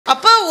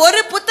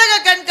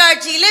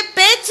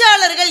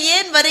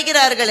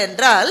அடைகிறார்கள்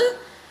என்றால்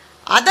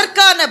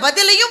அதற்கான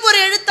பதிலையும் ஒரு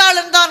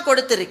எழுத்தாளன் தான்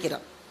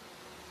கொடுத்திருக்கிறான்.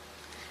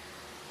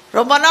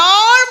 ரொம்ப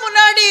நாள்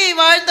முன்னாடி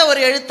வாழ்ந்த ஒரு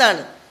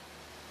எழுத்தாளர்,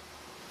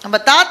 நம்ம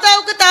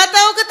தாத்தாவுக்கு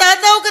தாத்தாவுக்கு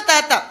தாத்தாவுக்கு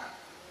தாத்தா,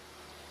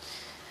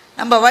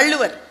 நம்ம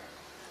வள்ளுவர்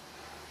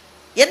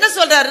என்ன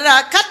சொல்றாருன்னா,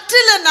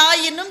 கற்றில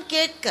நாயினும்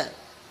கேட்க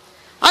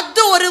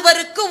அஃது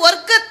ஒருவருக்கு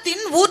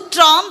ஒர்க்கத்தின்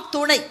ஊற்றாம்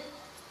துணை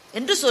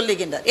என்று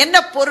சொல்லுகின்றார். என்ன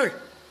பொருள்?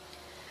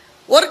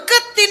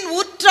 ஒர்க்கத்தின்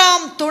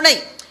ஊற்றாம் துணை.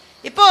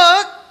 இப்போ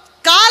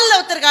காலில்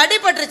ஒருத்தருக்கு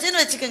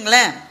அடிபட்டுருச்சுன்னு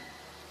வச்சுக்கோங்களேன்,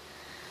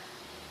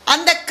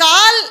 அந்த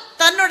கால்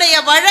தன்னுடைய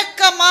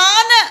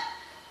வழக்கமான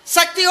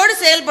சக்தியோடு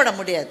செயல்பட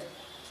முடியாது.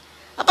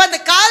 அப்போ அந்த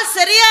கால்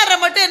சரியாற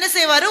மட்டும் என்ன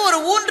செய்வார், ஒரு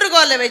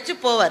ஊன்றுகோலை வச்சு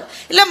போவார்.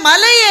 இல்லை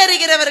மலை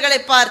ஏறுகிறவர்களை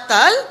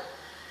பார்த்தால்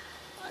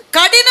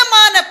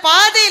கடினமான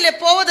பாதையில்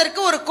போவதற்கு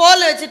ஒரு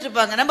கோலை வச்சுட்டு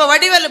இருப்பாங்க. நம்ம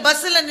வடிவேலு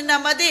பஸ்ஸில் நின்ன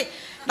மாதிரி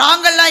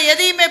நாங்கள்லாம்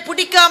எதையுமே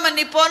பிடிக்காம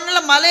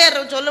நிற்போம்னு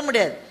மலையேற சொல்ல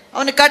முடியாது,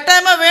 அவனுக்கு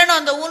கட்டாயமாக வேணும்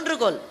அந்த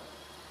ஊன்றுகோல்.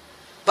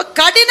 இப்போ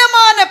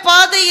கடினமான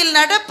பாதையில்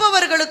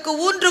நடப்பவர்களுக்கு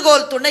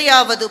ஊன்றுகோல்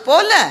துணையாவது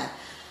போல,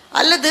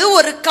 அல்லது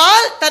ஒரு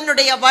கால்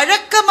தன்னுடைய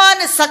வழக்கமான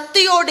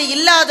சக்தியோடு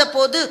இல்லாத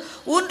போது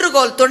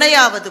ஊன்றுகோல்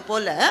துணையாவது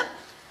போல,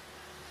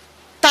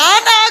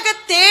 தானாக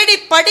தேடி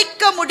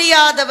படிக்க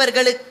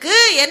முடியாதவர்களுக்கு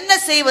என்ன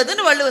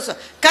செய்வதுன்னு வள்ளுவர்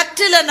சொல்.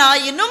 கற்றில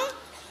நாயினும்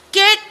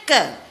கேட்க.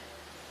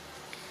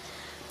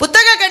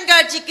 புத்தக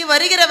கண்காட்சிக்கு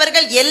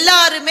வருகிறவர்கள்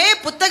எல்லாருமே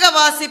புத்தக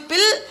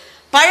வாசிப்பில்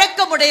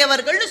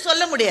பழக்கமுடையவர்கள்னு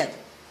சொல்ல முடியாது.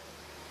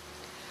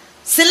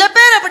 சில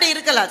பேர் அப்படி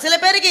இருக்கலாம், சில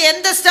பேருக்கு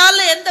எந்த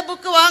ஸ்டாலில் எந்த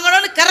புக்கு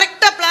வாங்கணும்னு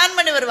கரெக்டாக பிளான்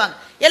பண்ணி வருவாங்க.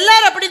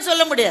 எல்லாரும் அப்படின்னு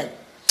சொல்ல முடியாது.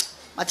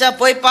 மச்சா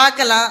போய்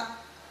பார்க்கலாம்,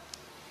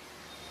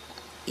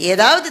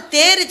 ஏதாவது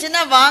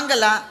தேறிச்சுன்னா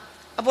வாங்கலாம்.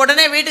 அப்போ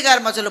உடனே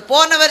வீட்டுக்காரம்மா சொல்லு,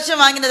 போன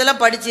வருஷம்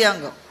வாங்கினதெல்லாம்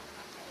படிச்சியாங்க.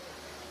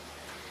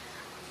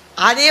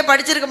 அதையே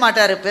படிச்சிருக்க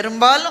மாட்டார்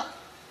பெரும்பாலும்.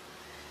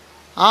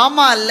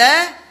 ஆமாம் இல்லை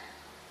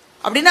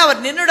அப்படின்னு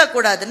அவர்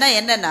நின்றுடக்கூடாதுன்னா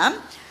என்னன்னா,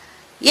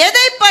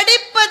 எதை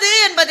படிப்பது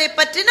என்பதை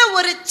பற்றின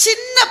ஒரு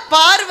சின்ன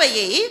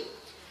பார்வையை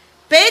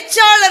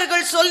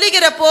பேச்சாளர்கள்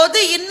சொல்லுகிற போது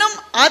இன்னும்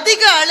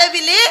அதிக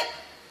அளவிலே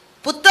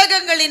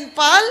புத்தகங்களின்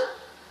பால்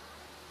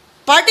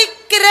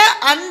படிக்கிற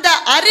அந்த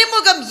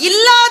அறிமுகம்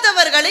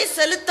இல்லாதவர்களை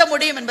செலுத்த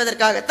முடியும்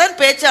என்பதற்காகத்தான்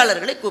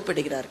பேச்சாளர்களை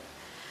கூப்பிடுகிறார்கள்.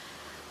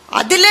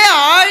 அதிலே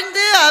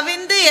ஆழ்ந்து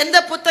அவிந்து எந்த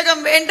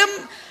புத்தகம் வேண்டும்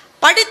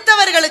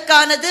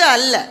படித்தவர்களுக்கானது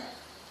அல்ல.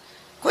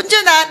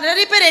 கொஞ்சம்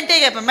நிறைய பேர்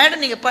என்கிட்ட கேட்பேன்,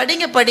 மேடம் நீங்கள்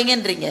படிங்க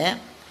படிங்கன்றீங்க,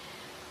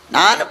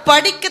 நான்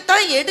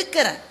படிக்கத்தான்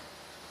எடுக்கிறேன்,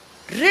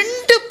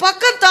 2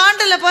 பக்கம்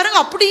தாண்டல பாருங்க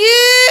அப்படியே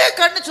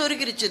கண்ணு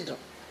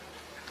சொருகிருச்சுன்றோம்.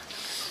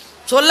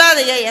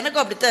 சொல்லாதையா,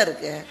 எனக்கும் அப்படித்தான்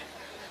இருக்கு,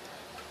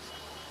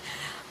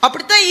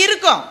 அப்படித்தான்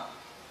இருக்கும்.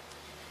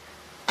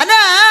 ஆனா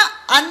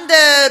அந்த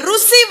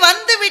ருசி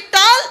வந்து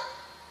விட்டால்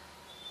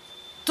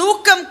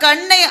தூக்கம்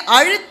கண்ணை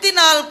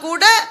அழுத்தினால்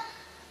கூட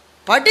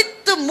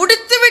படித்து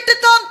முடித்து விட்டு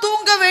தான்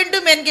தூங்க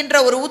வேண்டும் என்கின்ற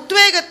ஒரு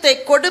உத்வேகத்தை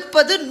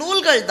கொடுப்பது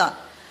நூல்கள் தான்.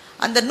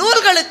 அந்த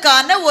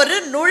நூல்களுக்கான ஒரு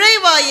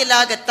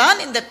நுழைவாயிலாகத்தான்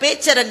இந்த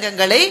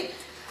பேச்சரங்கங்களை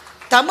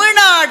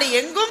தமிழ்நாடு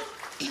எங்கும்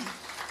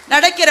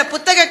நடக்கிற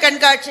புத்தக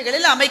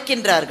கண்காட்சிகளில்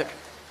அமைக்கின்றார்கள்.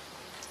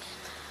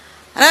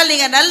 ஆனால்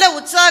நீங்கள் நல்ல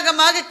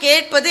உற்சாகமாக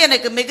கேட்பது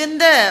எனக்கு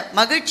மிகுந்த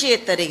மகிழ்ச்சியை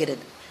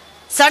தருகிறது.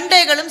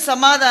 சண்டைகளும்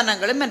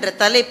சமாதானங்களும் என்ற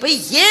தலைப்பை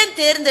ஏன்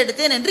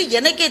தேர்ந்தெடுத்தேன் என்று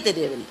எனக்கே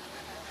தெரியவில்லை.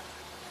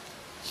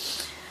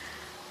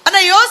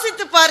 ஆனால்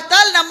யோசித்து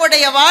பார்த்தால்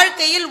நம்முடைய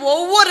வாழ்க்கையில்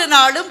ஒவ்வொரு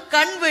நாளும்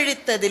கண்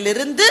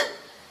விழித்ததிலிருந்து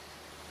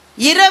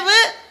இரவு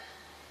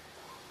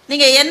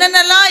நீங்கள்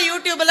என்னென்னலாம்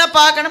யூடியூப்லாம்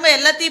பார்க்கணுமோ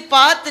எல்லாத்தையும்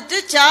பார்த்துட்டு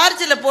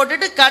சார்ஜில்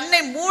போட்டுட்டு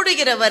கண்ணை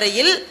மூடுகிற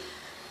வரையில்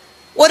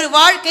ஒரு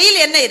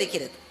வாழ்க்கையில் என்ன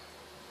இருக்கிறது?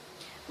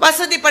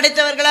 வசதி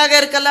படைத்தவர்களாக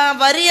இருக்கலாம்,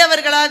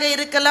 வறியவர்களாக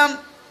இருக்கலாம்,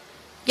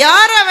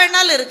 யாராக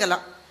வேணாலும்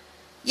இருக்கலாம்.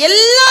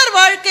 எல்லார்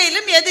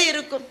வாழ்க்கையிலும் எது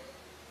இருக்கும்?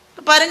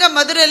 பாருங்க,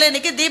 மதுரையில்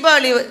இன்னைக்கு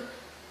தீபாவளி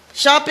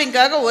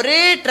ஷாப்பிங்காக ஒரே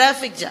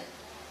டிராஃபிக் ஜாம்.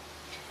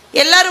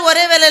 எல்லாரும்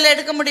ஒரே விலையில்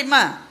எடுக்க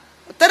முடியுமா?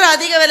 ஒருத்தர்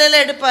அதிக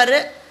விலையில் எடுப்பார்,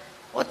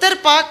 ஒருத்தர்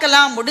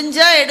பார்க்கலாம்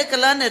முடிஞ்சா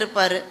எடுக்கலான்னு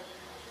இருப்பார்.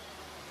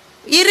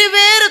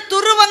 இருவேறு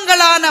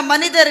துருவங்களான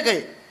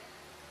மனிதர்கள்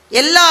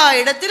எல்லா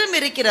இடத்திலும்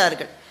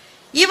இருக்கிறார்கள்.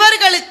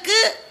 இவர்களுக்கு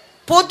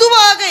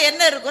பொதுவாக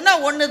என்ன இருக்குன்னா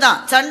ஒன்று தான்,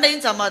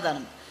 சண்டையும்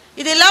சமாதானம்.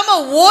 இது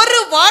இல்லாமல் ஒரு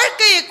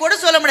வாழ்க்கையை கூட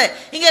சொல்ல முடியாது.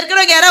 இங்கே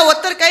இருக்கிறவங்க யாராவது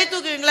ஒருத்தர் கை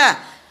தூக்குவீங்களா?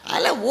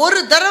 அதில் ஒரு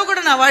தடவை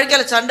கூட நான்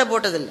வாழ்க்கையில் சண்டை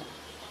போட்டதில்லை,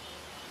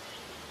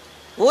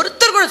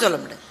 ஒருத்தர் கூட சொல்ல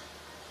முடியாது.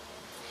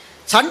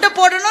 சண்டை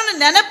போடணும்னு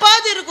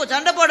நினைப்பாது இருக்கும்,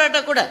 சண்டை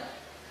போடாட்ட கூட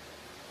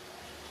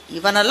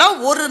இவனெல்லாம்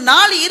ஒரு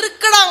நாள்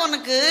இருக்கடா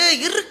உனக்கு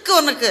இருக்கு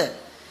உனக்கு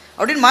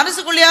அப்படின்னு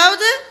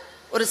மனசுக்குள்ளேயாவது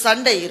ஒரு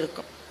சண்டை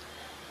இருக்கும்.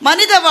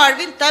 மனித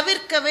வாழ்வின்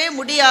தவிர்க்கவே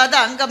முடியாத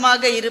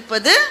அங்கமாக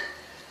இருப்பது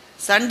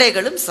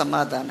சண்டைகளும்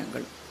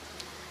சமாதானங்களும்.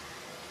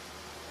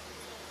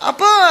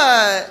 அப்போ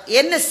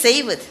என்ன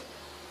செய்வது?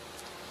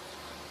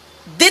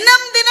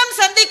 தினம் தினம்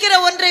சந்திக்கிற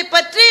ஒன்றை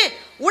பற்றி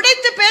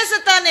உடைத்து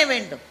பேசத்தானே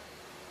வேண்டும்.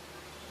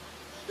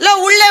 இல்லை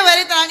உள்ள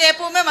வரை நாங்கள்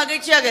எப்பவுமே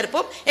மகிழ்ச்சியாக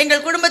இருப்போம்,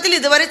 எங்கள் குடும்பத்தில்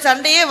இதுவரை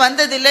சண்டையே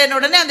வந்ததில்லை.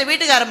 உடனே அந்த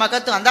வீட்டுக்காரம்மா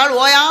கத்தும், அந்த ஆள்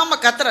ஓயாம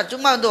கத்துறான்,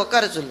 சும்மா வந்து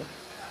உட்கார சொல்லும்.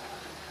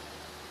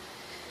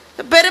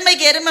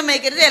 பெருமைக்கு எருமை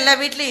மேய்க்கிறது எல்லா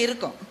வீட்லையும்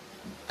இருக்கும்.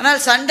 ஆனால்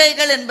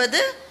சண்டைகள் என்பது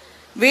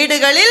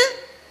வீடுகளில்,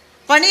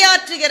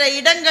 பணியாற்றுகிற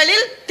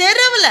இடங்களில்,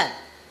 தெருவில்.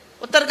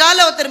 ஒருத்தர்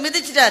காலை ஒருத்தர்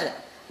மிதிச்சிட்டாரு,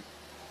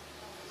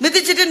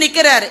 மிதிச்சுட்டு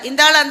நிற்கிறாரு.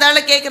 இந்த ஆள் அந்த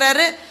ஆளை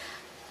கேட்குறாரு,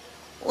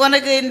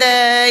 உனக்கு இந்த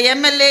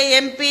எம்எல்ஏ,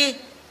 எம்பி,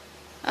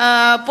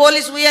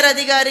 போலீஸ் உயர்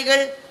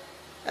அதிகாரிகள்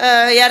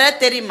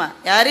யாராவது தெரியுமா?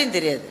 யாரையும்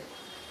தெரியாது.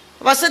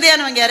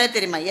 வசதியானவங்க யாராவது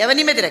தெரியுமா?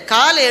 எவனையுமே தெரியாது.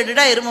 காலை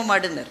எடுடா எரும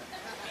மாடுனர்.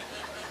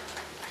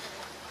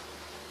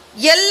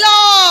 எல்லா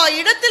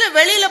இடத்துல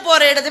வெளியில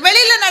போற இடத்துல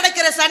வெளியில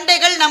நடக்கிற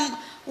சண்டைகள் நம்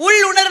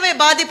உள் உணர்வை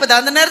பாதிப்பது.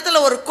 அந்த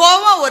நேரத்தில் ஒரு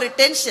கோபம், ஒரு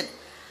டென்ஷன்.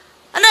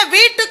 ஆனால்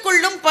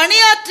வீட்டுக்குள்ளும்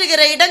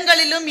பணியாற்றுகிற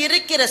இடங்களிலும்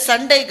இருக்கிற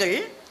சண்டைகள்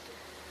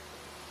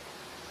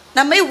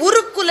நம்மை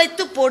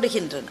உருக்குலைத்து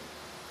போடுகின்றன.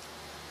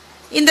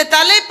 இந்த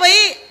தலைப்பை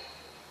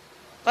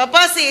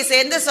பப்பாசியை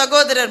சேர்ந்த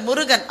சகோதரர்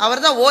முருகன்,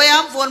 அவர் தான்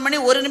ஓயாம் ஃபோன் பண்ணி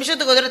ஒரு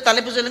நிமிஷத்துக்கு ஒரு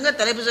தலைப்பு சொல்லுங்க,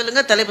 தலைப்பு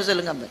சொல்லுங்க, தலைப்பு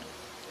சொல்லுங்க.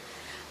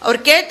 அவர்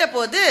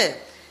கேட்டபோது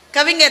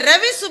கவிஞர்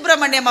ரவி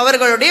சுப்பிரமணியம்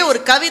அவர்களுடைய ஒரு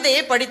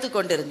கவிதையை படித்து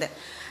கொண்டிருந்தேன்.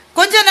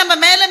 கொஞ்சம் நம்ம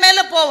மேலே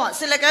மேலே போவோம்.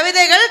 சில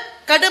கவிதைகள்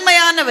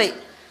கடுமையானவை,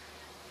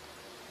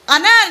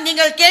 ஆனால்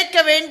நீங்கள் கேட்க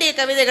வேண்டிய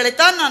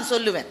கவிதைகளைத்தான் நான்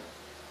சொல்லுவேன்.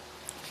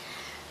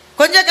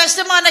 கொஞ்சம்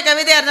கஷ்டமான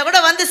கவிதையாக இருந்தால்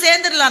கூட வந்து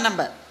சேர்ந்துடலாம்.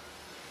 நம்ம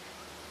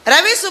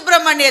ரவி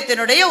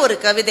சுப்பிரமணியத்தினுடைய ஒரு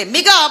கவிதை,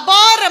 மிக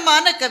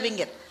அபாரமான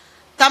கவிஞர்.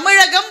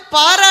 தமிழகம்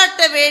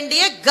பாராட்ட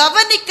வேண்டிய,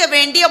 கவனிக்க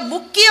வேண்டிய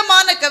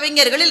முக்கியமான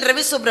கவிஞர்களில்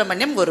ரவி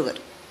சுப்பிரமணியம் ஒருவர்.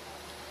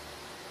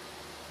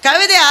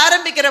 கவிதை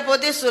ஆரம்பிக்கிற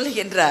போதே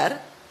சொல்லுகின்றார்,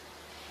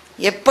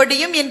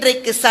 எப்படியும்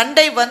இன்றைக்கு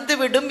சண்டை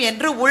வந்துவிடும்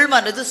என்று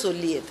உள்மனது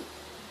சொல்லியது.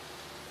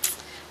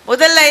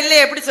 முதல்ல இல்லை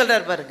எப்படி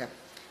சொல்றார் பாருங்க,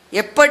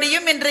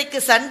 எப்படியும் இன்றைக்கு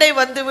சண்டை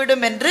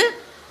வந்துவிடும் என்று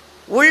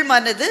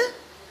உள்மனது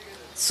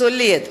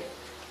சொல்லியது.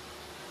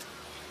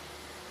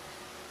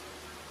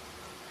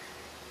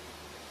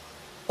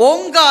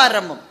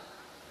 ஓங்காரமும்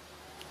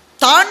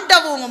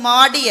தாண்டவமும்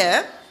ஆடிய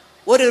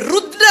ஒரு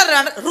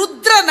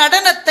ருத்ர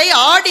நடனத்தை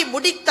ஆடி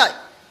முடித்தாய்.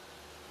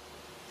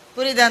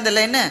 புரியுதா அந்த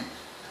லைன்?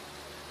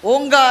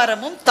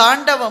 ஓங்காரமும்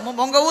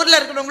தாண்டவமும் உங்க ஊர்ல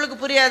இருக்கிறவங்களுக்கு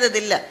புரியாதது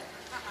இல்லை.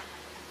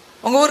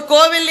 உங்க ஊர்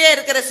கோவிலே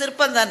இருக்கிற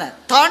சிற்பம் தானே.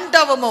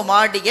 தாண்டவமும்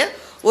ஆடிய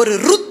ஒரு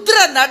ருத்ர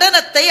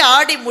நடனத்தை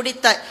ஆடி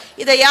முடித்தாய்.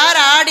 இதை யார்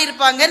ஆடி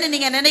இருப்பாங்கன்னு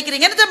நீங்க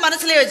நினைக்கிறீங்கன்னு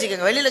மனசுலயே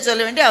வச்சுக்கோங்க, வெளியில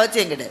சொல்ல வேண்டிய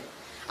அவசியம் கிடையாது.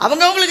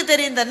 அவங்களுக்கு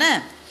தெரியும் தானே.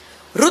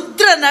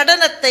 ருத்ர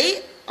நடனத்தை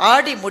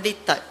ஆடி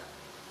முடித்தாய்.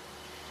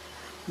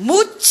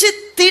 மூச்சு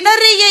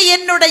திணறிய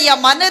என்னுடைய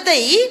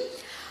மனதை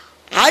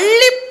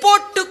அள்ளி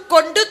போட்டு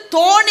கொண்டு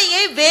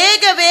தோணியை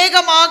வேக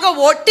வேகமாக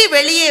ஓட்டி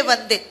வெளியே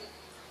வந்தேன்.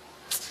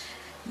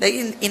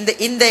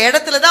 இந்த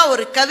இடத்துல தான்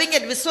ஒரு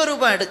கவிஞர்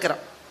விஸ்வரூபம்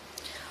எடுக்கிறான்.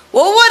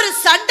 ஒவ்வொரு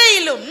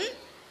சண்டையிலும்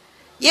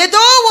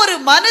ஏதோ ஒரு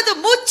மனது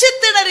மூச்சு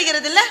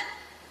திணறுகிறது இல்ல.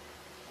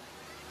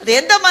 அது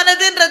எந்த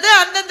மனதுன்றது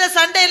அந்தந்த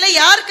சண்டையில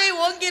யார் கை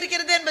ஓங்கி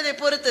இருக்கிறது என்பதை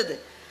பொறுத்தது.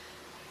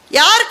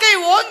 யார் கை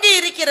ஓங்கி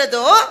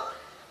இருக்கிறதோ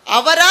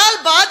அவரால்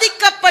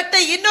பாதிக்கப்பட்ட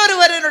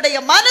இன்னொருவருடைய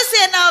மனசு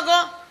என்ன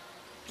ஆகும்?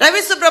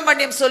 ரவி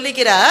சுப்பிரமணியம்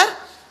சொல்லுகிறார்,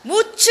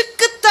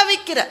 மூச்சுக்கு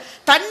தவிக்கிற,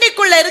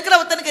 தண்ணிக்குள்ள இருக்கிற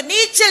ஒருத்தனுக்கு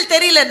நீச்சல்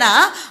தெரியலன்னா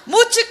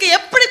மூச்சுக்கு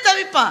எப்படி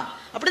தவிப்பான்?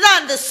 அப்படிதான்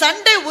அந்த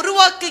சண்டை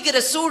உருவாக்குகிற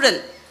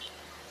சூழல்.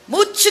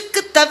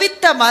 மூச்சுக்கு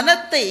தவித்த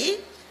மனத்தை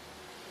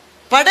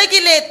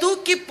படகிலே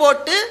தூக்கி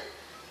போட்டு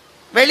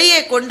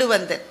வெளியே கொண்டு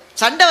வந்தேன்.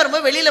 சண்டை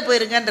வரும்போது வெளியில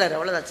போயிருங்கன்றார்,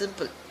 அவ்வளவுதான்,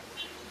 சிம்பிள்.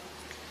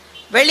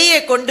 வெளியே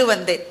கொண்டு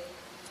வந்தேன்.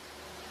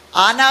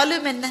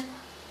 ஆனாலும் என்ன,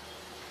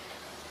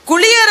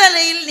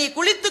 குளியலறையில் நீ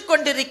குளித்துக்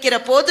கொண்டிருக்கிற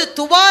போது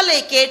துவாலை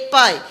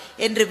கேட்பாய்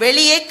என்று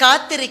வெளியே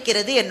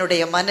காத்திருக்கிறது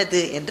என்னுடைய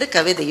மனது என்று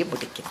கவிதையை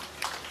முடிக்கிறார்.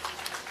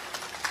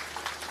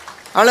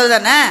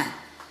 அவ்வளவுதானே?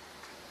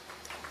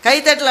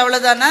 கைத்தட்டல்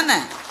அவ்வளவுதானே?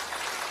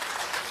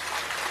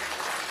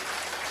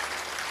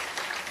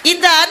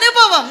 இந்த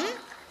அனுபவம்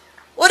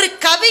ஒரு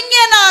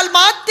கவிஞனால்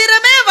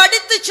மாத்திரமே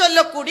வடித்து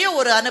சொல்லக்கூடிய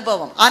ஒரு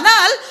அனுபவம்.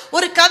 ஆனால்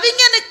ஒரு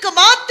கவிஞனுக்கு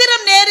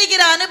மாத்திரம்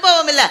நேருகிற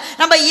அனுபவம் இல்லை,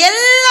 நம்ம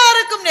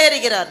எல்லாருக்கும்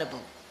நேருகிற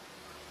அனுபவம்.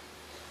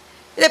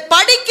 இதை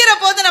படிக்கிற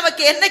போது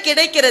நமக்கு என்ன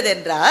கிடைக்கிறது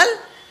என்றால்,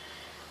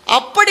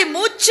 அப்படி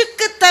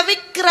மூச்சுக்கு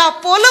தவிக்கிறா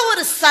போல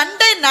ஒரு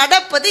சண்டை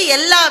நடப்பது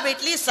எல்லா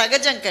வீட்லையும்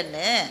சகஜம்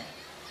கண்ணு,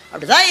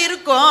 அப்படிதான்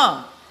இருக்கும்.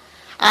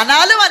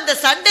 ஆனாலும் அந்த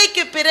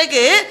சண்டைக்கு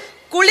பிறகு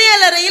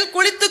குளியலறையில்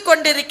குளித்து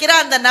கொண்டிருக்கிற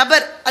அந்த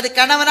நபர், அது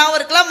கணவனாகவும்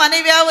இருக்கலாம்,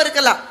 மனைவியாகவும்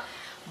இருக்கலாம்,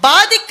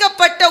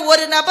 பாதிக்கப்பட்ட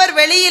ஒரு நபர்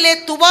வெளியிலே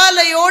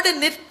துவாலையோடு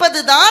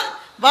நிற்பதுதான்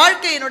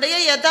வாழ்க்கையினுடைய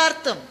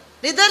யதார்த்தம்,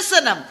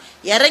 நிதர்சனம்.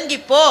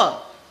 இறங்கிப்போ.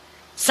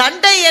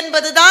 சண்டை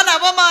என்பதுதான்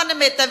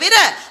அவமானமே தவிர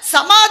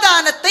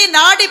சமாதானத்தை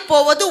நாடி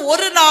போவது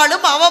ஒரு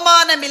நாளும்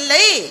அவமானம்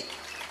இல்லை.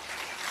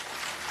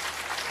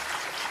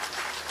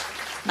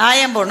 நான்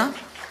ஏன்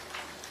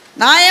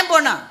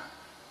போனா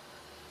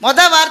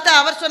மொத வார்த்தை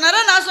அவர் சொன்னாரா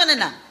நான்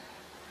சொன்னேனா?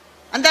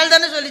 அந்த ஆள்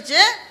தானே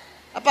சொல்லிச்சு.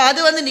 அப்ப அது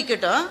வந்து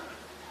நிக்கட்டும்.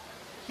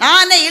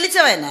 நான் என்ன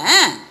இழிச்சவன,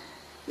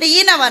 நீ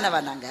ஈனவானவா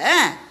நாங்க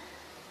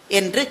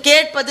என்று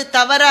கேட்பது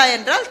தவறா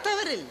என்றால்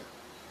தவறில்லை.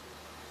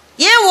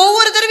 ஏன்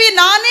ஒவ்வொரு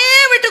தடவையும் நானே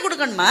விட்டு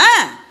கொடுக்கணுமா,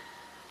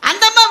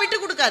 அந்த அம்மா விட்டு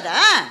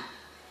கொடுக்காதா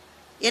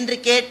என்று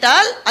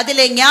கேட்டால்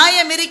அதிலே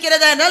நியாயம்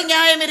இருக்கிறதா என்றால்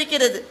நியாயம்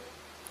இருக்கிறது.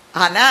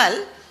 ஆனால்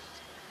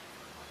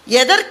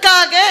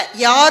எதற்காக?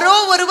 யாரோ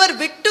ஒருவர்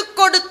விட்டு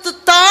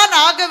கொடுத்துத்தான்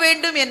ஆக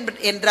வேண்டும்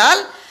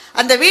என்றால்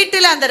அந்த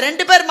வீட்டில் அந்த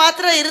 2 பேர்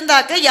மாத்திரம்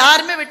இருந்தாக்க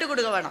யாருமே விட்டு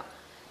கொடுக்க வேணாம்.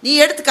 நீ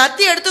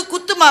கத்தி எடுத்து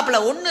குத்து மாப்பிள்ள,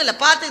 ஒன்றும் இல்லை,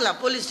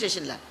 பார்த்துக்கலாம் போலீஸ்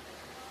ஸ்டேஷனில்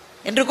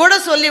என்று கூட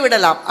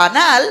சொல்லிவிடலாம்.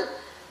 ஆனால்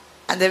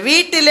அந்த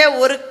வீட்டிலே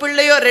ஒரு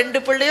பிள்ளையோ 2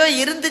 பிள்ளையோ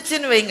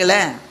இருந்துச்சுன்னு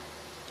வைங்களேன்,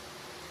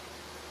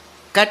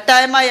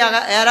 கட்டாயமாக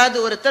யாராவது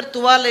ஒருத்தர்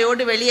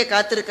துவாலையோடு வெளியே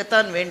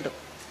காத்திருக்கத்தான் வேண்டும்.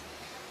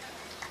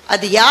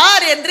 அது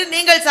யார் என்று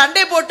நீங்கள்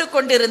சண்டை போட்டு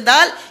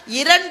கொண்டிருந்தால்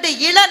 2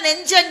 இள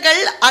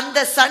நெஞ்சங்கள்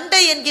அந்த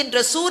சண்டை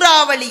என்கின்ற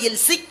சூறாவளியில்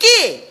சிக்கி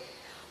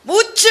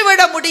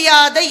மூச்சுவிட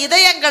முடியாத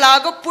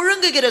இதயங்களாக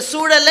புழுங்குகிற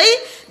சூழலை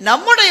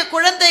நம்முடைய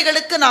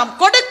குழந்தைகளுக்கு நாம்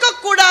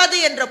கொடுக்கக்கூடாது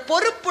என்ற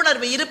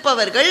பொறுப்புணர்வு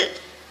இருப்பவர்கள்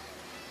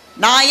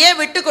நான் ஏன்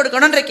விட்டு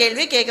கொடுக்கணுன்ற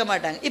கேள்வி கேட்க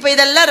மாட்டாங்க. இப்போ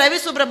இதெல்லாம் ரவி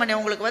சுப்பிரமணியம்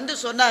உங்களுக்கு வந்து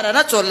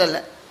சொன்னாரா?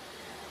 சொல்லலை.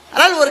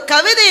 ஆனால் ஒரு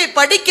கவிதையை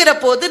படிக்கிற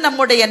போது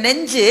நம்முடைய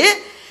நெஞ்சு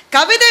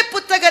கவிதை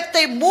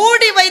புத்தகத்தை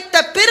மூடி வைத்த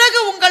பிறகு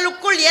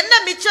உங்களுக்குள் என்ன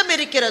மிச்சம்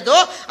இருக்கிறதோ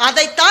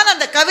அதைத்தான்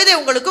அந்த கவிதை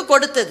உங்களுக்கு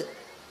கொடுத்தது.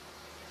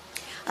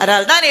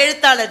 அதனால் தான்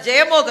எழுத்தாளர்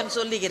ஜெயமோகன்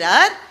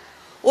சொல்லுகிறார்,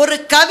 ஒரு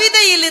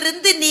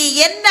கவிதையிலிருந்து நீ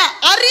என்ன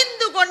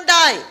அறிந்து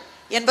கொண்டாய்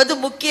என்பது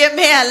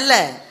முக்கியமே அல்ல,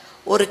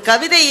 ஒரு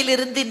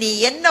கவிதையிலிருந்து நீ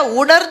என்ன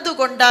உணர்ந்து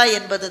கொண்டாய்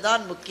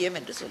என்பதுதான் முக்கியம்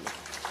என்று சொல்லி.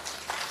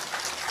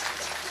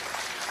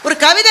 ஒரு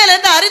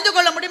கவிதையிலிருந்து அறிந்து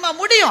கொள்ள முடியுமா?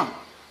 முடியும்.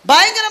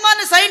 பயங்கரமான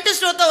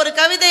சயின்டிஸ்ட் ஒருத்த ஒரு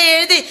கவிதையை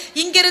எழுதி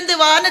இங்கிருந்து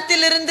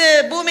வானத்திலிருந்து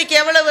பூமிக்கு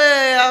எவ்வளவு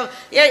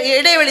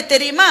இடைவெளி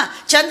தெரியுமா,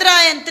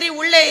 சந்திராயன் 3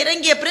 உள்ளே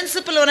இறங்கிய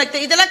பிரின்சிபல்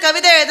உனக்கு, இதெல்லாம்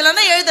கவிதை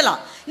எழுதலாம்னா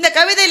எழுதலாம். இந்த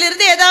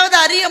கவிதையிலிருந்து ஏதாவது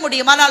அறிய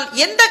முடியும். ஆனால்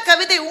எந்த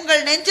கவிதை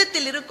உங்கள்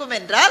நெஞ்சத்தில் இருக்கும்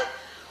என்றால்,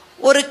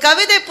 ஒரு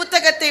கவிதை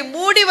புத்தகத்தை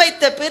மூடி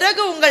வைத்த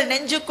பிறகு உங்கள்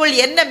நெஞ்சுக்குள்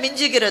என்ன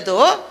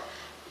மிஞ்சுகிறதோ,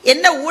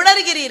 என்ன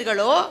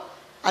உணர்கிறீர்களோ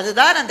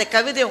அதுதான் அந்த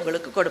கவிதை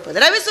உங்களுக்கு கொடுப்பது.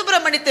 ரவி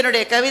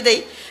சுப்பிரமணியத்தினுடைய கவிதை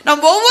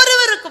நம்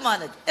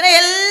ஒவ்வொருவருக்குமானது. ஏன்னா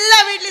எல்லா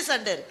வீட்லையும்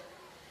சண்டை இருக்கு,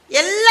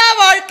 எல்லா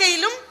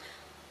வாழ்க்கையிலும்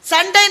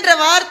சண்டைன்ற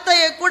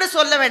வார்த்தையை கூட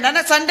சொல்ல வேண்டாம்.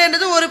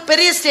 சண்டைன்றது ஒரு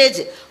பெரிய ஸ்டேஜ்.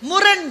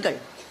 முரண்கள்,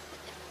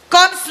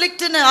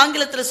 கான்ஃப்ளிக்ட்னு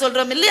ஆங்கிலத்தில்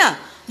சொல்றோம் இல்லையா,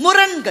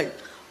 முரண்கள்.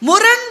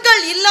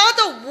 முரண்கள் இல்லாத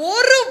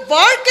ஒரு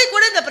வாழ்க்கை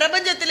கூட இந்த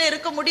பிரபஞ்சத்திலே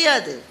இருக்க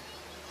முடியாது.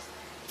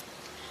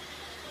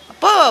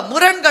 அப்போ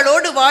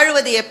முரண்களோடு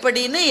வாழ்வது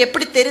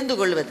எப்படி தெரிந்து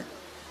கொள்வது?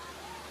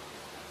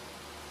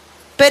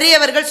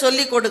 பெரியவர்கள்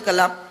சொல்லி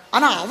கொடுக்கலாம்,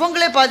 ஆனா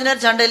அவங்களே பாதி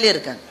நேரம் சண்டையிலே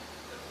இருக்காங்க.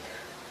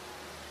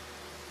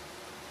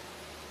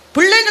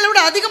 பிள்ளைங்களோட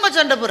அதிகமா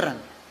சண்டை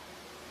போடுறாங்க.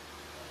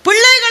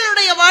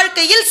 பிள்ளைகளுடைய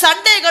வாழ்க்கையில்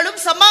சண்டைகளும்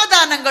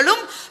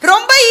சமாதானங்களும்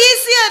ரொம்ப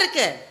ஈஸியா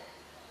இருக்கு.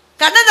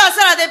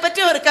 கண்ணதாசன் அதை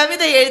பற்றி ஒரு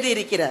கவிதை எழுதி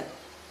இருக்கிறார்.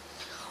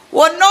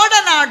 உன்னோட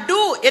நான்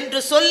டூ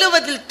என்று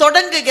சொல்லுவதில்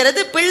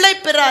தொடங்குகிறது பிள்ளை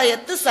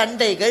பிராயத்து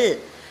சண்டைகள்.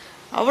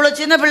 அவ்வளோ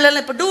சின்ன பிள்ளை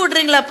இப்போ டூ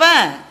விடுறீங்களாப்ப,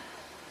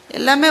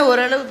 எல்லாமே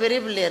ஓரளவு பெரிய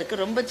பிள்ளையா இருக்கு,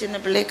 ரொம்ப சின்ன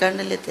பிள்ளை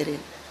கண்ணிலே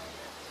தெரியும்.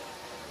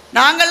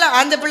 நாங்களாம்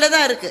அந்த பிள்ளை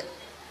தான் இருக்கு.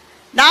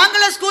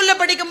 நாங்களாம் ஸ்கூல்ல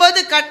படிக்கும்போது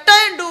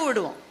கட்டாயம் டூ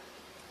விடுவோம்.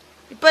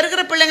 இப்போ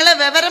இருக்கிற பிள்ளைங்கள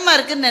விவரமா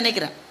இருக்குன்னு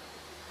நினைக்கிறேன்.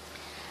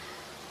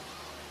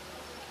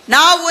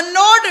 நான்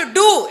உன்னோடு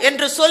டூ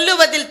என்று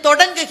சொல்லுவதில்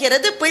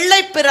தொடங்குகிறது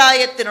பிள்ளை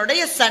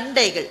பிராயத்தினுடைய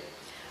சண்டைகள்.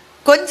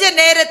 கொஞ்ச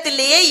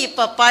நேரத்திலேயே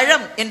இப்ப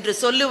பழம் என்று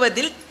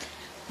சொல்லுவதில்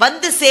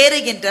வந்து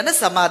சேருகின்றன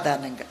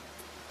சமாதானங்கள்.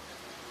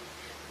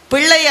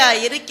 பிள்ளையா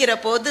இருக்கிற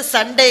போது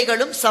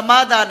சண்டைகளும்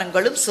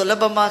சமாதானங்களும்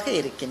சுலபமாக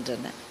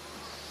இருக்கின்றன.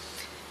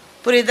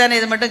 புரியுதானே?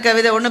 இது மட்டும்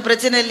கவிதை, ஒன்றும்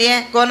பிரச்சனை இல்லையே,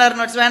 கோனார்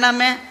நோட்ஸ்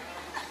வேணாமே.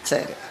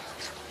 சரி,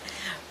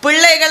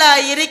 பிள்ளைகளா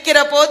இருக்கிற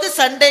போது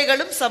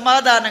சண்டைகளும்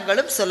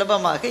சமாதானங்களும்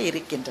சுலபமாக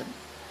இருக்கின்றன.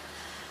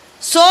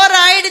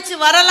 சோறாயிடுச்சு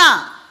வரலாம்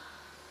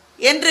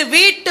என்று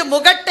வீட்டு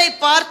முகட்டை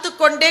பார்த்து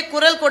கொண்டே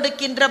குரல்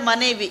கொடுக்கின்ற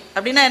மனைவி.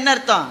 அப்படின்னா என்ன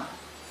அர்த்தம்?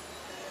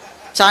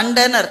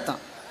 சண்டைன்னு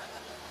அர்த்தம்.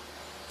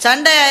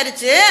 சண்டை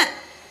ஆயிடுச்சு,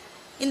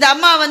 இந்த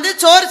அம்மா வந்து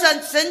சோறு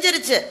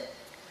செஞ்சிருச்சு,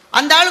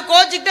 அந்த ஆளு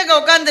கோச்சிக்கிட்டு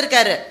அங்கே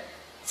உட்காந்துருக்காரு.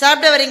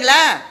 சாப்பிட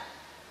வரீங்களா?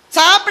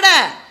 சாப்பிட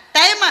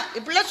டைம்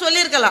இப்படிலாம்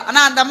சொல்லியிருக்கலாம்.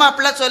 ஆனால் அந்த அம்மா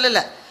அப்படிலாம்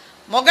சொல்லலை.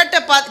 முகட்டை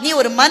பார்த்து, நீ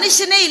ஒரு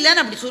மனுஷனே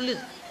இல்லைன்னு அப்படி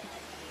சொல்லுது.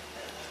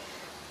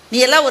 நீ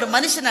எல்லாம் ஒரு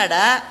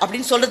மனுஷனாடா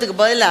அப்படின்னு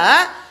சொல்றதுக்கு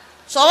பதிலாக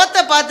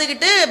சுவத்தை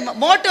பார்த்துக்கிட்டு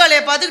மோட்டு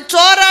வலையை பார்த்துக்கிட்டு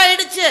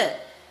சோறாயிடுச்சு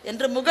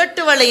என்று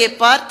முகட்டு வலையை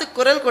பார்த்து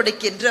குரல்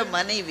கொடுக்கின்ற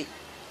மனைவி.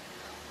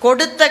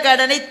 கொடுத்த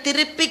கடனை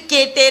திருப்பி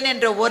கேட்டேன்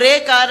என்ற ஒரே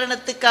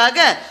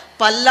காரணத்துக்காக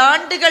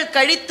பல்லாண்டுகள்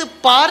கழித்து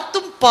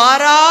பார்த்தும்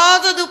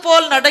பாராதது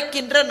போல்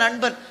நடக்கின்ற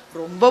நண்பன்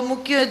ரொம்ப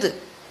முக்கியம். இது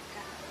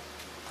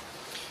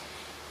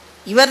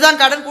இவர்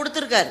தான் கடன்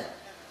கொடுத்திருக்காரு,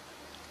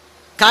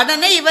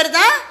 கடனை இவர்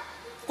தான்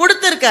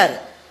கொடுத்திருக்காரு.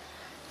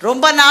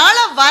 ரொம்ப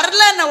நாளா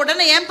வரலன்ன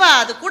உடனே ஏன்பா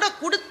அது கூட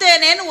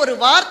கொடுத்தேனேன்னு ஒரு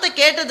வார்த்தை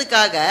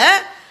கேட்டதுக்காக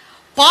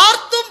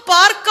பார்த்தும்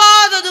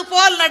பார்க்காதது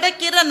போல்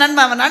நடக்கிற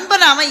நண்பன். அவன்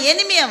நண்பன், அவன்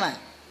எனிமி அவன்.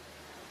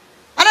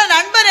 ஆனா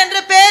நண்பன் என்ற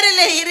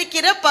பேரிலே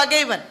இருக்கிற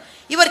பகைவன்.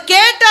 இவர்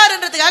கேட்டார்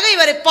என்றதுக்காக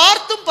இவரை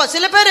பார்த்தும்,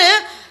 சில பேர்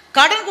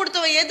கடன்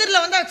கொடுத்தவன்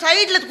எதிரில் வந்து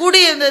சைடில் கூடி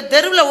இந்த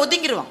தெருவில்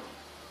ஒதுங்கிடுவான்,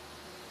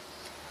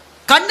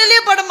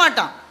 கண்ணிலே பட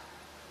மாட்டான்.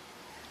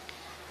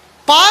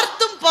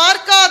 பார்த்தும்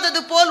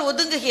பார்க்காதது போல்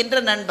ஒதுங்குகின்ற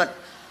நண்பன்.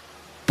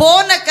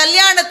 போன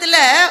கல்யாணத்துல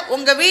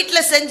உங்க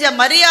வீட்டில் செஞ்ச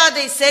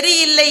மரியாதை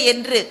சரியில்லை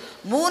என்று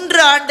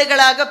 3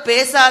 ஆண்டுகளாக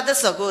பேசாத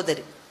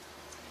சகோதரி.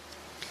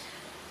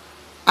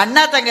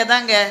 அண்ணா தங்க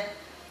தாங்க.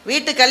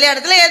 வீட்டு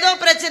கல்யாணத்துல ஏதோ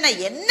பிரச்சனை.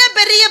 என்ன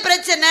பெரிய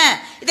பிரச்சனை?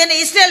 இது என்ன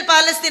இஸ்ரேல்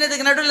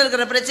பாலஸ்தீனத்துக்கு நடுவில்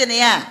இருக்கிற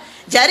பிரச்சனையா?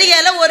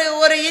 ஜரிகையில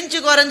ஒரு இன்ச்சு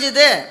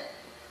குறைஞ்சுது,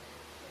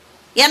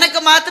 எனக்கு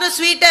மாத்திரம்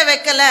ஸ்வீட்டே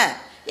வைக்கல,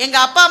 எங்க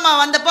அப்பா அம்மா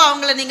வந்தப்போ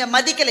அவங்கள நீங்க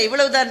மதிக்கல,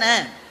 இவ்வளவுதானே.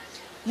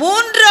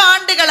 3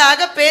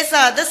 ஆண்டுகளாக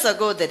பேசாத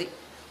சகோதரி.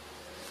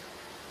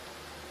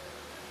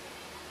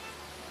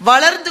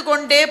 வளர்ந்து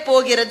கொண்டே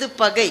போகிறது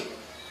பகை,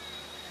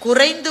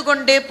 குறைந்து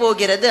கொண்டே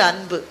போகிறது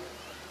அன்பு.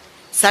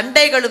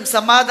 சண்டைகளும்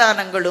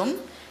சமாதானங்களும்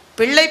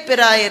பிள்ளை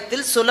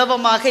பிராயத்தில்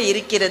சுலபமாக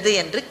இருக்கிறது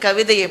என்று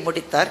கவிதையை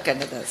முடித்தார்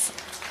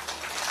கண்ணதாசன்.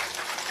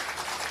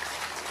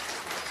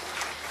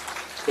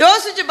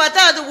 யோசிச்சு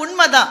பார்த்தா அது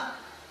உண்மைதான்.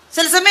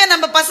 சில சமயம்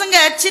நம்ம பசங்க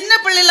சின்ன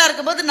பிள்ளைகளா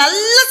இருக்கும்போது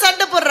நல்ல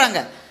சண்டை போடுறாங்க.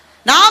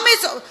 நாமே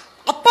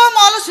அப்பா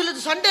அம்மாலும்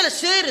சொல்லுது சண்டையில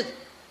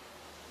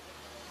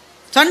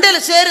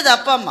சேருது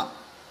அப்பா அம்மா.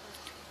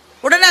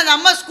 உடனே அந்த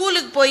அம்மா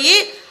ஸ்கூலுக்கு போய்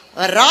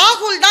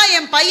ராகுல் தான்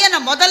என் பையனை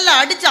முதல்ல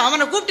அடிச்சு,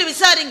 அவனை கூப்பிட்டு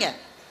விசாரிங்க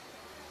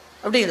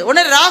அப்படிங்குது.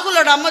 உடனே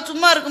ராகுலோட அம்மா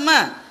சும்மா இருக்குமா?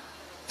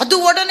 அது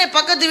உடனே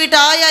பக்கத்து வீட்டு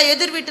ஆயா,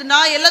 எதிர் வீட்டு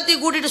நான்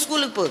எல்லாத்தையும் கூட்டிட்டு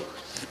ஸ்கூலுக்கு போகுது.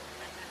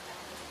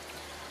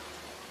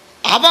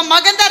 அவன்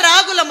மகன் தான்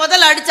ராகுல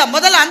முதல்ல அடிச்சா,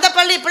 முதல்ல அந்த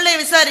பிள்ளைய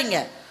விசாரிங்க.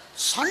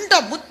 சண்டை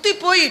முத்தி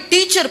போய்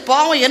டீச்சர்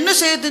பாவம் என்ன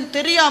செய்யுதுன்னு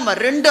தெரியாம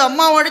 2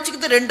 அம்மாவும்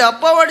அடிச்சுக்குது, 2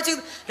 அப்பாவும்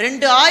அடிச்சுக்குது,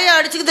 2 ஆயா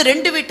அடிச்சுக்குது,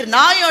 2 வீட்டு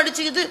நாயும்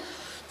அடிச்சுக்குது.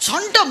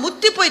 சண்டை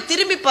முத்தி போய்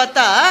திரும்பி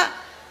பார்த்தா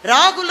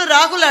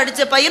ராகுல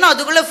அடிச்ச பையனும்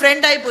அதுக்குள்ள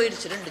ஃப்ரெண்ட் ஆகி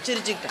போயிடுச்சு. 2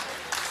 சிரிச்சுக்கிட்டேன்.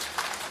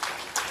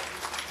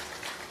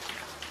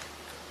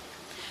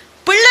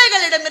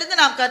 பிள்ளைகளிடமிருந்து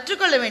நாம்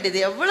கற்றுக்கொள்ள வேண்டியது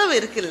எவ்வளவு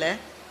இருக்குல்ல.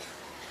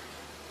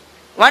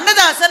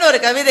 வண்ணதாசன் ஒரு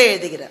கவிதை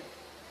எழுதுகிறார்.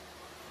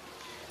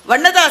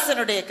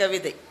 வண்ணதாசனுடைய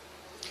கவிதை.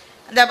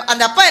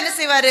 அந்த அப்பா என்ன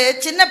செய்வாரு,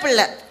 சின்ன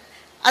பிள்ளை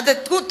அதை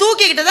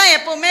தூக்கிக்கிட்டு தான்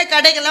எப்பவுமே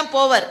கடைகள்லாம்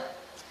போவார்.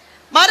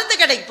 மருந்து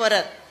கடைக்கு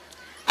போறார்.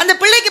 அந்த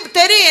பிள்ளைக்கு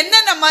தெரியும்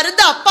என்னென்ன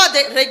மருந்து அப்பா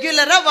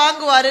ரெகுலரா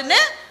வாங்குவாருன்னு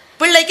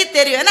பிள்ளைக்கு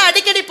தெரியும். ஏன்னா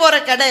அடிக்கடி போற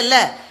கடை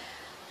இல்லை.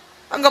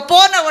 அங்க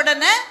போன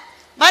உடனே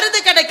மருந்து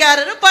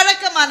கடைக்காரரும்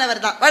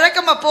பழக்கமானவர் தான்,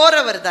 வழக்கமா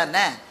போறவர்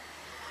தானே.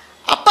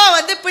 அப்பா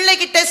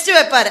பிள்ளைக்கு டெஸ்ட்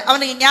வைப்பாரு,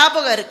 அவனுக்கு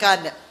ஞாபகம்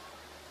இருக்கான்னு.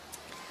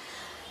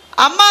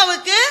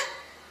 அம்மாவுக்கு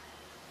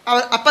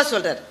அப்பா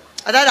சொல்றாரு,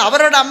 அதாவது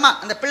அவரோட அம்மா,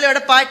 அந்த பிள்ளையோட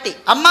பாட்டி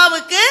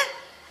அம்மாவுக்கு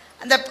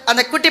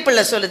அந்த குட்டி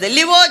பிள்ளை சொல்லுது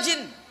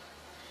லிவோஜின்.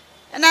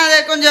 ஏன்னா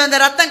கொஞ்சம் அந்த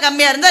ரத்தம்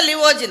கம்மியா இருந்தா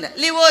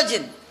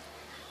லிவோஜின்.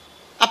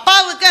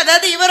 அப்பாவுக்கு,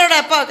 அதாவது இவரோட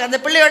அப்பாவுக்கு, அந்த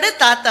பிள்ளையோட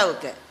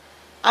தாத்தாவுக்கு,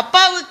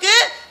 அப்பாவுக்கு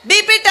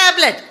பிபி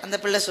டேப்லெட் அந்த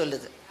பிள்ளை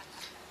சொல்லுது.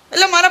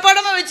 இல்லை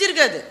மனப்பாடமாக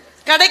வச்சிருக்காது.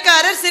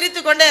 கடைக்காரர் சிரித்து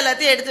கொண்டே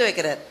எல்லாத்தையும் எடுத்து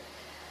வைக்கிறார்.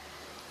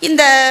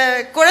 இந்த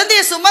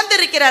குழந்தைய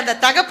சுமந்திருக்கிற அந்த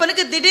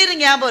தகப்பனுக்கு திடீர்னு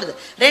ஞாபகம் வருது,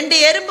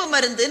 2 எறும்பு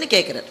மருந்துன்னு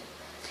கேட்குறார்.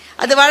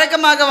 அது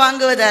வழக்கமாக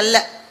வாங்குவது அல்ல.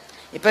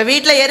 இப்போ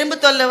வீட்டில் எறும்பு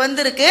தொல்லை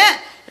வந்திருக்கு,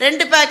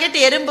 2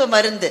 பாக்கெட் எறும்பு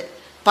மருந்து.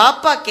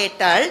 பாப்பா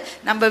கேட்டால்,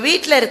 நம்ம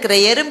வீட்டில் இருக்கிற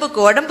எறும்புக்கு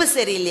உடம்பு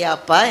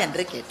சரியில்லையாப்பா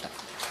என்று கேட்டான்.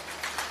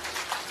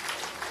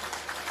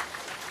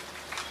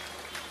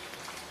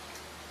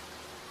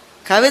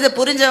 கவிதை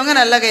புரிஞ்சவங்க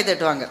நல்லா கை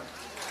தட்டுவாங்க.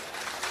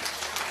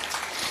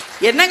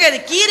 என்னங்க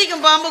அது,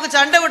 கீரிக்கும் பாம்புக்கு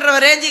சண்டை விடுற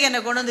ரேஞ்சுக்கு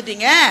என்ன கொண்டு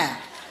வந்துட்டீங்க?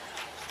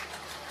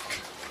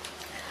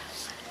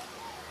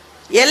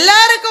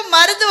 எல்லாருக்கும்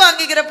மருந்து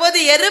வாங்குகிற போது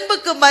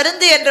எறும்புக்கு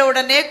மருந்து என்ற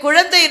உடனே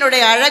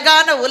குழந்தையினுடைய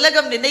அழகான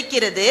உலகம்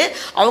நினைக்கிறது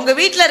அவங்க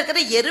வீட்டில் இருக்கிற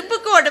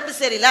எறும்புக்கு உடம்பு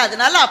சரியில்லை,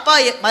 அதனால அப்பா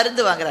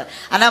மருந்து வாங்குறார்.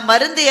 ஆனா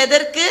மருந்து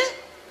எதற்கு?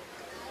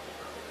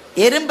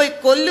 எறும்பை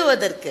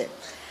கொல்லுவதற்கு.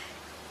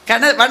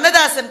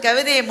 வண்ணதாசன்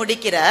கவிதையை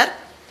முடிக்கிறார்,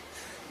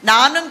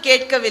 நானும்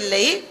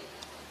கேட்கவில்லை,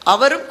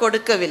 அவரும்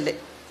கொடுக்கவில்லை.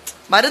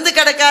 மருந்து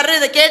கடைக்காரர்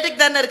இதை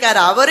கேட்டுக்கு தானே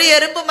இருக்காரு. அவரும்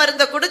எறும்பு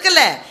மருந்தை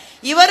கொடுக்கல,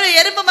 இவரும்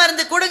எறும்பு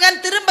மருந்து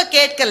கொடுங்கன்னு திரும்ப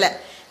கேட்கல.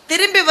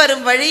 திரும்பி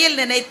வரும் வழியில்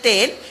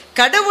நினைத்தேன்,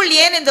 கடவுள்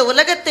ஏன் இந்த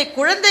உலகத்தை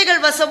குழந்தைகள்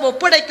வசம்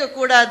ஒப்படைக்க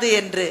கூடாது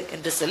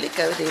என்று சொல்லி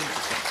கவிதையை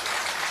முடித்தார்.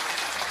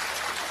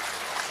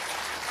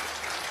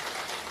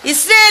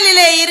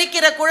 இஸ்ரேலிலே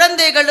இருக்கிற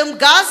குழந்தைகளும்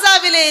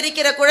காசாவிலே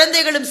இருக்கிற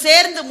குழந்தைகளும்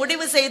சேர்ந்து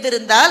முடிவு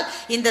செய்திருந்தால்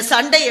இந்த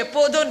சண்டை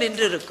எப்போதும்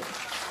நின்று இருக்கும்.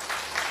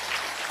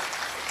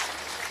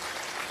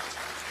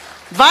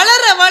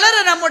 வளர வளர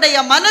நம்முடைய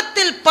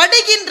மனத்தில்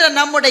படுகின்ற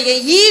நம்முடைய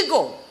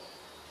ஈகோ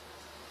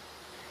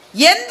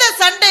எந்த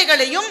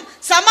சண்டைகளையும்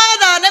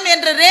சமாதானம்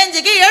என்ற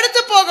ரேஞ்சுக்கு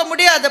எடுத்து போக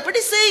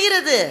முடியாதபடி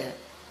செய்கிறது.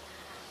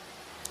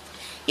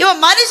 இவன்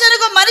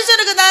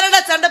மனுஷனுக்கு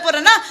தானடா சண்டை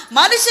போறான்னா,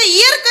 மனுஷன்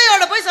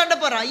இயற்கையோட போய் சண்டை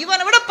போறான்.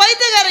 இவனை விட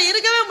பைத்தியக்காரன்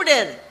இருக்கவே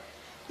முடியாது.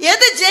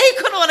 எது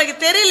ஜெயிக்கணும் உனக்கு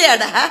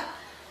தெரியலையாடா?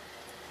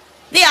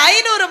 நீ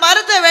 500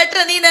 மரத்தை வெட்டுற,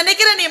 நீ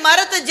நினைக்கிற நீ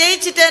மரத்தை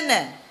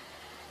ஜெயிச்சிட்டேன்னு.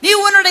 நீ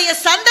உன்னுடைய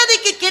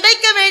சந்ததிக்கு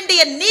கிடைக்க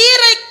வேண்டிய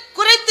நீரை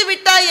குறைத்து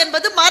விட்டாய்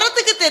என்பது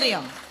மரத்துக்கு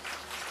தெரியும்.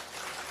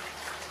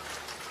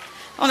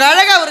 அவங்க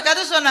அழகா ஒரு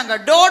கதை சொன்னாங்க,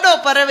 டோடோ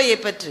பறவையை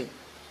பற்றி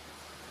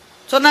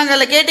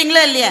சொன்னாங்கல்ல,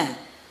 கேட்டீங்களா இல்லையா?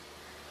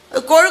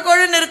 கொழு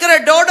கொழுன்னு இருக்கிற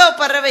டோடோ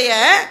பறவைய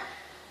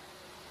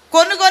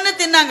கொன்னு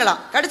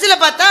தின்னாங்களாம்.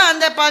 கடைசியில் பார்த்தா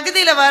அந்த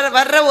பகுதியில்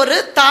வர்ற ஒரு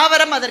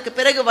தாவரம் அதற்கு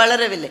பிறகு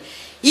வளரவில்லை.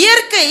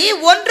 இயற்கை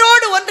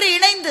ஒன்றோடு ஒன்று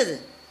இணைந்தது.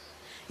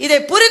 இதை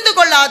புரிந்து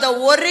கொள்ளாத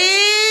ஒரே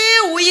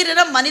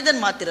உயிரினம் மனிதன்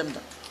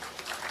மாத்திரம்தான்.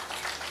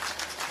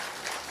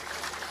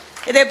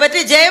 இதை பற்றி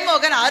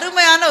ஜெயமோகன்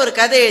அருமையான ஒரு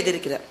கதை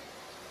எழுதியிருக்கிறார்.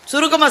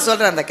 சுருக்கமாக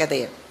சொல்கிறேன் அந்த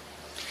கதையை.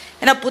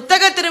 ஏன்னா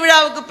புத்தக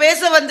திருவிழாவுக்கு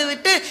பேச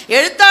வந்துவிட்டு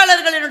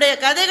எழுத்தாளர்களினுடைய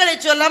கதைகளை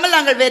சொல்லாமல்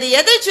நாங்கள் வேறு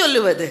எதை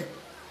சொல்லுவது?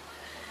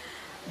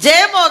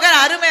 ஜெயமோகன்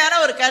அருமையான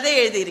ஒரு கதை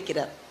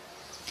எழுதியிருக்கிறார்.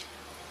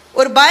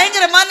 ஒரு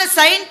பயங்கரமான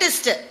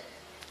சயின்டிஸ்ட்,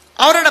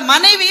 அவரோட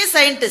மனைவியும்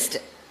சயின்டிஸ்ட்,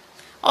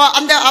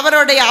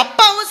 அவருடைய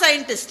அப்பாவும்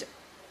சயின்டிஸ்ட்.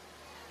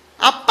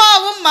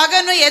 அப்பாவும்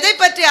மகனும் எதை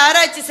பற்றி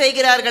ஆராய்ச்சி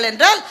செய்கிறார்கள்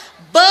என்றால்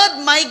பேர்ட்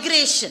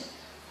மைக்ரேஷன்,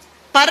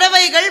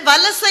 பறவைகள்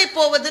வலசை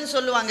போவதுன்னு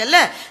சொல்லுவாங்கல்ல,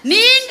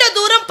 நீண்ட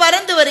தூரம்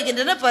பறந்து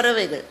வருகின்றன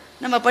பறவைகள்.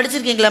 நம்ம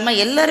படிச்சிருக்கீங்களாம்மா?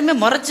 எல்லாருமே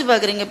முறைச்சு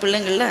பார்க்குறீங்க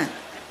பிள்ளைங்கள.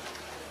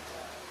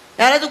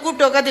 யாராவது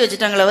கூப்பிட்டு உட்காந்து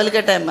வச்சுட்டாங்களா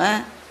வலுக்கட்டாயம்மா?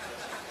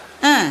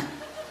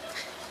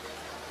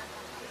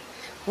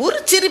 ஒரு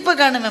சிரிப்பை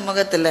காணுமே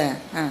முகத்தில்.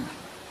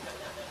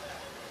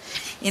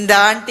 இந்த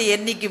ஆண்டி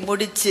என்னைக்கு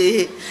முடிச்சு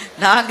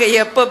நாங்கள்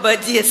எப்போ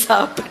பஜ்ஜியை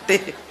சாப்பிட்டு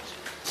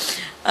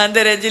அந்த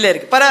ரேஞ்சில்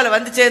இருக்கு. பரவாயில்ல,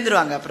 வந்து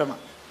சேர்ந்துருவாங்க அப்புறமா.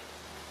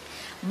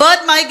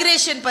 பேர்ட்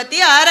மைக்ரேஷன் பற்றி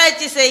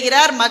ஆராய்ச்சி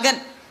செய்கிறார்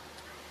மகன்.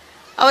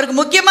 அவருக்கு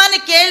முக்கியமான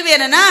கேள்வி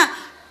என்னன்னா,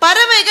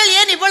 பறவைகள்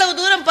ஏன் இவ்வளவு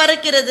தூரம்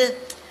பறக்கிறது?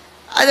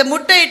 அதை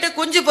முட்டையிட்டு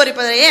குஞ்சு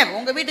பொறிப்பதை ஏன்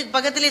உங்கள் வீட்டுக்கு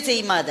பக்கத்துலேயே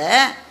செய்யுமாத?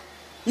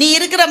 நீ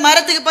இருக்கிற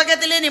மரத்துக்கு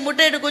பக்கத்துலேயே நீ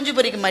முட்டையிட்டு குஞ்சு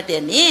பொறிக்க மாட்டியா?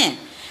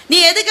 நீ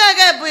எதுக்காக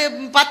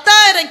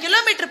 10,000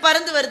 கிலோமீட்டர்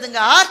பறந்து வருதுங்க?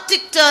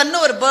 ஆர்டிக் டர்ன்னு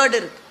ஒரு பேர்டு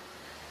இருக்கு.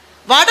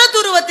 வட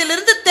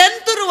துருவத்திலிருந்து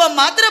தென் துருவம்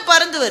மாத்திரம்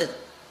பறந்து வருது.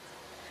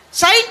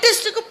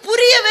 சயின்டிஸ்டுக்கு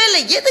புரியவே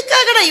இல்லை,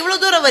 எதுக்காகடா இவ்வளோ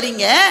தூரம்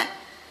வரீங்க?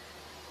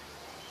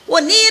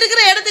 நீ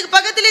இருக்கிற இடத்துக்கு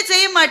பக்கத்திலே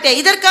செய்ய மாட்டேன்.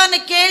 இதற்கான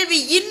கேள்வி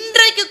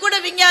இன்றைக்கு கூட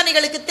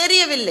விஞ்ஞானிகளுக்கு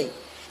தெரியவில்லை.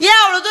 ஏன்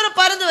அவ்வளோ தூரம்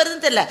பறந்து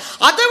வருதுன்னு தெரியல.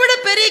 அதை விட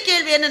பெரிய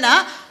கேள்வி என்னன்னா,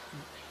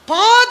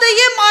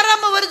 பாதையே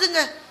மாறாம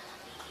வருதுங்க.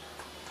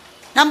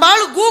 நம்ம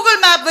ஆளு கூகுள்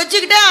மேப்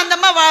வச்சுக்கிட்டே அந்த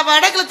அம்மா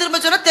வடக்குல திரும்ப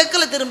சொன்னா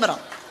தெற்குல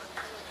திரும்புறோம்.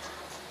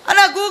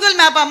 ஆனா கூகுள்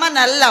மேப் அம்மா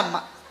நல்ல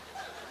அம்மா,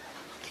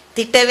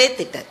 திட்டவே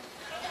திட்டாது,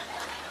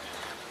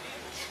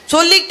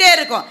 சொல்லிக்கிட்டே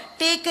இருக்கும்.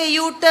 Take a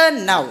you turn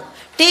now,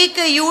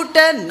 take a you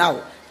turn now,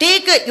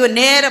 take இவன்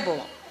நேர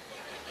போவான்.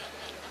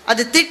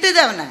 அது திட்டுது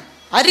அவனை.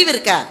 அறிவு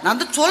இருக்கா? நான்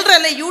வந்து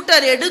சொல்றேன்ல யூ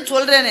டர்ன் எடுன்னு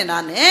சொல்றேனே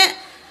நான்.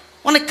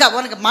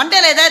 உனக்கு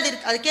மண்டையில் ஏதாவது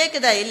இருக்கு? அது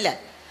கேட்குதா? இல்லை.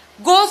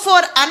 Go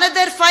for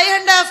another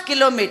 5.5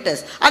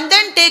 kilometers and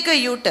then take a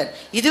U-turn.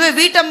 இதுவே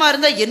வீட்டம்மா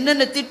இருந்தால்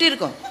என்னென்ன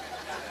திட்டிருக்கோம்.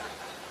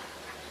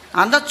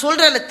 அந்த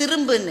சொல்கிறல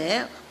திரும்புன்னு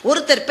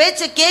ஒருத்தர்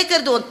பேச்சை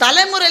கேட்கறது உன்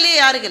தலைமுறையிலே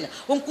யாருக்கு இல்லை,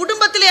 உன்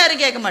குடும்பத்திலே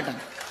யாரும் கேட்க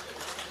மாட்டாங்க.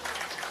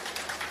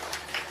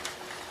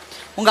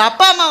 உங்கள்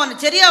அப்பா அம்மா அவனை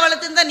சரியா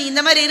வளர்த்துருந்தா நீ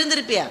இந்த மாதிரி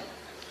இருந்திருப்பியா?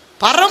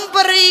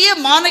 பரம்பரையே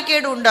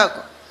மானக்கேடு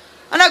உண்டாக்கும்.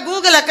 ஆனால்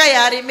கூகுள் அக்கா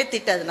யாரையுமே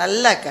திட்டாது,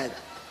 நல்ல அக்கா. அது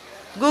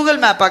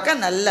கூகுள் மேப் அக்கா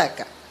நல்ல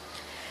அக்கா.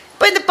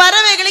 இப்போ இந்த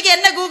பறவைகளுக்கு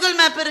என்ன கூகுள்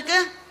மேப் இருக்கு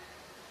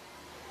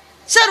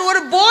சார்? ஒரு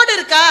போர்டு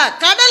இருக்கா?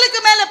 கடலுக்கு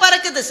மேலே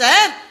பறக்குது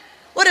சார்.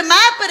 ஒரு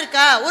மேப்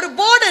இருக்கா? ஒரு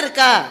போர்டு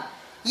இருக்கா?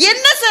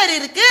 என்ன சார்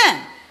இருக்கு?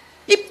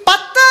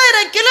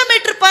 10,000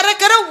 கிலோமீட்டர்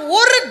பறக்கிற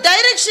ஒரு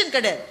டைரக்ஷன்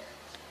கிடையாது.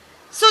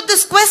 So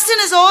this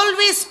question is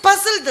always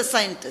Basil the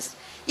scientist.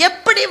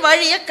 எப்படி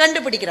வழியை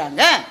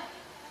கண்டுபிடிக்கிறாங்க?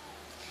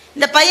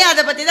 இந்த பையன்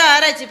அதை பற்றி தான்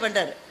ஆராய்ச்சி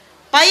பண்ணுறாரு.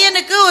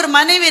 பையனுக்கு ஒரு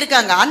மனைவி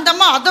இருக்காங்க. அந்த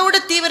அம்மா அதை விட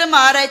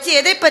தீவிரமாக ஆராய்ச்சி.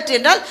 எதை பற்றி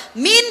என்றால்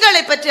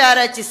மீன்களை பற்றி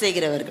ஆராய்ச்சி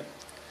செய்கிறவர்கள்.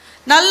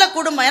 நல்ல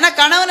குடும்பம். ஏன்னா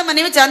கணவன்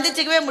மனைவி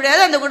சந்திச்சிக்கவே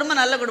முடியாது, அந்த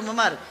குடும்பம் நல்ல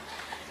குடும்பமாக இருக்கும்.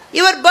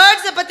 இவர்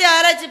பேர்ட்ஸை பற்றி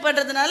ஆராய்ச்சி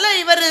பண்ணுறதுனால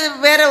இவர்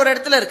வேற ஒரு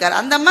இடத்துல இருக்கார்.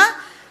 அந்த அம்மா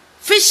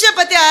ஃபிஷ்ஷை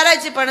பற்றி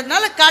ஆராய்ச்சி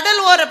பண்ணுறதுனால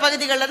கடல் ஓர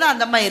பகுதிகளில் தான்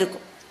அந்த அம்மா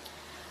இருக்கும்.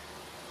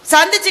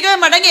 சந்திச்சிக்கவே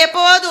மாட்டாங்க,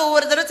 எப்போவாவது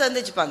ஒவ்வொரு தடவை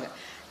சந்திச்சுப்பாங்க.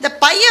 இந்த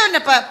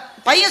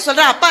பையன்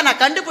சொல்கிறான், அப்பா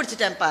நான்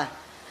கண்டுபிடிச்சிட்டேன்ப்பா,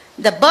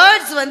 இந்த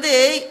பேர்ட்ஸ் வந்து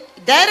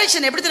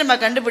டைரக்ஷன் எப்படி தெரியுமா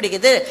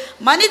கண்டுபிடிக்குது?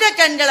 மனித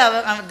கண்கள்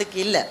அதுக்கு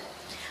இல்லை.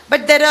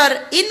 But there are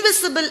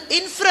invisible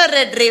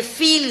infrared ray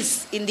fields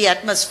in the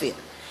atmosphere.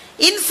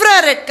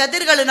 Infrared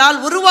கதிர்களினால்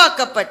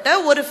உருவாக்கப்பட்ட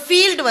ஒரு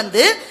ஃபீல்டு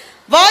வந்து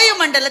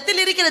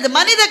வாயுமண்டலத்தில் இருக்கிறது.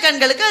 மனித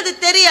கண்களுக்கு அது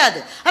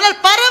தெரியாது, ஆனால்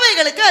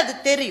பறவைகளுக்கு அது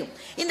தெரியும்.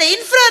 இந்த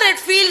இன்ஃப்ராரெட்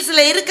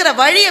ஃபீல்ட்ஸில் இருக்கிற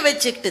வழியை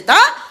வச்சுக்கிட்டு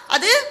தான்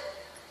அது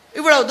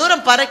இவ்வளவு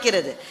தூரம்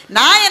பறக்கிறது.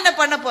 நான் என்ன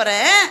பண்ண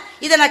போகிறேன்,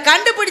 இதை நான்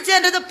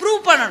கண்டுபிடிச்சேன்றதை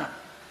ப்ரூவ் பண்ணணும்.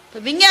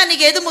 இப்போ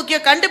விஞ்ஞானிக்கு எது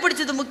முக்கியம்?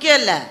 கண்டுபிடிச்சது முக்கியம்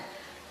இல்லை,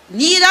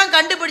 நீ தான்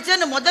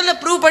கண்டுபிடிச்சன்னு முதல்ல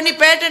ப்ரூவ் பண்ணி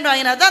பேட்டன்ட்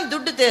வாங்கினா தான்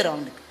துட்டு தேரும்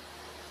அவனுக்கு.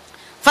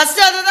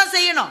 ஃபஸ்ட்டு அதை தான்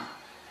செய்யணும்.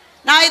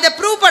 நான் இதை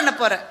ப்ரூவ் பண்ண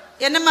போகிறேன்.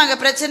 என்னம்மா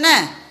அங்கே பிரச்சனை?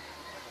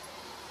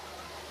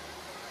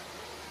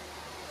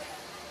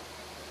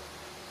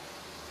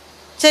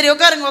 சரி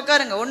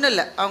உட்காருங்க, ஒன்றும்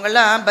இல்லை.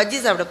 அவங்கெல்லாம் பஜ்ஜி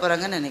சாப்பிட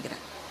போகிறாங்கன்னு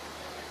நினைக்கிறேன்.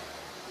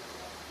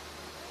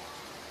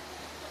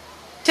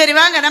 சரி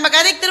வாங்க நம்ம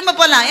கதைக்கு திரும்ப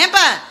போகலாம்.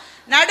 ஏன்பா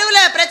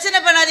நடுவில் பிரச்சனை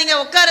பண்ணாதீங்க.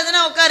 உட்காருதுன்னா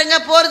உட்காருங்க,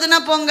 போகிறதுன்னா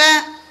போங்க.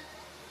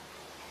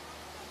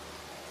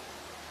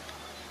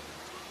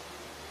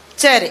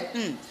 சரி.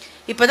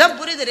 இப்போதான்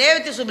புரியுது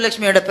ரேவதி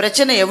சுப்புலட்சுமியோட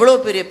பிரச்சனை எவ்வளோ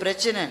பெரிய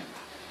பிரச்சனை.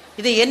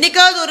 இது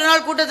என்னைக்காவது ஒரு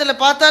நாள்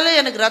கூட்டத்தில் பார்த்தாலே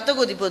எனக்கு ரத்த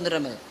கொதிப்பு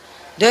வந்துடும்.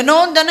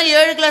 தினம்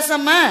 7 கிளாஸ்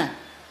அம்மா,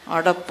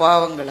 அட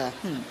பாவங்களா.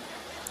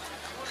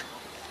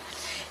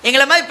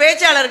 எங்களை மாதிரி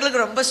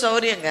பேச்சாளர்களுக்கு ரொம்ப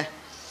சௌரியங்க.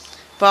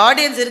 இப்போ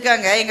ஆடியன்ஸ்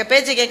இருக்காங்க, எங்கள்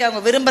பேச்சை கேட்க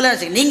அவங்க விரும்பலாம்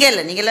வச்சுக்க. நீங்கள்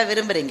இல்லை, நீங்களாம்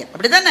விரும்புகிறீங்க,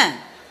 அப்படி தானே?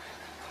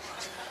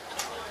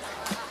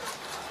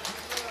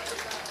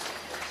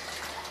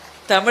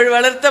 தமிழ்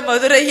வளர்த்த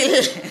மதுரையில்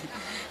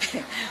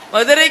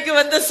மதுரைக்கு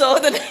வந்த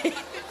சோதனை,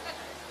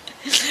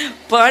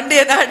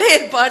 பாண்டிய நாடே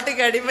என்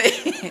பாட்டுக்கு அடிமை.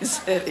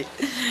 சரி,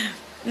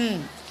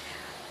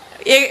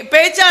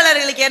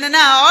 பேச்சாளர்களுக்கு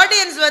என்னன்னா,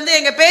 ஆடியன்ஸ் வந்து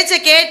எங்கள் பேச்சை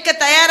கேட்க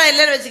தயாராக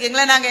இல்லைன்னு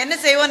வச்சுக்கோங்களேன், நாங்கள் என்ன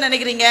செய்வோம்னு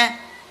நினைக்கிறீங்க?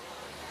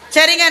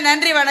 சரிங்க,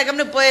 நன்றி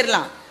வணக்கம்னு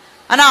போயிடலாம்.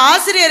 ஆனால்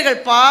ஆசிரியர்கள்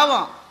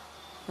பாவம்,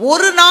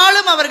 ஒரு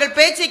நாளும் அவர்கள்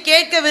பேச்சை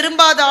கேட்க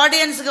விரும்பாத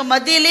ஆடியன்ஸுக்கு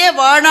மத்தியிலேயே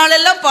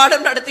வாழ்நாளெல்லாம்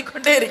பாடம் நடத்தி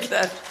கொண்டே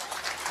இருக்கிறார்.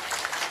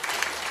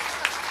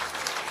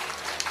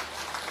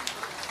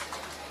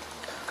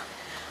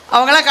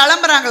 அவங்களாம்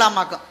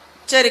கிளம்புறாங்களாமாக்கும்.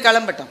 சரி,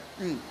 கிளம்பட்டோம்.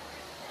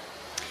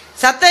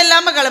 சத்தம்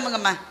இல்லாமல்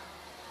கிளம்புங்கம்மா.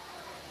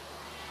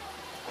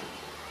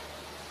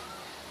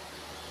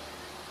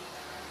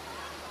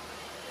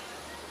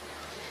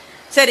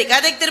 சரி,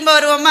 கதைக்கு திரும்ப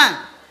வருவோமா?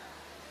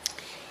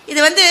 இது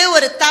வந்து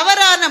ஒரு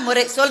தவறான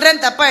முறை,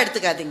 சொல்கிறேன், தப்பாக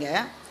எடுத்துக்காதீங்க.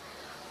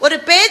 ஒரு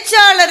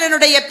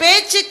பேச்சாளரனுடைய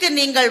பேச்சுக்கு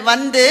நீங்கள்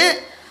வந்து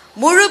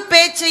முழு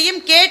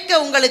பேச்சையும் கேட்க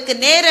உங்களுக்கு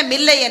நேரம்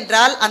இல்லை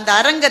என்றால் அந்த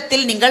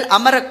அரங்கத்தில் நீங்கள்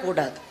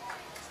அமரக்கூடாது.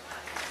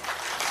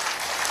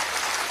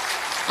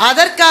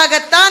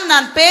 அதற்காகத்தான்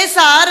நான் பேச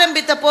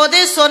ஆரம்பித்த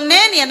போதே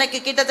சொன்னேன், எனக்கு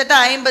கிட்டத்தட்ட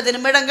 50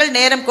 நிமிடங்கள்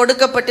நேரம்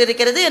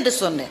கொடுக்கப்பட்டிருக்கிறது என்று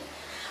சொன்னேன்.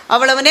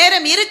 அவ்வளவு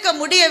நேரம் இருக்க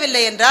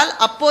முடியவில்லை என்றால்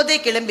அப்போதே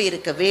கிளம்பி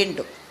இருக்க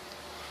வேண்டும்.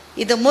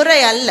 இது முறை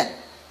அல்ல.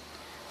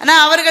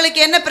 ஆனால் அவர்களுக்கு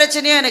என்ன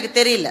பிரச்சனையோ எனக்கு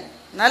தெரியல.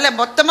 நல்ல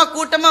மொத்தமாக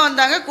கூட்டமாக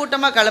வந்தாங்க,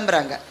 கூட்டமாக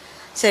கிளம்புறாங்க.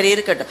 சரி,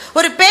 இருக்கட்டும்.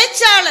 ஒரு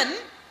பேச்சாளன்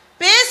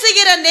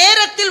பேசுகிற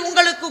நேரத்தில்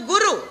உங்களுக்கு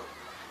குரு,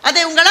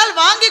 அதை உங்களால்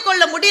வாங்கிக்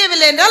கொள்ள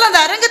முடியவில்லை என்றால்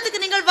அந்த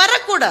அரங்கத்துக்கு நீங்கள்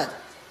வரக்கூடாது.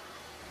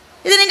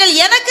 இது நீங்கள்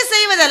எனக்கு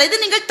செய்வதல்ல, இது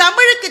நீங்கள்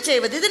தமிழுக்கு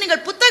செய்வது, இது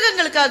நீங்கள்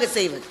புத்தகங்களுக்காக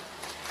செய்வது.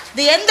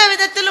 இது எந்த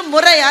விதத்திலும்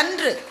முறை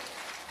அன்று.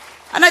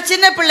 ஆனால்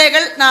சின்ன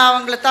பிள்ளைகள், நான்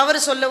அவங்கள தவறு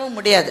சொல்லவும்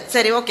முடியாது.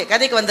 சரி, ஓகே,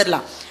 கதைக்கு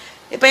வந்துடலாம்.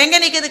 இப்போ எங்கே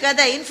நிற்குது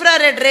கதை?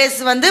 இன்ஃப்ராரெட் ரேஸ்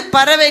வந்து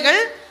பறவைகள்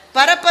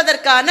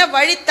பறப்பதற்கான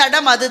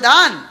வழித்தடம்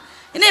அதுதான்.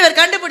 இன்னும் இவர்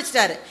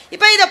கண்டுபிடிச்சிட்டாரு.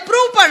 இப்போ இதை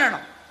ப்ரூவ்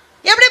பண்ணணும்.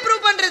 எப்படி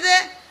ப்ரூவ் பண்ணுறது?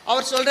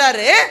 அவர்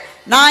சொல்கிறாரு,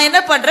 நான் என்ன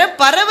பண்ணுறேன்,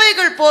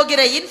 பறவைகள்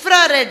போகிற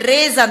இன்ஃப்ராரெட்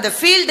ரேஸ் அந்த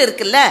ஃபீல்டு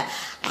இருக்குல்ல,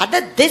 அதை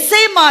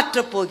திசை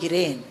மாற்ற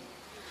போகிறேன்.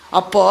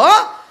 அப்போ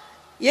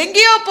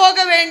எங்கேயோ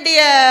போக வேண்டிய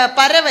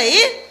பறவை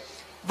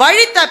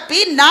வழி தப்பி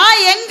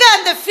நான் எங்கே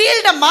அந்த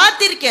ஃபீல்டை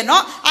மாற்றிருக்கேனோ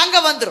அங்கே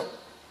வந்துடும்.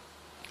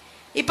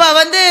 இப்போ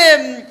வந்து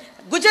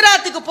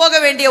குஜராத்துக்கு போக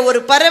வேண்டிய ஒரு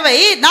பறவை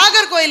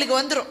நாகர்கோயிலுக்கு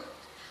வந்துடும்.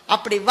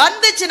 அப்படி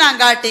வந்துச்சு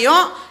நான்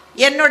காட்டியும்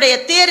என்னுடைய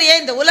தியரியை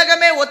இந்த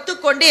உலகமே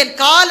ஒத்துக்கொண்டு என்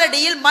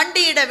காலடியில்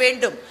மண்டியிட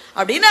வேண்டும்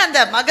அப்படின்னு அந்த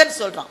மகன்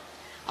சொல்கிறான்.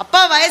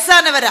 அப்பா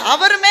வயசானவர்,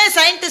 அவருமே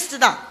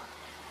சயின்டிஸ்ட் தான்.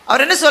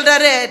 அவர் என்ன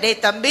சொல்கிறாரு,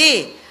 டேய் தம்பி,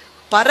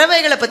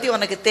 பறவைகளை பற்றி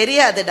உனக்கு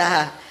தெரியாதுடா,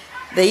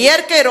 இந்த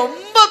இயற்கை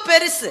ரொம்ப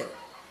பெருசு.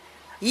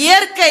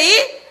 இயற்கை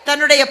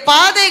தன்னுடைய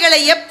பாதைகளை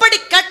எப்படி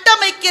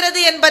கட்டமைக்கிறது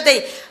என்பதை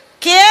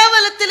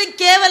கேவலத்திலும்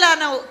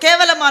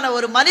கேவலமான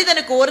ஒரு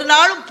மனிதனுக்கு ஒரு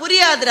நாளும்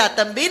புரியாதுடா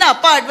தம்பின்னு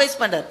அப்பா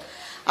அட்வைஸ் பண்றார்.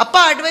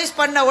 அப்பா அட்வைஸ்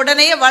பண்ண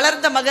உடனே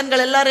வளர்ந்த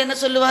மகன்கள் எல்லாரும் என்ன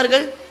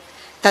சொல்லுவார்கள்,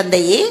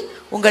 தந்தையே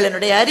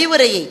உங்களுடைய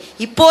அறிவுரையை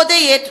இப்போதே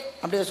ஏற்று,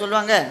 அப்படி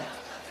சொல்லுவாங்க.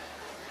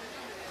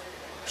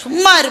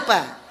 சும்மா இருப்ப,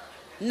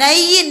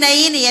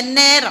 நையின்னு என்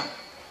நேரம்,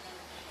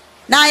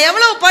 நான்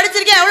எவ்வளவு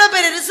படிச்சிருக்கேன், எவ்வளோ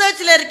பெரிய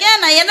ரிசர்ச்சில் இருக்கேன்,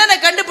 நான் என்னென்ன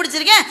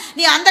கண்டுபிடிச்சிருக்கேன்,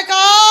 நீ அந்த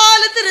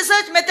காலத்து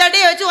ரிசர்ச்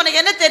மெத்தடே வச்சு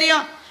உனக்கு என்ன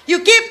தெரியும், யூ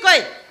கீப்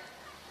குவைட்.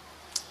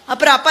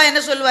 அப்புறம் அப்பா என்ன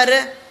சொல்லுவார்,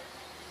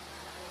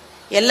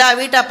 எல்லா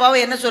வீட்டு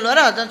அப்பாவும் என்ன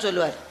சொல்லுவாரோ அதான்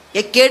சொல்லுவார்,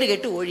 கேடு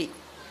கெட்டு ஒழி,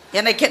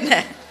 எனக்கு என்ன.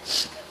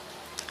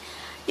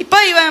 இப்போ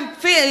இவன்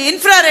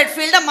இன்ஃப்ராரெட்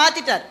ஃபீல்டை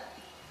மாற்றிட்டார்.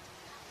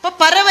 இப்போ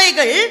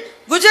பறவைகள்,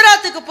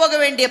 குஜராத்துக்கு போக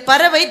வேண்டிய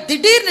பறவை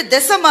திடீர்னு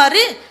திசை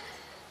மாறி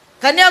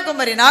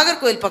கன்னியாகுமரி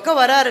நாகர்கோவில் பக்கம்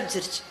வர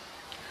ஆரம்பிச்சிருச்சு.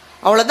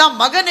 அவ்வளோதான்,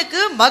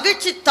 மகனுக்கு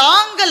மகிழ்ச்சி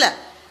தாங்கலை.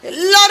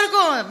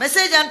 எல்லாருக்கும்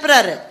message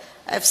அனுப்புகிறாரு,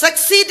 I have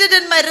succeeded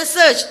in my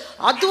research,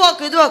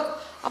 அதுவாக்கு இதுவாக்கு.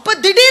 அப்போ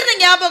திடீர்னு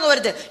ஞாபகம்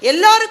வருது,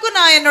 எல்லாருக்கும்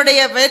நான் என்னுடைய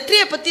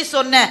வெற்றியை பற்றி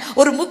சொன்னேன்,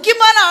 ஒரு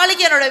முக்கியமான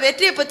ஆளுக்கு என்னோட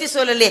வெற்றியை பற்றி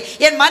சொல்லலையே,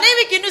 என்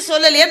மனைவிக்கு இன்னும்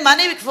சொல்லலையே. என்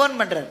மனைவிக்கு ஃபோன்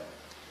பண்ணுறாரு.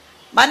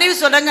 மனைவி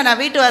சொல்கிறாங்க,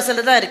 நான் வீட்டு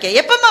வாசலில் தான் இருக்கேன்.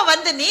 எப்பம்மா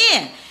வந்து நீ,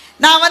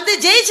 நான் வந்து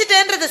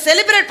ஜெயிச்சிட்டேன்றதை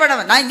செலிப்ரேட்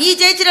பண்ணுவேன். நீ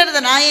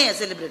ஜெயிச்சிட்டேன்றதை நான் ஏன்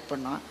செலிப்ரேட்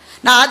பண்ணுவேன்,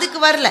 நான் அதுக்கு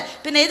வரல,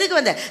 பின்ன எதுக்கு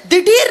வந்தேன்.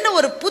 திடீர்னு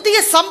ஒரு புதிய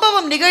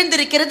சம்பவம்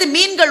நிகழ்ந்திருக்கிறது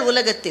மீன்கள்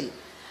உலகத்தில்,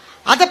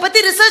 அதை பற்றி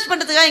ரிசர்ச்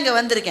பண்ணுறதுக்காக இங்கே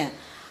வந்திருக்கேன்.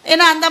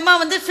 ஏன்னா அந்த அம்மா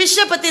வந்து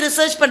ஃபிஷ்ஷை பற்றி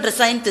ரிசர்ச் பண்ணுற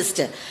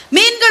சயின்டிஸ்ட்.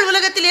 மீன்கள்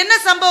உலகத்தில் என்ன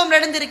சம்பவம்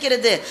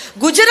நடந்திருக்கிறது,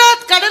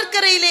 குஜராத்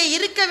கடற்கரையிலே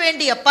இருக்க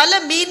வேண்டிய பல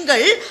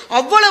மீன்கள்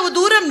அவ்வளவு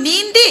தூரம்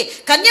நீந்தி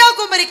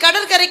கன்னியாகுமரி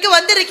கடற்கரைக்கு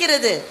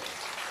வந்திருக்கிறது.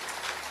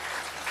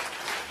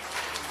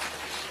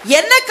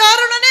 என்ன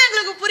காரணம்னே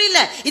எங்களுக்கு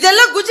புரியல.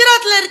 இதெல்லாம்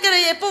குஜராத்ல இருக்கிற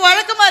எப்போ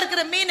வழக்கமா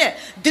இருக்கிற மீன்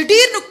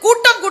திடீர்னு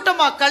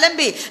கூட்டமா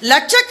கிளம்பி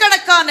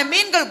லட்சக்கணக்கான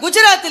மீன்கள்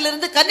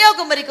குஜராத்திலிருந்து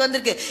கன்னியாகுமரிக்கு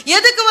வந்திருக்கு.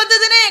 எதுக்கு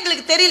வந்ததுன்னே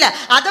எங்களுக்கு தெரியல.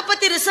 அதை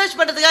பத்தி ரிசர்ச்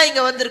பண்றதுக்காக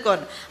இங்க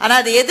வந்திருக்கோம். ஆனா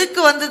அது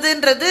எதுக்கு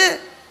வந்ததுன்றது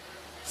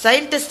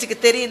சயின்டிஸ்டுக்கு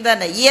தெரியும்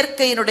தானே,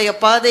 இயற்கையினுடைய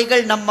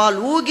பாதைகள் நம்மால்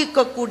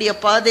ஊகிக்கக்கூடிய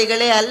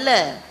பாதைகளே அல்ல.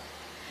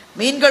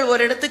 மீன்கள்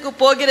ஒரு இடத்துக்கு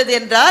போகிறது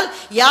என்றால்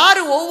யார்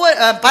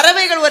ஒவ்வொரு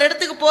பறவைகள் ஒரு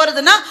இடத்துக்கு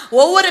போறதுன்னா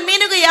ஒவ்வொரு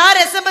மீனுக்கும் யார்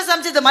SMS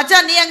அனுப்பிச்சது,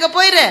 மச்சான் நீ அங்க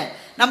போயிரு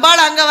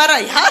நம்மால அங்க வர,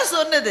 யார்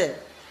சொன்னது?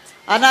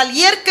 ஆனால்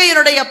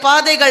இயற்கையினுடைய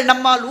பாதைகள்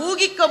நம்மால்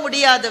ஊகிக்க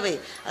முடியாதவை.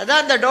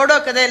 அதான் அந்த டோடோ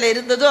கதையில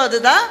இருந்ததோ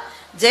அதுதான்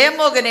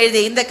ஜெயமோகன்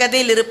எழுதிய இந்த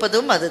கதையில்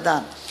இருப்பதும்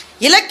அதுதான்.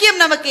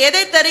 இலக்கியம் நமக்கு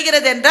எதை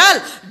தருகிறது என்றால்,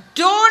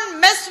 டோன்ட்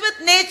மெஸ்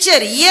வித்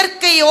நேச்சர்.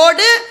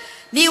 இயற்கையோடு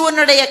நீ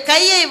உன்னுடைய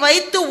கையை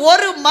வைத்து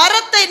ஒரு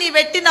மரத்தை நீ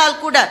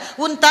வெட்டினால் கூட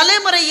உன்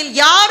தலைமுறையில்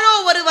யாரோ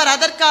ஒருவர்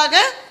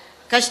அதற்காக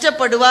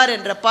கஷ்டப்படுவார்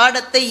என்ற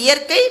பாடத்தை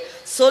இயற்கை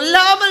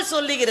சொல்லாமல்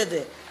சொல்லுகிறது.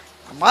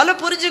 நம்மால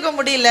புரிஞ்சுக்க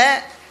முடியல.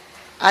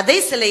 அதை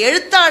சில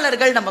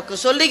எழுத்தாளர்கள் நமக்கு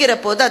சொல்லுகிற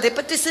போது அதை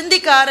பற்றி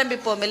சிந்திக்க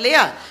ஆரம்பிப்போம்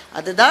இல்லையா?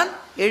 அதுதான்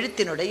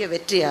எழுத்தினுடைய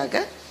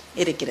வெற்றியாக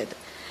இருக்கிறது.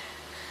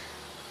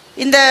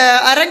 இந்த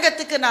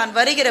அரங்கத்துக்கு நான்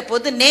வருகிற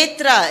போது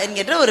நேத்ரா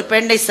என்கின்ற ஒரு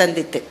பெண்ணை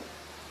சந்தித்து,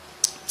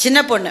 சின்ன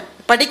பொண்ணு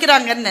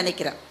படிக்கிறாங்கன்னு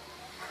நினைக்கிறேன்,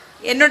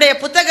 என்னுடைய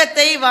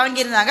புத்தகத்தை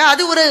வாங்கியிருந்தாங்க.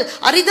 அது ஒரு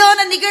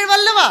அரிதான நிகழ்வு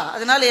அல்லவா,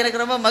 அதனால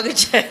எனக்கு ரொம்ப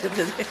மகிழ்ச்சியாக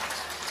இருந்தது.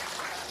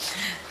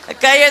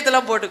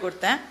 கையெழுத்தெல்லாம் போட்டு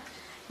கொடுத்தேன்.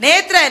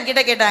 நேத்ரா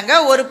என்கிட்ட கேட்டாங்க,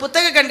 ஒரு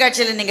புத்தக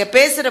கண்காட்சியில் நீங்கள்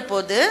பேசுகிற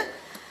போது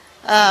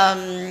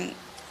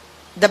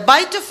த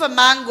பைட் ஆஃப் அ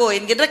மேங்கோ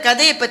என்கின்ற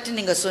கதையை பற்றி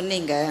நீங்கள்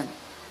சொன்னீங்க,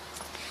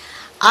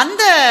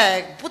 அந்த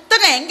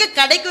புத்தகம் எங்கே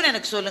கிடைக்கும்னு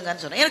எனக்கு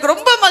சொல்லுங்கன்னு சொன்னேன். எனக்கு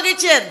ரொம்ப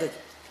மகிழ்ச்சியாக இருந்தது.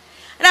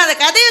 ஆனால் அந்த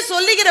கதையை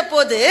சொல்லுகிற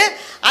போது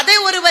அதை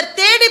ஒருவர்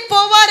தேடி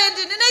போவார்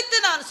என்று நினைத்து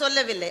நான்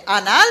சொல்லவில்லை.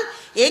 ஆனால்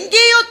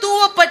எங்கேயோ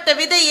தூவப்பட்ட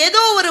விதை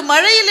ஏதோ ஒரு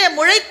மழையிலே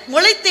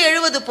முளைத்து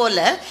எழுவது போல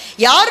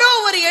யாரோ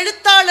ஒரு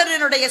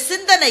எழுத்தாளரினுடைய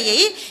சிந்தனையை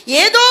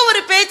ஏதோ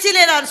ஒரு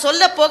பேச்சிலே நான்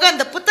சொல்ல போக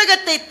அந்த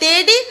புத்தகத்தை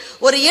தேடி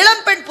ஒரு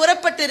இளம்பெண்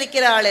புறப்பட்டு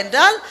இருக்கிறாள்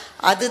என்றால்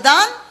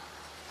அதுதான்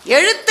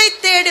எழுத்தை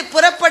தேடி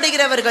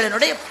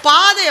புறப்படுகிறவர்களினுடைய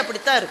பாதை.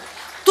 அப்படித்தான் இருக்கும்.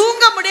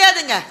 தூங்க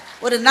முடியாதுங்க.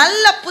 ஒரு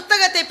நல்ல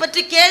புத்தகத்தை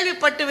பற்றி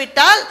கேள்விப்பட்டு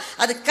விட்டால்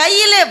அது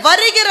கையிலே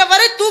வருகிற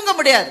வரை தூங்க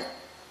முடியாது.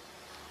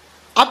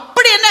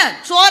 அப்படி என்ன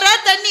சோறா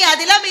தண்ணி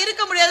அது இல்லாம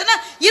இருக்க முடியாதுன்னா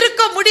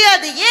இருக்க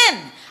முடியாது. ஏன்?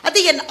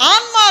 அது என்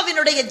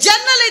ஆன்மாவினுடைய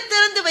ஜன்னலை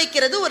திறந்து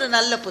வைக்கிறது ஒரு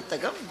நல்ல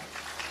புத்தகம்.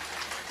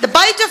 தி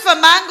பைட் ஆஃப் அ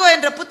மேங்கோ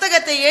என்ற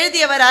புத்தகத்தை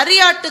எழுதியவர்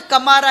அரியாட்டு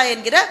கமாரா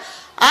என்கிற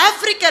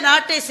ஆப்பிரிக்க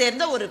நாட்டை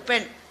சேர்ந்த ஒரு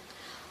பெண்.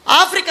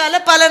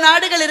 ஆப்பிரிக்காவில் பல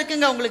நாடுகள்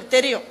இருக்குங்க, உங்களுக்கு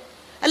தெரியும்.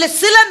 அல்ல,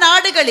 சில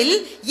நாடுகளில்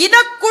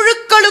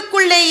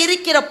இனக்குழுக்களுக்குள்ளே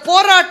இருக்கிற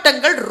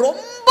போராட்டங்கள்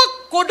ரொம்ப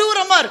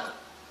கொடூரமா இருக்கும்.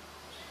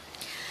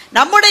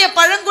 நம்முடைய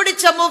பழங்குடி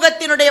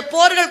சமூகத்தினுடைய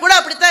போர்கள் கூட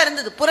அப்படித்தான்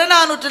இருந்தது.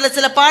 புறநானூற்றில்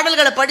சில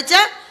பாடல்களை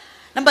படிச்சா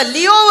நம்ம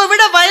லியோவை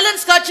விட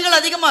வயலன்ஸ் காட்சிகள்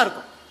அதிகமா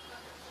இருக்கும்.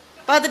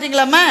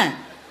 பார்த்துட்டீங்களாமா?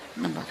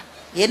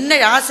 என்ன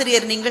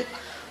ஆசிரியர் நீங்கள்?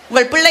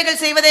 உங்கள்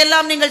பிள்ளைகள்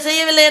செய்வதையெல்லாம் நீங்கள்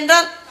செய்யவில்லை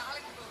என்றால்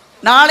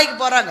நாளைக்கு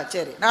போறாங்க.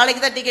 சரி,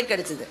 நாளைக்கு தான் டிக்கெட்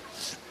கிடைச்சது.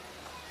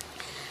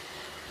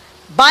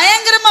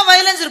 பயங்கரமா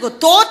வயலன்ஸ்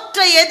இருக்கும்.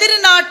 தோற்ற எதிரி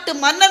நாட்டு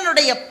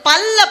மன்னனுடைய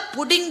பல்ல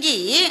புடுங்கி,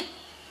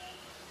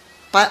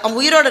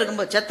 உயிரோடு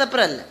இருக்கும்போது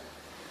செத்தப்புற இல்ல,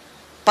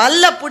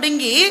 பல்ல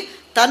புடுங்கி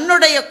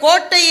தன்னுடைய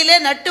கோட்டையிலே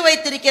நட்டு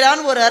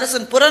வைத்திருக்கிறான் ஒரு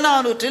அரசன்.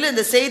 புறநானூற்றில்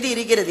இந்த செய்தி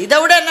இருக்கிறது. இதை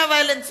விட என்ன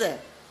வயலன்ஸ்?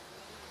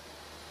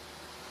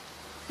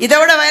 இதை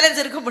விட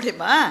வயலன்ஸ் இருக்க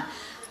முடியுமா?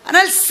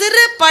 ஆனால்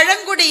சிறு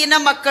பழங்குடி இன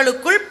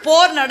மக்களுக்குள்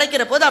போர்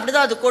நடக்கிற போது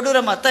அப்படிதான் அது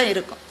கொடூரமா தான்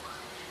இருக்கும்.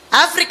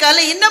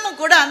 ஆப்பிரிக்கால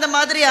இன்னமும் கூட அந்த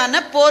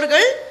மாதிரியான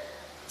போர்கள்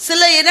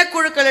சில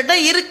இனக்குழுக்களிட்ட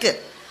இருக்கு.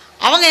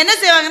 அவங்க என்ன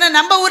செய்வாங்கன்னா,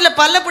 நம்ம ஊர்ல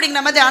பல்ல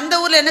பிடிங்கிற மாதிரி அந்த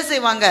ஊர்ல என்ன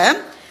செய்வாங்க,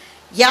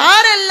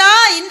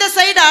 யாரெல்லாம் இந்த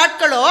சைடு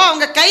ஆட்களோ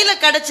அவங்க கையில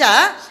கிடைச்சா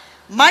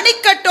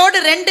மணிக்கட்டோடு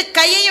 2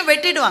 கையையும்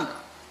வெட்டிடுவாங்க.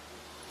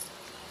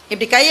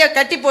 இப்படி கையை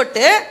கட்டி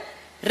போட்டு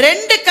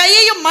 2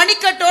 கையையும்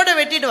மணிக்கட்டோடு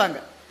வெட்டிடுவாங்க.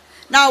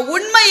 நான்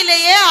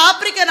உண்மையிலேயே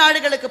ஆப்பிரிக்க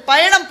நாடுகளுக்கு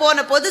பயணம்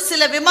போன போது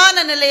சில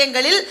விமான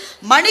நிலையங்களில்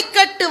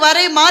மணிக்கட்டு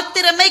வரை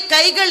மாத்திரமே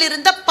கைகள்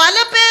இருந்த பல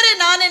பேரை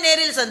நானே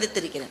நேரில்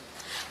சந்தித்திருக்கிறேன்.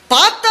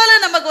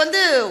 பார்த்தாலும்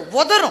நமக்கு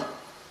உதறும்.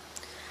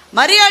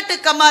 மரியாட்டு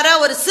கமாரா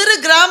ஒரு சிறு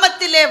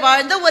கிராமத்திலே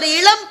வாழ்ந்த ஒரு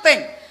இளம்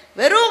பெண்,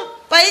 வெறும்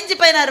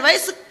 15-16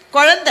 வயசு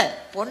குழந்தை,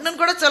 பொண்ணுன்னு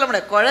கூட சொல்ல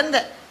முடியாது,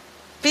 குழந்தை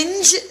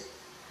பிஞ்சு.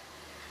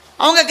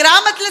 அவங்க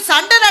கிராமத்தில்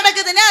சண்டை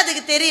நடக்குதுன்னே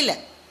அதுக்கு தெரியல.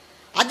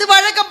 அது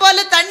வழக்கம்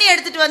போல தண்ணி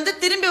எடுத்துட்டு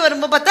திரும்பி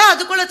வரும்போது பார்த்தா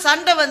அதுக்குள்ள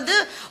சண்டை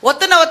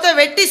ஒத்தனை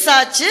வெட்டி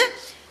சாச்சு.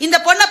 இந்த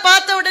பொண்ணை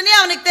பார்த்த உடனே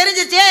அவனுக்கு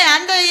தெரிஞ்சிச்சே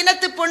அந்த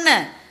இனத்து பொண்ணு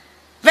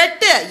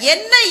வெட்டு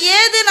என்ன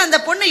ஏதுன்னு அந்த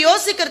பொண்ணு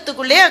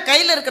யோசிக்கிறதுக்குள்ளேயே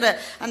கையில் இருக்கிற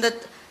அந்த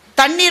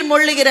தண்ணீர்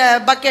மொழிகிற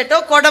பக்கெட்டோ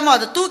குடமோ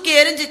அதை தூக்கி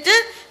எரிஞ்சிட்டு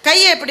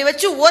கையை இப்படி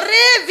வச்சு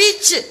ஒரே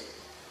வீச்சு.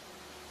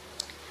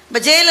 இப்போ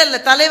ஜெயிலர்ல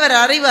தலைவர்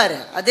அறிவாரு,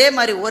 அதே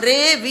மாதிரி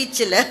ஒரே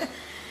வீச்சில்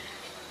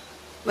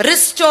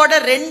ரிஸ்டோட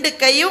 2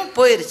 கையும்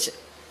போயிருச்சு.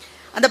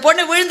 அந்த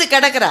பொண்ணு விழுந்து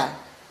கிடக்குறா.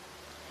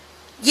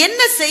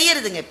 என்ன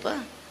செய்யறதுங்க? இப்போ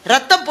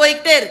ரத்தம்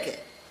போய்கிட்டே இருக்கு.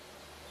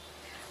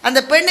 அந்த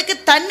பெண்ணுக்கு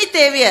தண்ணி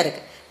தேவையா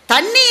இருக்கு.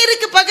 தண்ணி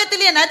இருக்கு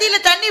பக்கத்திலேயே, நதியில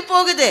தண்ணி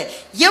போகுது.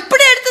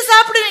 எப்படி எடுத்து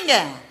சாப்பிடுவீங்க?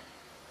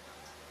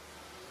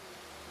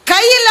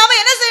 கை இல்லாம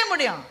என்ன செய்ய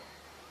முடியும்?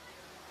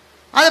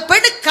 அந்த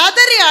பெண்ணு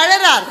கதறி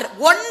அழறார்.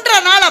 1.5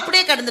 நாள்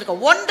அப்படியே கடந்திருக்கு.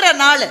 1.5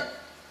 நாள்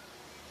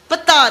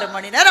 36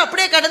 மணி நேரம்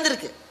அப்படியே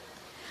கடந்திருக்கு.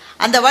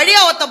 அந்த வழியா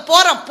ஒருத்தன்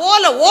போறான்,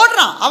 போல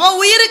ஓடுறான், அவன்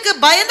உயிருக்கு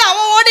பயந்து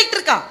அவன் ஓடிட்டு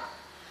இருக்கான்.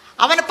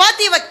 அவனை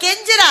பார்த்து இவ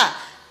கெஞ்சிரா,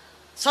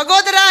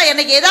 சகோதரா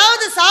எனக்கு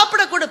ஏதாவது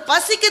சாப்பிட கொடு,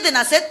 பசிக்குது,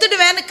 நான்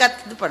செத்துடுவேன்னு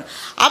இது பண்ண.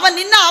 அவன்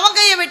நின்று அவன்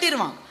கையை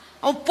வெட்டிடுவான்.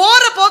 அவன்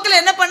போற போக்கில்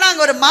என்ன பண்ணா,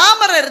 அங்கே ஒரு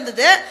மாமரம்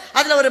இருந்தது,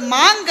 அதில் ஒரு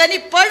மாங்கனி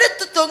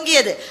பழுத்து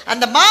தொங்கியது.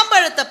 அந்த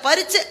மாம்பழத்தை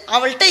பறித்து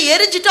அவள்கிட்ட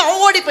எரிஞ்சிட்டு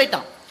அவன் ஓடி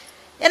போயிட்டான்.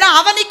 ஏன்னா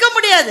அவன் நிற்க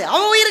முடியாது,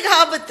 அவன் உயிருக்கு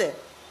ஆபத்து.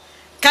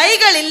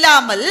 கைகள்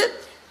இல்லாமல்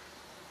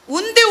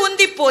உந்தி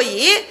உந்தி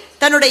போய்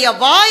தன்னுடைய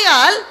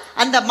வாயால்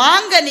அந்த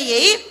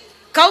மாங்கனியை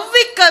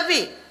கவ்வி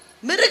கவ்வி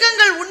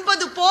மிருகங்கள்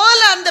உண்பது போல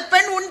அந்த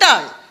பெண்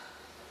உண்டாள்.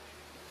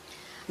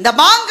 இந்த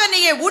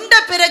மாங்கனியை உண்ட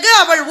பிறகு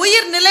அவள்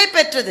உயிர் நிலை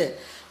பெற்றது.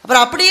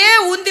 அப்புறம் அப்படியே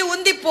உந்தி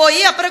உந்தி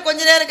போய் அப்புறம்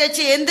கொஞ்ச நேரம்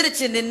கழிச்சு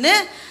எந்திரிச்சு நின்று,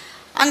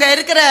 அங்கே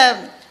இருக்கிற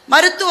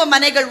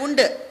மருத்துவமனைகள்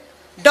உண்டு,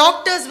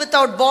 டாக்டர்ஸ்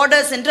வித்தவுட்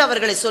பார்டர்ஸ் என்று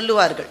அவர்களை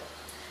சொல்லுவார்கள்.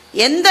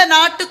 எந்த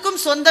நாட்டுக்கும்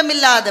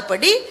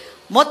சொந்தமில்லாதபடி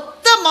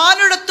மொத்த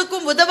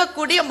மானுடத்துக்கும்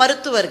உதவக்கூடிய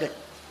மருத்துவர்கள்.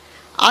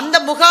 அந்த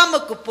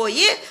முகாமுக்கு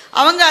போய்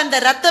அவங்க அந்த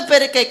இரத்த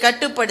பெருக்கை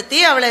கட்டுப்படுத்தி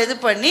அவளை இது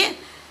பண்ணி,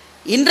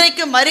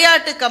 இன்றைக்கு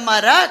மரியாட்டு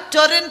கமாரா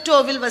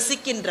டொரண்டோவில்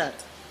வசிக்கின்றார்.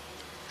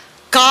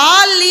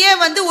 காலிலேயே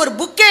ஒரு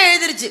புக்கே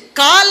எழுதிருச்சு,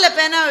 காலில்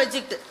பேனா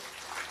வச்சுக்கிட்டு.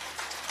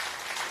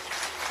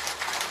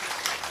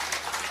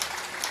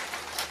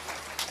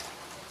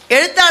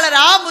 எழுத்தாளர்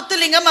ஆ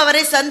முத்துலிங்கம்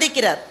அவரை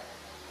சந்திக்கிறார்,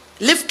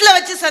 லிப்ட்ல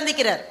வச்சு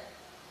சந்திக்கிறார்.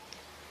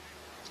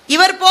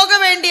 இவர் போக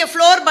வேண்டிய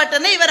ஃப்ளோர்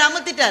பட்டனை இவர்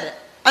அமுத்திட்டாரு.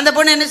 அந்த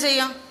பொண்ணு என்ன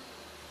செய்யும்?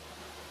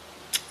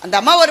 அந்த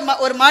அம்மா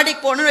ஒரு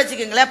மாடிக்கு போகணும்னு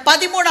வச்சுக்கோங்களேன்,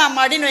 13ஆம்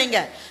மாடின்னு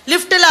வைங்க,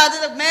 லிப்டில்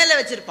அது மேலே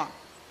வச்சிருப்பான்.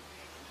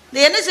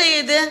 இது என்ன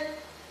செய்யுது?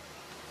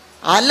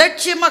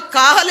 அலட்சியமா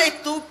காலை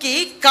தூக்கி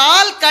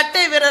கால்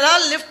கட்டை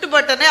விரலால் லிப்ட்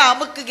பட்டனை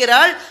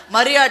அமுக்குகிறாள்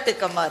மரியாட்டு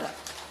கமாரா.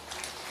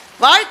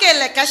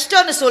 வாழ்க்கையில்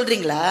கஷ்டம்னு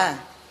சொல்றீங்களா?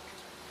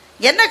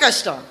 என்ன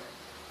கஷ்டம்?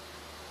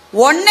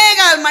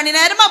 1.25 மணி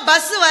நேரமா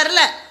பஸ்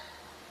வரல.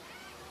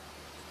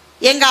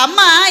 எங்க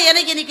அம்மா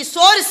எனக்கு இன்னைக்கு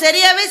சோறு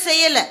சரியாவே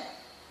செய்யல.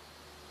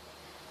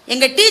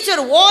 எங்க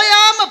டீச்சர்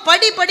ஓயாம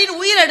படி படின்னு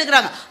உயிர்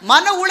எடுக்கிறாங்க.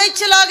 மன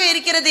உளைச்சலாக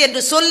இருக்கிறது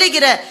என்று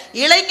சொல்லுகிற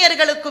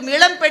இளைஞர்களுக்கும்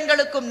இளம்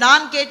பெண்களுக்கும்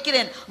நான்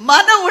கேட்கிறேன்,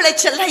 மன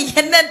உளைச்சல்னா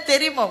என்னன்னு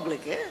தெரியுமா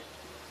உங்களுக்கு?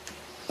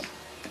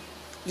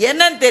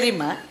 என்னன்னு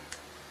தெரியுமா?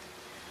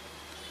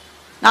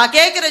 நான்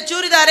கேட்கிற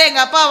சூரிதாரே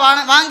எங்க அப்பா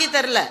வாங்கி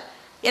தரல.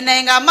 என்ன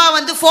எங்க அம்மா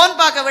போன்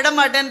பார்க்க விட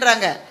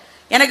மாட்டேன்றாங்க.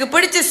 எனக்கு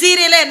பிடிச்ச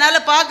சீரியலை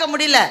என்னால பார்க்க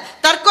முடியல.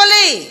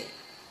 தற்கொலை.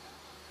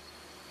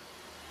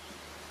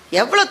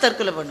 எவ்வளவு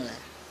தற்கொலை பண்ணுவேன்?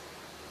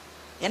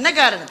 என்ன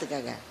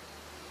காரணத்துக்காக?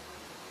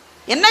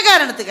 என்ன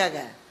காரணத்துக்காக?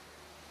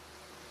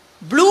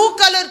 Blue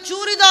colour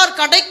churidar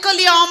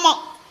கிடைக்கலையாமா.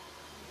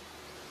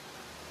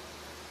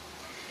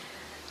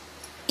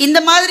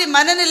 இந்த மாதிரி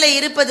மனநிலை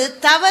இருப்பது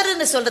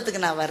தவறுன்னு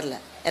சொல்றதுக்கு நான் வரல.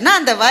 ஏன்னா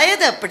அந்த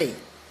வயது அப்படி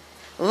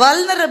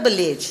வல்னரபிள்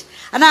ஏஜ்.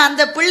 ஆனா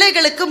அந்த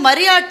பிள்ளைகளுக்கு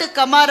மரியாட்டு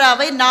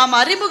கமாராவை நாம்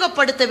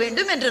அறிமுகப்படுத்த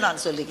வேண்டும் என்று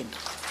நான்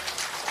சொல்லுகின்றேன்.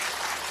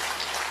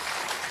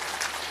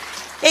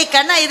 ஏய்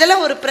கண்ணா,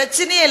 இதெல்லாம் ஒரு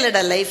பிரச்சனையே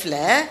இல்லைடா. லைஃப்ல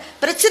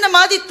பிரச்சனை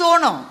மாதிரி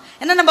தோணும்.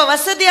 ஏன்னா நம்ம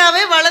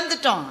வசதியாவே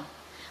வளர்ந்துட்டோம்,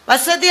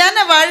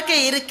 வசதியான வாழ்க்கை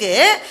இருக்கு.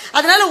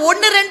 அதனால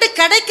 1-2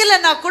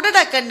 கிடைக்கலன்னா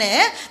கூடடா கண்ணு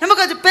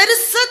நமக்கு அது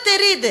பெருசா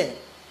தெரியுது.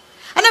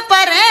 ஆனா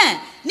பாரு,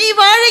 நீ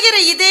வாழுகிற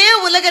இதே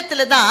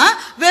உலகத்துல தான்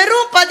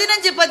வெறும்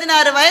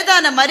 15-16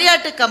 வயதான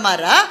மரியாட்டு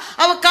கமாரா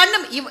அவ கண்ணு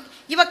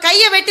இவ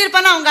கையை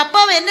வெட்டியிருப்பானா, அவங்க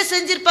அப்பாவை என்ன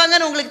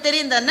செஞ்சிருப்பாங்கன்னு உங்களுக்கு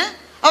தெரியும் தானே?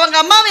 அவங்க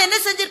அம்மாவை என்ன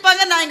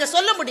செஞ்சிருப்பாங்கன்னு நான் இங்க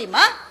சொல்ல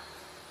முடியுமா?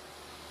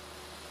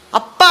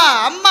 அப்பா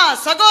அம்மா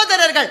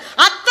சகோதரர்கள்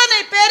அத்தனை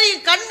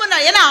பேரையும் கண்முன்னா,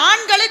 ஏன்னா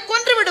ஆண்களை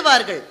கொன்று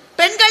விடுவார்கள்,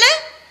 பெண்களை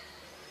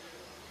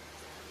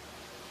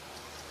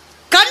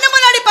கண்ணு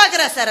முன்னாடி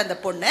பாக்குறா சார். அந்த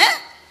பொண்ணு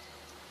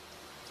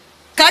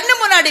கண்ணு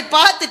முன்னாடி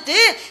பார்த்துட்டு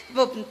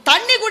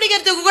தண்ணி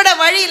குடிக்கிறதுக்கு கூட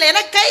வழி இல்லை,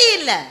 ஏன்னா கை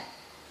இல்லை.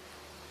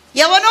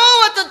 எவனோ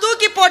ஒருத்த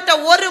தூக்கி போட்ட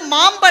ஒரு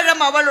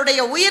மாம்பழம் அவளுடைய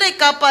உயிரை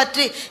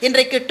காப்பாற்றி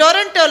இன்றைக்கு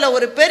டொரண்டோல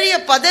ஒரு பெரிய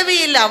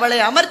பதவியில் அவளை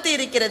அமர்த்தி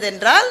இருக்கிறது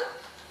என்றால்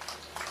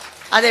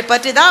அதை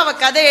பற்றி தான் அவ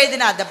கதை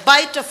எழுதினா, த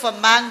பைட் ஆஃப் அ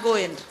மேங்கோ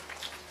என்று.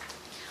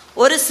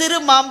 ஒரு சிறு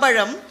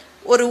மாம்பழம்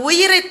ஒரு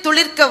உயிரை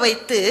துளிர்க்க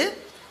வைத்து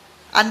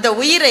அந்த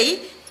உயிரை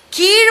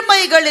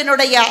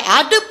கீழ்மைகளினுடைய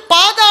அடு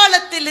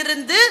பாதாளத்தில்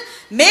இருந்து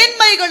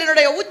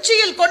மேன்மைகளினுடைய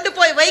உச்சியில் கொண்டு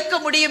போய் வைக்க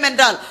முடியும்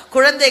என்றால்,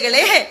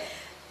 குழந்தைகளே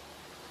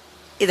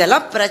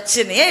இதெல்லாம்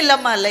பிரச்சனையே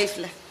இல்லம்மா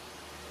லைஃப்ல.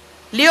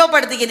 லியோ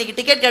படத்துக்கு இன்னைக்கு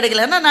டிக்கெட்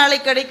கிடைக்கலன்னா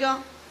நாளைக்கு கிடைக்கும்.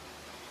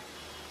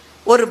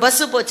 ஒரு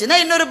பஸ் போச்சுன்னா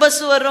இன்னொரு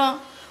பஸ் வரும்,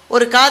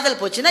 ஒரு காதல்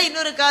போச்சுன்னா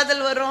இன்னொரு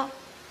காதல் வரும்,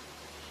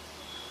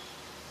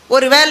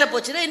 ஒரு வேலை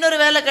போச்சுன்னா இன்னொரு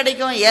வேலை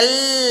கிடைக்கும்.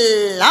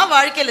 எல்லாம்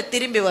வாழ்க்கையில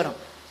திரும்பி வரும்.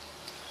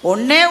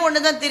 ஒன்னே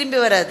ஒண்ணுதான் திரும்பி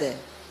வராது.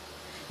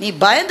 நீ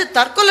பயந்து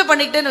தற்கொலை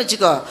பண்ணிக்கிட்டேன்னு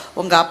வச்சுக்கோ,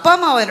 உங்க அப்பா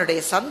அம்மாவனுடைய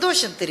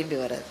சந்தோஷம் திரும்பி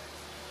வராது.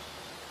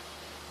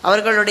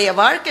 அவர்களுடைய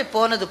வாழ்க்கை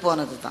போனது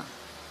தான்,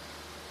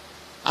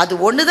 அது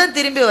ஒண்ணுதான்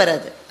திரும்பி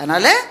வராது.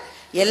 அதனால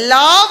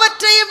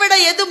எல்லாவற்றையும் விட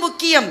எது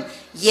முக்கியம்?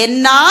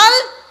 என்னால்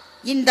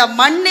இந்த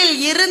மண்ணில்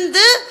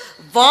இருந்து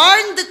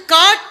வாழ்ந்து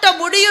காட்ட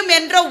முடியும்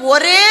என்ற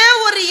ஒரே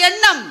ஒரு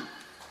எண்ணம்.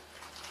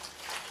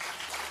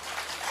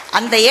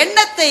 அந்த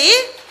எண்ணத்தை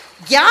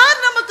யார்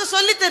நமக்கு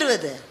சொல்லி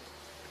தருவது?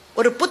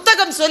 ஒரு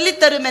புத்தகம் சொல்லித்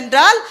தரும்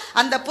என்றால்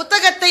அந்த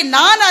புத்தகத்தை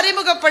நான்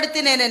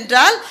அறிமுகப்படுத்தினேன்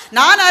என்றால்,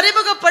 நான்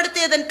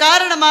அறிமுகப்படுத்தியதன்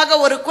காரணமாக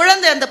ஒரு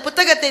குழந்தை அந்த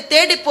புத்தகத்தை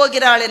தேடி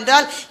போகிறாள்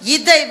என்றால்,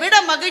 இதை விட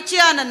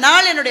மகிழ்ச்சியான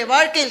நாள் என்னுடைய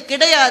வாழ்க்கையில்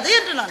கிடையாது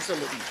என்று நான்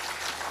சொல்லுவேன்.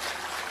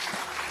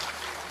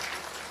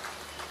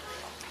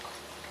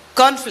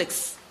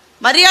 கான்ஃப்ளிக்ட்ஸ்,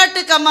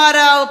 மரியாட்டு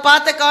கமாராவை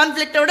பார்த்த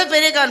கான்ஃப்ளிக்டோட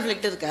பெரிய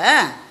கான்ஃப்ளிக்ட் இருக்க.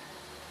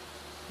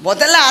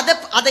 முதல்ல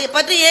அதை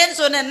பற்றி ஏன்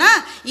சொன்னேன்னா,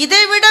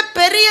 இதை விட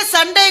பெரிய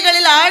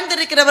சண்டைகளில்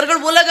ஆழ்ந்திருக்கிறவர்கள்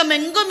உலகம்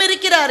எங்கும்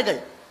இருக்கிறார்கள்.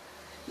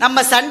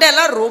 நம்ம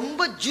சண்டையெல்லாம்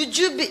ரொம்ப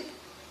ஜுஜுபி.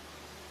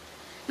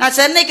 நான்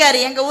சென்னைக்காரி,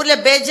 எங்கள்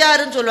ஊரில்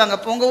பெஜாருன்னு சொல்லுவாங்க.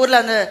 இப்போ உங்கள்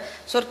ஊரில் அந்த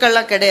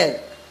சொற்கள்லாம் கிடையாது.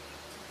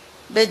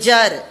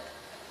 பெஜாரு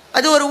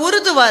அது ஒரு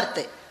உருது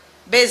வார்த்தை.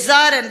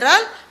 பெஜார்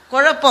என்றால்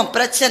குழப்பம்,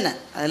 பிரச்சனை.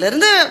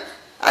 அதிலிருந்து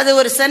அது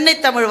ஒரு சென்னை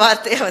தமிழ்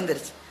வார்த்தையாக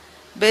வந்துருச்சு.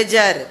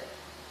 பெஜாரு.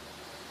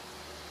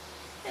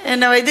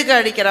 என்ன இதுக்கு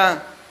அடிக்கிறான்,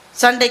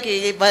 சண்டைக்கு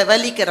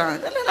வலிக்கிறான்,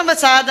 இதெல்லாம் நம்ம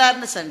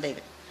சாதாரண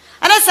சண்டைகள்.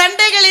 ஆனால்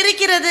சண்டைகள்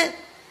இருக்கிறது.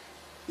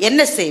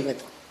 என்ன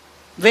செய்வது?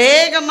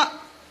 வேகமாக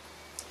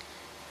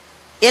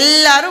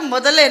எல்லாரும்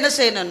முதல்ல என்ன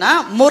செய்யணும்னா,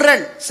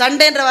 முரண்.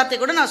 சண்டைன்ற வார்த்தை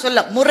கூட நான்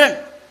சொல்ல, முரண்.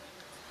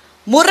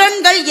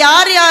 முரண்கள்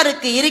யார்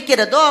யாருக்கு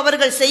இருக்கிறதோ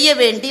அவர்கள் செய்ய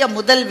வேண்டிய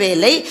முதல்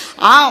வேலை,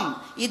 ஆம்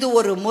இது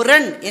ஒரு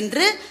முரண்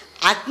என்று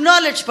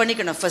அக்னாலேஜ்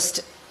பண்ணிக்கணும் ஃபர்ஸ்ட்.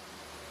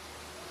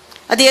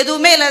 அது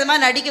எதுவுமே இல்லாத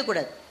மாதிரி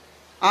நடிக்கக்கூடாது.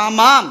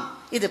 ஆமாம்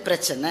இது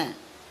பிரச்சனை,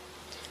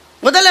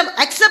 முதல்ல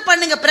அக்செப்ட்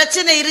பண்ணுங்க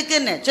பிரச்சனை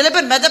இருக்குன்னு. சில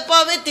பேர்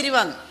மெதப்பாவே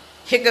திரிவாங்க.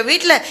 எங்கள்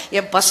வீட்டில்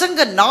என்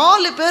பசங்க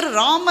 4 பேர்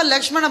ராம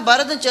லக்ஷ்மணன்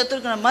பரதம்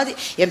சேர்த்துருக்கிற மாதிரி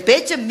என்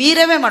பேச்சை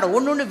மீறவே மாட்டேன்.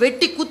 ஒன்று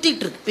வெட்டி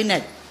குத்திட்டு இருக்கு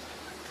பின்னாடி.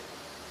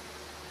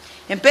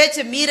 என்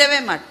பேச்சை மீறவே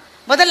மாட்டேன்.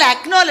 முதல்ல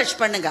அக்னாலேஜ்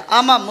பண்ணுங்க,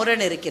 ஆமாம்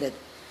முரண் இருக்கிறது.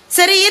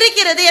 சரி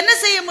இருக்கிறது, என்ன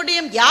செய்ய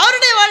முடியும்?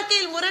 யாருடைய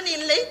வாழ்க்கையில் முரண்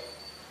இல்லை?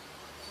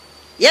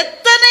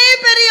 எத்தனை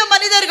பெரிய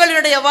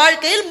மனிதர்களுடைய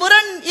வாழ்க்கையில்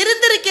முரண்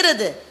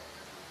இருந்திருக்கிறது.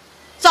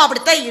 ஸோ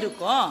அப்படித்தான்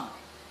இருக்கும்,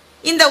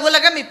 இந்த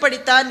உலகம்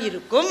இப்படித்தான்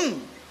இருக்கும்.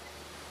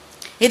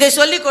 இதை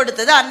சொல்லிக்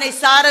கொடுத்தது அன்னை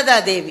சாரதா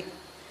தேவி.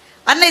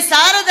 அன்னை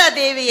சாரதா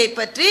தேவியை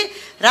பற்றி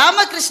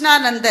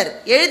ராமகிருஷ்ணானந்தர்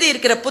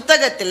எழுதியிருக்கிற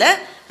புத்தகத்தில்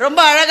ரொம்ப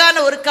அழகான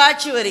ஒரு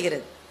காட்சி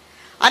வருகிறது.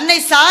 அன்னை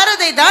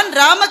சாரதை தான்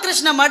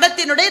ராமகிருஷ்ண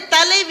மடத்தினுடைய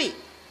தலைவி.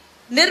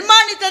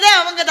 நிர்மாணித்ததே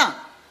அவங்க தான்.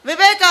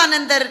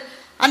 விவேகானந்தர்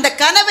அந்த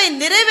கனவை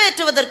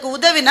நிறைவேற்றுவதற்கு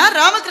உதவினார்.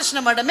 ராமகிருஷ்ண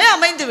மடமே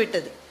அமைந்து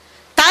விட்டது.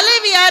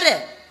 தலைவி யாரு?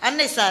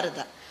 அன்னை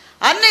சாரதா.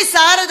 அன்னை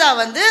சாரதா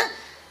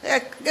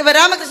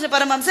ராமகிருஷ்ண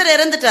பரமஹம்சர்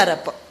இறந்துட்டார்.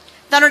 அப்போ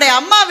தன்னுடைய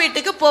அம்மா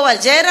வீட்டுக்கு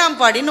போவார்.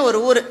 ஜெயராம்பாடின்னு ஒரு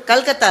ஊர்,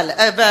 கல்கத்தாவில்,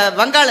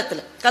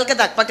 வங்காளத்தில்,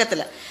 கல்கத்தா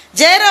பக்கத்தில்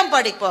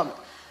ஜெயராம்பாடிக்கு போவாங்க.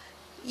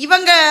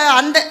 இவங்க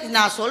அந்த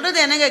நான் சொல்கிறது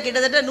என்னங்க,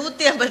 கிட்டத்தட்ட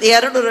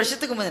 150-200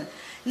 வருஷத்துக்கு முதல்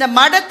இந்த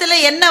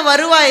மடத்தில் என்ன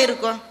வருவாய்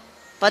இருக்கும்?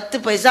 10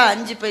 பைசா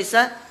 5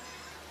 பைசா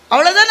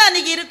அவ்வளோதானே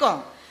அன்றைக்கி இருக்கும்.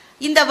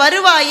 இந்த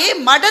வருவாயை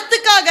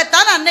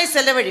மடத்துக்காகத்தான் அன்னை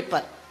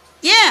செலவழிப்பார்.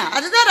 ஏன்?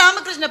 அதுதான்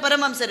ராமகிருஷ்ண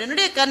பரமஹம்சர்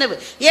என்னுடைய கனவு.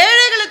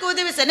 ஏழைகளுக்கு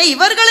உதவி செய்ய.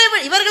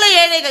 இவர்களே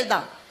ஏழைகள்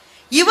தான்.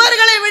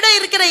 இவர்களை விட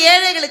இருக்கிற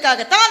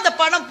ஏழைகளுக்காகத்தான் அந்த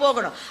பணம்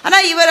போகணும்.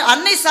 ஆனால் இவர்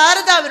அன்னை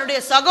சாரதாவினுடைய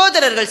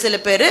சகோதரர்கள் சில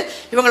பேர்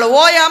இவங்களை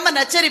ஓயாமல்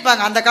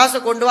நச்சரிப்பாங்க. அந்த காசை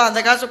கொண்டு வா,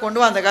 அந்த காசை கொண்டு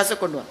வா, அந்த காசை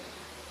கொண்டு வா.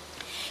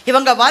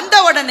 இவங்க வந்த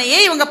உடனேயே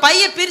இவங்க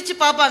பையை பிரித்து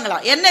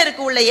பார்ப்பாங்களாம். என்ன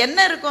இருக்கு உள்ள? என்ன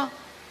இருக்கும்?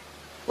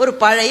 ஒரு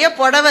பழைய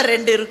புடவை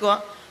 2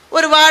 இருக்கும்,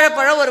 ஒரு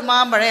வாழைப்பழம், ஒரு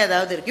மாம்பழம்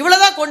ஏதாவது இருக்கு.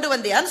 இவ்வளோதான் கொண்டு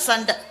வந்தியான்னு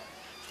சண்டை.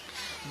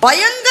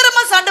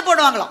 பயங்கரமாக சண்டை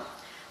போடுவாங்களாம்.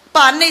 இப்போ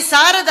அன்னை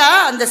சாரதா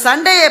அந்த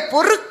சண்டையை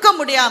பொறுக்க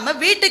முடியாமல்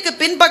வீட்டுக்கு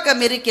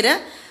பின்பக்கம் இருக்கிற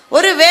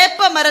ஒரு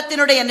வேப்ப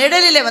மரத்தினுடைய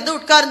நிழலில்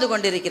உட்கார்ந்து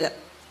கொண்டிருக்கிறார்.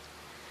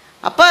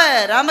 அப்போ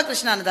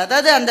ராமகிருஷ்ணானந்தா,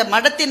 அதாவது அந்த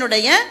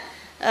மடத்தினுடைய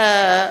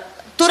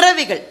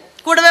துறவிகள்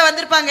கூடவே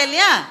வந்திருப்பாங்க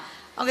இல்லையா,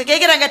 அவங்க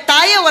கேட்குறாங்க,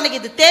 தாயே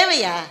உனக்கு இது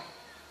தேவையா?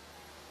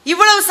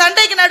 இவ்வளவு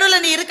சண்டைக்கு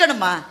நடுவில் நீ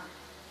இருக்கணுமா?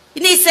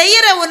 நீ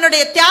செய்யற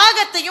உன்னுடைய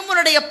தியாகத்தையும்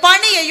உன்னுடைய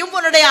பணியையும்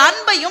உன்னுடைய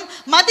அன்பையும்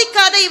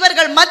மதிக்காத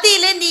இவர்கள்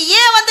மத்தியிலே நீ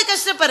ஏன்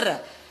கஷ்டப்படுற?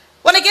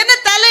 உனக்கு என்ன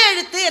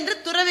தலையெழுத்து என்று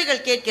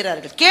துறவிகள்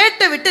கேட்கிறார்கள்.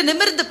 கேட்டு விட்டு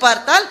நிமிர்ந்து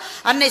பார்த்தால்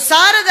அன்னை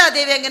சாரதா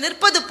தேவி அங்கு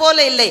நிற்பது போல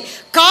இல்லை,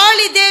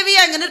 காளி தேவி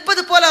அங்கு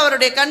நிற்பது போல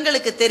அவருடைய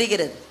கண்களுக்கு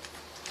தெரிகிறது.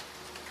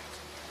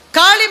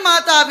 காளி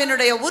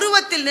மாதாவினுடைய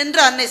உருவத்தில்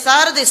நின்று அன்னை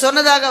சாரதை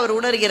சொன்னதாக அவர்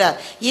உணர்கிறார்.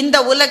 இந்த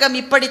உலகம்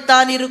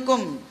இப்படித்தான்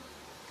இருக்கும்.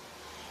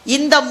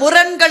 இந்த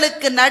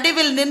முரண்களுக்கு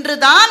நடுவில்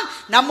நின்றுதான்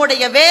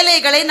நம்முடைய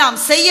வேலைகளை நாம்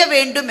செய்ய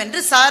வேண்டும் என்று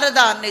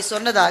சாரதா அன்னை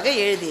சொன்னதாக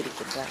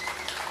எழுதியிருக்கின்றார்.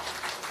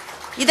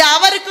 இது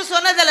அவருக்கு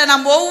சொன்னதில்லை,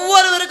 நம்ம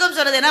ஒவ்வொருவருக்கும்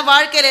சொன்னது. ஏன்னா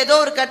வாழ்க்கையில் ஏதோ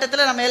ஒரு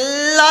கட்டத்தில் நம்ம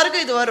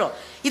எல்லாருக்கும் இது வரும்.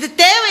 இது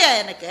தேவையா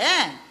எனக்கு?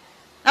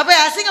 நான்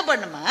போய் அசிங்கம்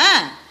பண்ணுமா?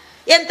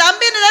 என்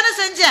தம்பின்னு தானே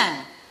செஞ்சேன்,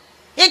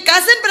 என்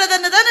கசின்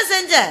பிரதர்னு தானே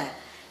செஞ்சேன்,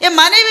 என்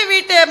மனைவி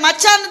வீட்டு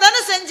மச்சான்னு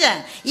தானே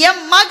செஞ்சேன்,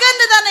 என்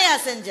மகன்னு தானே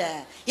செஞ்சேன்,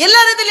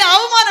 எல்லாரதுலையும்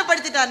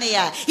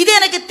அவமானப்படுத்திட்டானையா? இது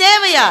எனக்கு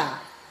தேவையா?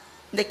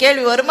 இந்த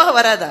கேள்வி வருமா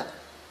வராதா?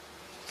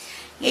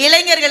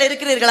 இளைஞர்கள்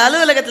இருக்கிறீர்கள்,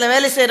 அலுவலகத்தில்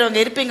வேலை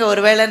செய்கிறவங்க இருப்பீங்க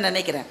ஒரு வேலைன்னு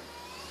நினைக்கிறேன்.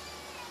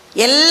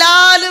 எல்லா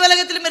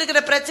அலுவலகத்திலும் இருக்கிற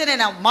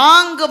பிரச்சனை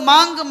மாங்கு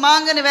மாங்கு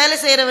மாங்குன்னு வேலை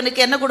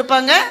செய்கிறவனுக்கு என்ன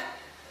கொடுப்பாங்க?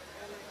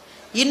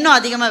 இன்னும்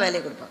அதிகமாக வேலை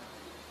கொடுப்பாங்க.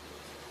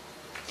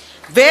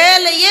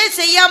 வேலையே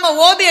செய்யாமல்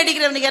ஓபி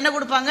அடிக்கிறவனுக்கு என்ன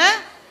கொடுப்பாங்க?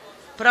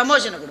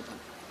 ப்ரமோஷனை கொடுப்பாங்க.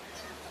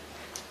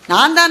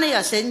 நான்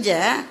தானேயா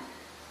செஞ்சேன்.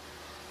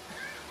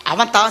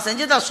 அவன் தான்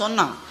செஞ்சதான்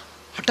சொன்னான்.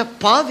 அட்ட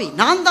பாவி,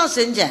 நான் தான்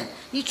செஞ்சேன்,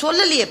 நீ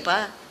சொல்லலையேப்பா.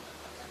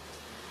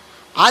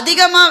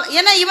 அதிகமாக,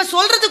 ஏன்னா இவன்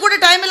சொல்றது கூட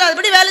டைம் இல்லை,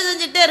 அதுபடி வேலை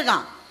செஞ்சுக்கிட்டே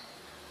இருக்கான்.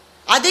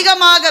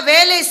 அதிகமாக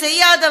வேலை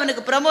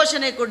செய்யாதவனுக்கு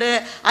ப்ரமோஷனை கொடு,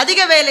 அதிக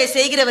வேலை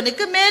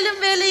செய்கிறவனுக்கு மேலும்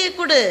வேலையை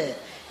கொடு.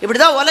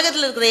 இப்படிதான்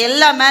உலகத்தில் இருக்கிற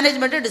எல்லா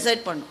மேனேஜ்மெண்ட்டும்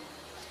டிசைட் பண்ணும்.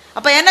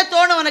 அப்போ என்ன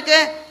தோணும் உனக்கு?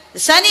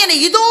 சனியனை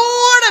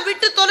இதோட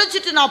விட்டு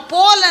தொலைச்சிட்டு நான்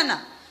போகலன்னா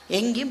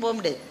எங்கேயும் போக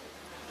முடியாது.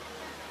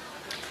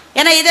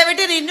 ஏன்னா இதை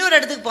விட்டு நீ இன்னொரு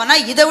இடத்துக்கு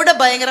போனால் இதை விட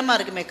பயங்கரமாக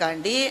இருக்குமே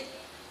காண்டி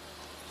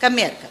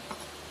கம்மியாக இருக்க.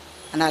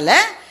 அதனால்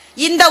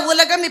இந்த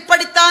உலகம்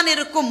இப்படித்தான்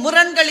இருக்கும்.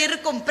 முரண்கள்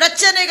இருக்கும்,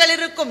 பிரச்சனைகள்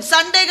இருக்கும்,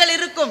 சண்டைகள்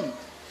இருக்கும்.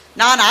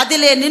 நான்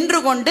அதிலே நின்று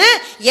கொண்டு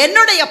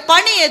என்னுடைய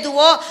பணி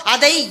எதுவோ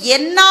அதை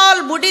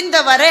என்னால்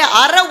முடிந்தவரை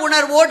அற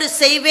உணர்வோடு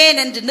செய்வேன்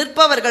என்று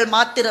நிற்பவர்கள்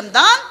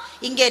மாத்திரம்தான்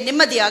இங்கே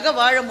நிம்மதியாக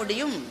வாழ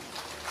முடியும்.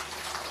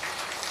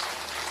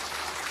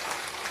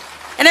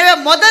 எனவே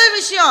முதல்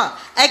விஷயம்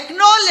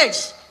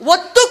அக்னாலெட்ஜ்,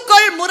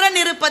 ஒத்துக்கள். முரண்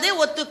இருப்பதை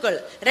ஒத்துக்கள்.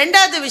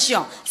 ரெண்டாவது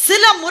விஷயம்,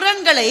 சில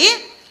முரண்களை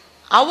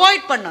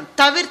அவாய்ட் பண்ணும்,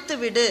 தவிர்த்து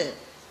விடு.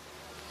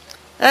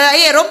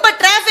 ரொம்ப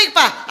டிராஃபிக்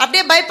பா,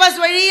 அப்படியே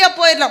பைபாஸ் வழியா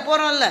போயிடலாம்,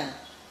 போறோம்ல.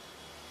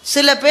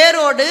 சில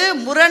பேரோடு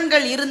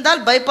முரண்கள்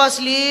இருந்தால்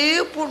பைபாஸ்லயே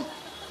போகணும்.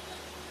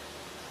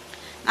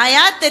 நான்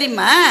யார்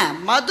தெரியுமா?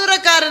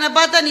 மதுரைக்காரனை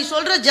பார்த்தா நீ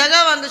சொல்ற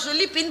ஜகா வாங்க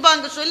சொல்லி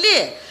பின்பாங்க சொல்லி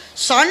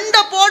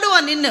சண்டை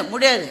போடுவான். நின்று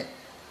முடியாது,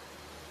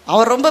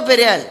 அவன் ரொம்ப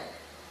பெரிய ஆள்,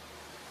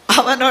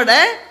 அவனோட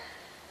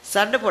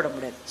சண்டை போட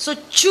முடியாது. So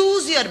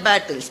choose your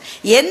battles.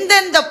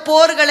 எந்தெந்த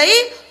போர்களை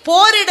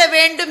போரிட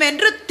வேண்டும்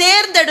என்று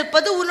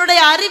தேர்ந்தெடுப்பது உன்னுடைய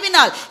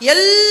அறிவினால்.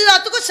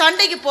 எல்லாத்துக்கும்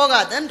சண்டைக்கு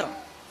போகாதுன்றான்.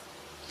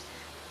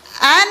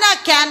 ஆனா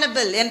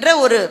கேனபிள் என்ற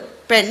ஒரு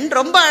பெண்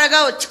ரொம்ப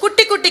அழகாக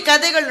குட்டி குட்டி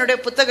கதைகளுடைய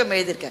புத்தகம்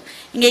எழுதியிருக்கேன்.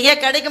 இங்கே எங்கேயா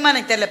கிடைக்குமா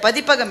எனக்கு தெரியல,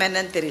 பதிப்பகம்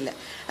என்னன்னு தெரியல.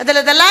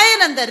 அதில் த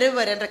லயன் அண்ட் த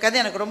ரிவர் என்ற கதை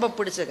எனக்கு ரொம்ப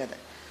பிடிச்ச கதை.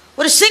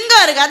 ஒரு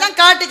சிங்கம் இருக்கு, அதான்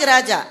காட்டுக்கு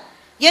ராஜா.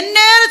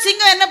 எந்நேரம்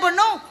சிங்கம் என்ன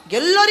பண்ணும்?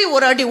 எல்லாரையும்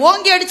ஒரு அடி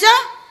ஓங்கி அடிச்சா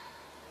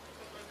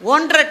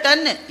 1.5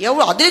 டன்னு.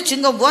 எவ்வளோ? அதே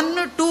சிங்கம் 1,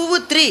 2,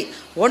 3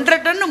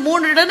 1.5 டன்னு,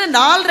 3 டன்னு,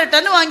 4.5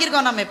 டன்னு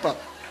வாங்கியிருக்கோம் நம்ம. இப்போ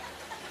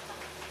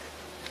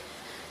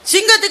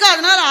சிங்கத்துக்கு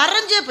அதனால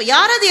அரைஞ்சே, இப்போ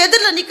யாராவது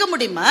எதிரில் நிற்க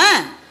முடியுமா?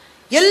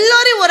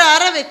 எல்லாரையும் ஒரு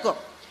அறை வைக்கும்.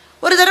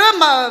 ஒரு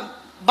தடவை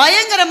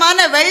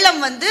பயங்கரமான வெள்ளம்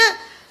வந்து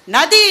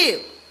நதி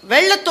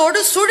வெள்ளத்தோடு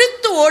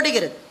சுழித்து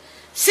ஓடுகிறது.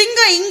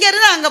 சிங்கம்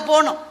இங்கேருந்து அங்கே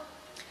போனோம்.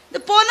 இது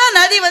போனால்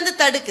நதி வந்து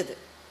தடுக்குது,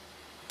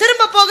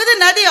 திரும்ப போகுது,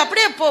 நதி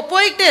அப்படியே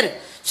போயிட்டே இருக்கு.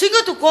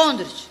 சிங்கத்துக்கு கோவம்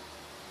வந்துருச்சு,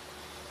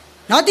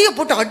 நதியை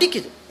போட்டு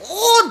அடிக்குது.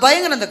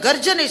 பயங்கர அந்த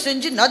கர்ஜனை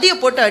செஞ்சு நதியை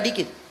போட்டு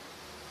அடிக்குது.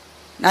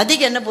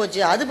 நதிக்கு என்ன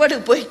போச்சு? அது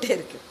பாட்டுக்கு போயிட்டே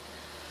இருக்கு.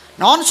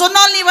 நான்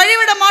சொன்னால் நீ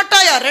வழிவிட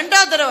மாட்டாயா?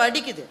 2வது தடவை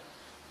அடிக்குது.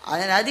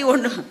 அது நதி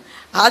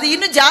அது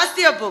இன்னும்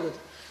ஜாஸ்தியாக போகுது.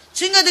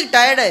 சிங்கத்துக்கு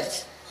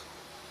டயர்டாயிருச்சு,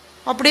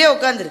 அப்படியே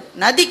உட்காந்துருக்கு.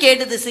 நதி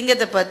கேட்டது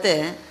சிங்கத்தை பார்த்து,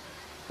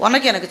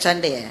 உனக்கு எனக்கு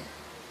சண்டையை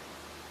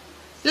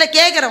இல்லை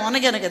கேட்குறேன்,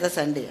 உனக்கு எனக்கு எதாவது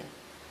சண்டையை?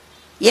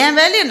 என்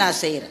வேலையை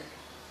நான் செய்கிறேன்,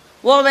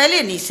 உன்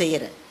வேலையை நீ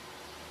செய்கிற,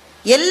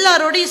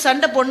 எல்லாரோடையும்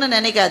சண்டை போடணும்னு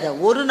நினைக்காத,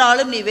 ஒரு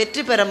நாளும் நீ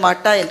வெற்றி பெற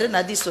மாட்டா என்று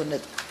நதி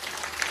சொன்னது.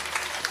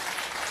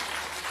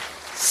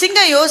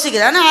 சிங்கம்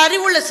யோசிக்குது, ஆனால்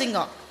அறிவுள்ள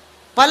சிங்கம்.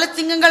 பல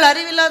சிங்கங்கள்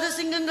அறிவில்லாத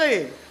சிங்கங்கள்.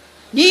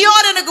 நீ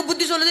யார் எனக்கு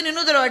புத்தி சொல்லுதுன்னு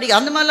இன்னொரு தடவை அடிக்க,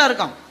 அந்த மாதிரிலாம்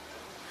இருக்கான்.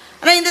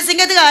 ஆனால் இந்த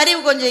சிங்கத்துக்கு அறிவு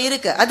கொஞ்சம்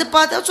இருக்குது. அது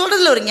பார்த்தா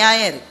சொல்கிறதுல ஒரு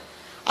நியாயம் இருக்குது.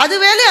 அது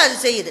வேலையை அது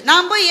செய்யுது.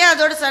 நான் போய் ஏன்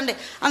அதோட சண்டை?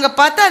 அங்கே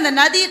பார்த்தா அந்த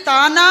நதி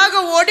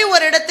தானாக ஓடி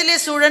ஒரு இடத்திலே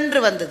சுழன்று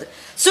வந்தது.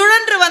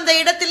 சுழன்று வந்த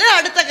இடத்துல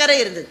அடுத்த கரை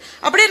இருந்தது.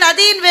 அப்படியே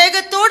நதியின்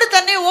வேகத்தோடு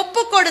தன்னை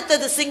ஒப்பு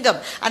கொடுத்தது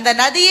சிங்கம். அந்த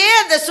நதியே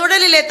அந்த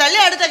சுழலிலே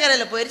தள்ளி அடுத்த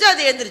கரையில் போயிடுச்சு,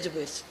 அது எந்திரிச்சு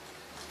போயிடுச்சு.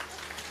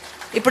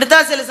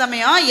 இப்படித்தான் சில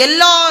சமயம்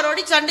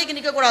எல்லாரோடையும் சண்டைக்கு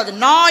நிற்கக்கூடாது.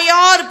 நான்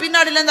யார்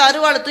பின்னாடியிலேருந்து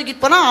அருவாளை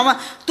தூக்கிட்டு போனால்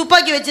அவன்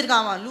துப்பாக்கி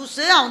வச்சிருக்கான், அவன்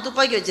லூஸு, அவன்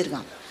துப்பாக்கி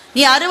வச்சிருக்கான்.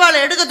 நீ அருவாளை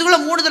எடுக்கிறதுக்குள்ள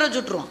 3 தடவை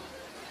சுட்டுருவான்.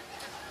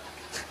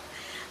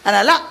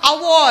 அதனால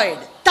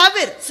அவாய்ட்,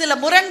 தவிர். சில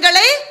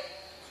முரண்களை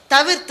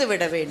தவிர்த்து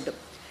விட வேண்டும்,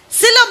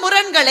 சில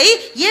முரண்களை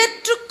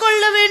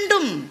ஏற்றுக்கொள்ள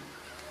வேண்டும்.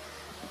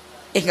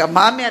 எங்க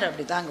மாமியார்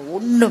அப்படிதாங்க,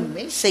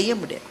 ஒண்ணுமே செய்ய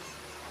முடியாது.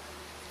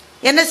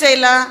 என்ன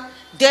செய்யலாம்?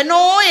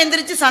 தினம்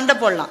எந்திரிச்சு சண்டை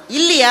போடலாம்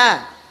இல்லையா?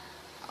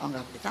 அவங்க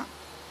அப்படிதான்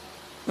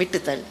விட்டு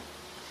தள்ளி.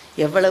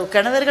 எவ்வளவு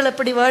கணவர்கள்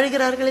அப்படி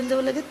வாழ்கிறார்கள் இந்த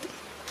உலகத்தில்,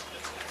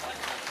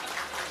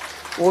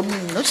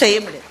 ஒன்றும் செய்ய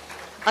முடியாது.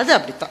 அது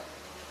அப்படித்தான்.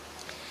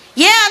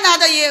 ஏன்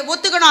அதை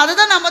ஒத்துக்கணும்? அதை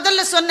தான் நான்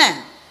முதல்ல சொன்னேன்.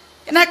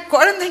 ஏன்னா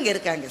குழந்தைங்க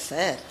இருக்காங்க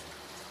சார்,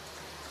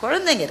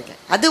 குழந்தைங்க இருக்க,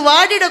 அது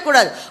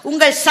வாடிடக்கூடாது.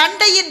 உங்கள்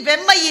சண்டையின்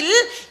வெம்மையில்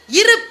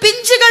இரு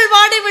பிஞ்சுகள்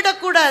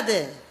வாடிவிடக்கூடாது.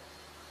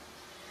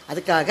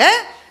 அதுக்காக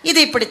இது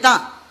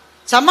இப்படித்தான்.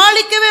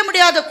 சமாளிக்கவே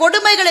முடியாத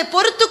கொடுமைகளை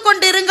பொறுத்து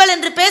கொண்டிருங்கள்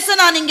என்று பேச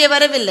நான் இங்கே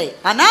வரவில்லை.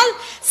 ஆனால்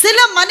சில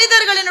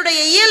மனிதர்களினுடைய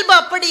இயல்பு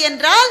அப்படி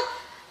என்றால்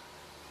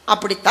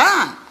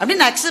அப்படித்தான்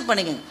அப்படின்னு அக்செப்ட்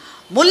பண்ணிக்கங்க.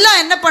 முல்லா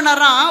என்ன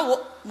பண்ணாராம்?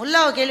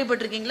 முல்லாவை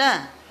கேள்விப்பட்டிருக்கீங்களா?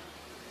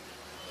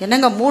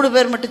 என்னங்க 3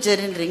 பேர் மட்டும்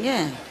சரின்றீங்க?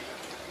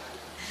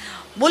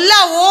 முல்லா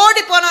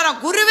ஓடி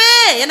போனாராம், குருவே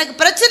எனக்கு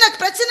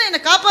பிரச்சனை,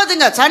 என்னை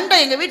காப்பாத்துங்க, சண்டை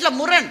எங்க வீட்டில்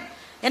முரண்.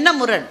 என்ன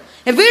முரண்?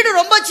 என் வீடு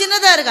ரொம்ப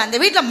சின்னதாக இருக்கு, அந்த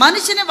வீட்டில்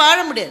மனுஷனே வாழ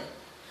முடியாது,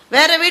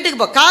 வேற வீட்டுக்கு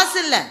போ, காசு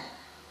இல்லை,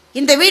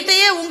 இந்த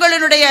வீட்டையே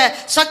உங்களுடைய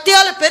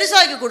சக்தியால்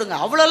பெருசாக்கி கொடுங்க.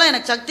 அவ்வளோலாம்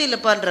எனக்கு சக்தி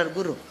இல்லைப்பான்றார்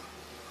குரு.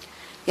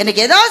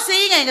 எனக்கு ஏதாவது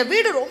செய்யுங்க, எங்கள்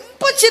வீடு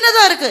ரொம்ப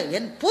சின்னதாக இருக்குது,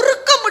 என்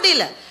பொறுக்க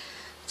முடியல.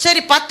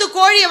 சரி 10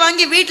 கோழியை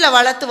வாங்கி வீட்டில்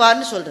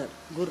வளர்த்துவான்னு சொல்கிறார்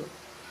குரு.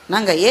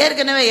 நாங்கள்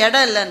ஏற்கனவே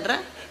இடம் இல்லைன்ற.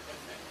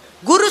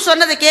 குரு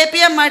சொன்னதை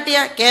கேட்பியா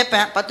மாட்டியா?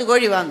 கேட்பேன். 10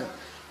 கோழி வாங்க.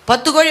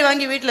 10 கோழி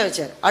வாங்கி வீட்டில்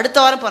வச்சார். அடுத்த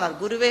வாரம் போனார்.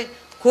 குருவே,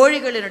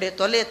 கோழிகளினுடைய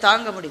தொல்லையை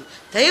தாங்க முடியும்,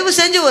 தயவு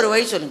செஞ்சு ஒரு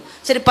வழி சொல்லுங்க.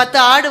 சரி 10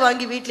 ஆடு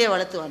வாங்கி வீட்டிலே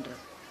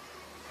வளர்த்துவான்றார்.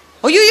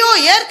 ஐயோ,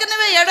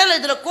 ஏற்கனவே இடம்,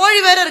 இதில் கோழி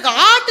வேற இருக்கு,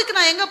 ஆட்டுக்கு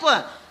நான் எங்கே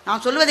போவேன்?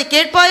 நான் சொல்லுவதை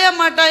கேட்பாயா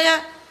மாட்டாயா?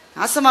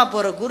 நாசமாக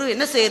போகிற குரு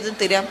என்ன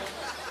செய்யறதுன்னு தெரியாம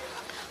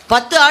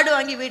 10 ஆடு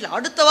வாங்கி வீட்டில்.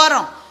 அடுத்த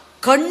வாரம்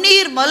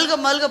கண்ணீர் மல்க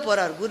மல்க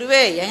போகிறார்.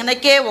 குருவே,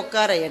 எனக்கே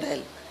உட்கார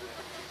இடம்,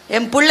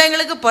 என்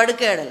பிள்ளைங்களுக்கு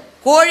படுக்க இடம்,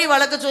 கோழி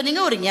வளர்க்க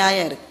சொன்னீங்க, ஒரு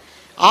நியாயம் இருக்குது,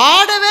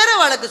 ஆடை வேற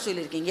வளர்க்க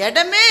சொல்லியிருக்கீங்க,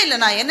 இடமே இல்லை,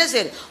 நான் என்ன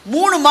செய்யறது?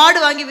 3 மாடு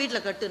வாங்கி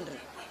வீட்டில் கட்டுன்ற.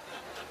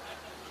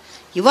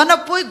 இவனை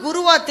போய்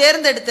குருவா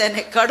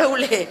தேர்ந்தெடுத்தேனே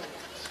கடவுளே.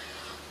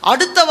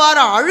 அடுத்த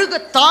வாரம்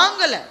அழுக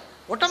தாங்கலை,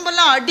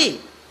 உடம்பெல்லாம் அடி,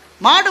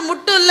 மாடு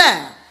முட்டும் இல்லை,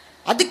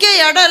 அதுக்கே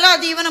இடம் இல்லை,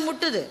 அது இவனை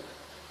முட்டுது.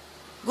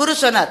 குரு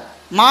சொன்னார்,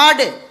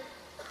 மாடு,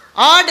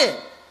 ஆடு,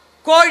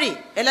 கோழி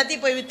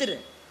எல்லாத்தையும் போய் வித்துரு.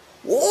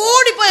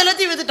 ஓடி போய்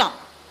எல்லாத்தையும் வித்துட்டான்.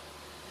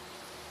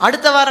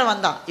 அடுத்த வாரம்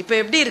வந்தான். இப்போ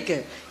எப்படி இருக்கு?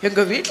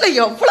 எங்கள் வீட்டில்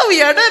எவ்வளவு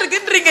இடம்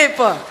இருக்குன்றீங்க.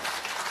 இப்போ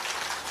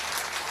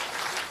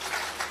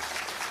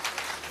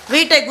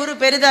வீட்டை குரு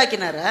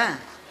பெரிதாக்கினாரா?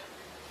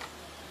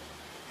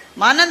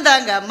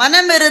 மனந்தாங்க.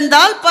 மனம்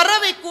இருந்தால்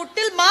பறவை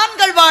கூட்டில்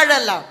மான்கள்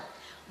வாழலாம்,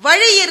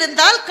 வழி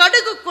இருந்தால்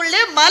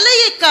கடுகுக்குள்ளே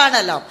மலையை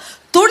காணலாம்,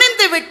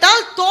 துணிந்து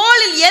விட்டால்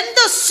தோளில் எந்த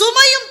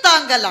சுமையும்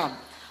தாங்கலாம்,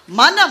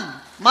 மனம்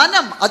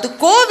மனம் அது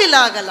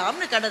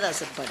கோவிலாகலாம்னு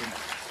கண்ணதாசன்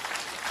பாடினார்.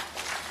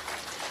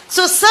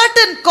 So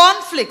certain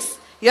conflicts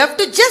you have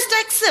to just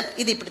accept.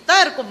 இது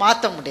இப்படித்தான் இருக்கும்,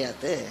 மாற்ற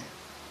முடியாது.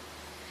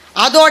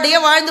 அதோடைய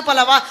வாழ்ந்து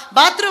பலவா.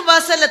 பாத்ரூம்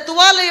வாசல்ல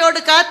துவாலையோடு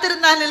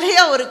காத்திருந்தான்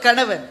இல்லையா ஒரு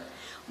கணவன்.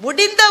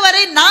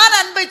 முடிந்தவரை நான்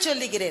அன்பை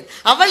சொல்லுகிறேன்,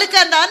 அவளுக்கு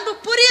அந்த அன்பு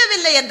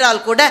புரியவில்லை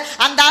என்றால் கூட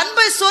அந்த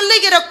அன்பை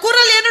சொல்லுகிற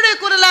குரல் என்னுடைய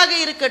குரலாக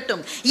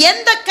இருக்கட்டும்.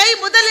 எந்த கை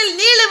முதலில்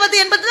நீளுவது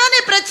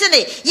என்பதுதானே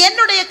பிரச்சனை.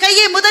 என்னுடைய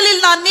கையை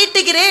முதலில் நான்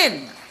நீட்டுகிறேன்.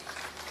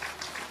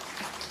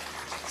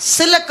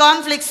 சில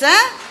கான்ஃப்ளிக்ட்ஸை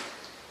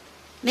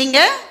நீங்க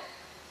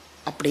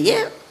அப்படியே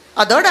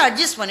அதோட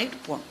அட்ஜஸ்ட் பண்ணிட்டு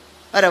போகணும்,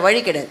 வேற வழி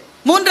கிடையாது.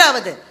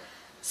 3வது,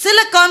 சில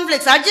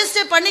கான்ஃப்ளிக்ட்ஸ்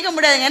அட்ஜஸ்டே பண்ணிக்க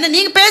முடியாதுங்க. ஏன்னா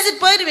நீங்க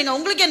பேசிட்டு போயிடுவீங்க,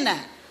 உங்களுக்கு என்ன,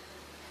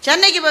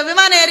 சென்னைக்கு இப்போ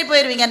விமானம் ஏறி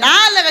போயிடுவீங்க,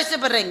 நான்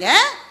கஷ்டப்படுறேங்க,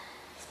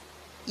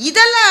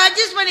 இதெல்லாம்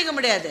அட்ஜஸ்ட் பண்ணிக்க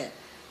முடியாது.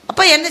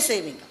 அப்போ என்ன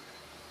செய்வீங்க?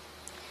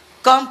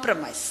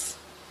 காம்ப்ரமைஸ்.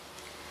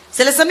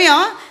 சில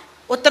சமயம்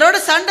ஒருத்தரோட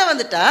சண்டை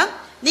வந்துட்டா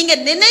நீங்க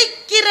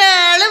நினைக்கிற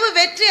அளவு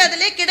வெற்றி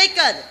அதிலே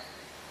கிடைக்காது.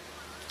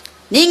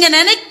 நீங்க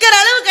நினைக்கிற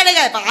அளவு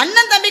கிடைக்காது. இப்போ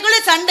அண்ணன் தம்பிக்குள்ளே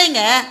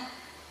சண்டைங்க.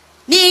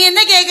 நீ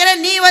என்ன கேட்குற?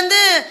 நீ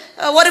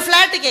ஒரு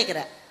ஃப்ளாட்டு கேட்குற,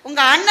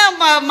 உங்க அண்ணன்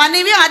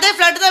மனைவியும் அதே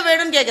ஃப்ளாட்டு தான்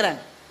வேணும்னு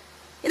கேட்குறாங்க.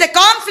 இந்த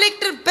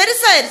கான்ஃப்ளிக்ட்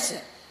பெருசாயிருச்சு.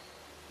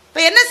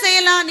 இப்போ என்ன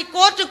செய்யலாம்? நீ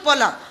கோர்ட்டுக்கு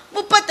போகலாம்,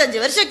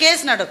 35 வருஷம்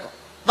கேஸ் நடக்கும்,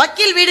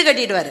 வக்கீல் வீடு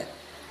கட்டிடுவாரு.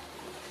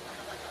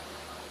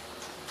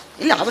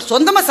 இல்லை, அவர்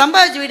சொந்தமாக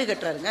சம்பாதிச்சு வீடு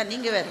கட்டுறாருங்க,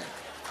 நீங்கள் வேற.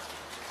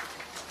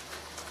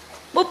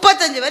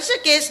 35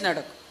 வருஷம் கேஸ்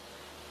நடக்கும்.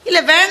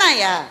 இல்லை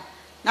வேணாயா,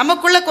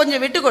 நமக்குள்ளே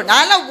கொஞ்சம் விட்டு கொடு.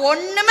 அதெல்லாம்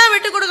ஒன்றுமே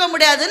விட்டு கொடுக்க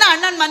முடியாதுன்னு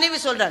அண்ணன் மனைவி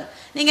சொல்கிறாங்க.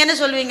 நீங்கள் என்ன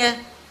சொல்வீங்க?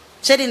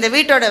 சரி, இந்த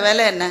வீட்டோட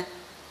விலை என்ன?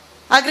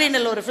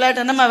 அக்ரீனில் ஒரு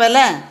ஃப்ளாட் என்னம்மா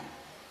விலை?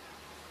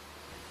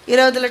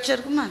 20 லட்சம்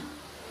இருக்குமா?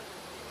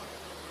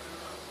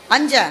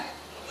 5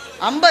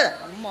 50?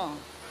 அம்மா,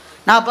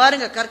 நான்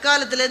பாருங்க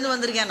கற்காலத்துலேருந்து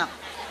வந்திருக்கேன் நான்.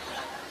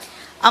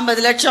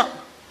 50 லட்சம்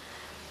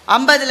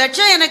 50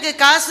 லட்சம் எனக்கு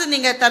காசு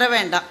நீங்கள் தர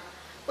வேண்டாம்,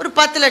 ஒரு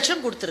 10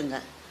 லட்சம் கொடுத்துருங்க,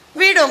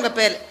 வீடு உங்கள்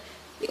பேர்.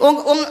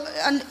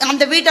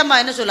 அந்த வீட்டம்மா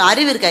என்ன சொல்லும்?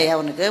 அறிவு இருக்காயா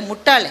உனக்கு,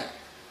 முட்டாளே,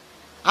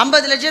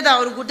 50 லட்சத்தை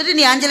அவருக்கு கொடுத்துட்டு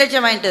நீ 5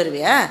 லட்சம் வாங்கிட்டு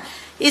வருவியா?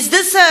 Is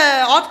this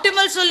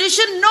optimal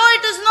solution? No,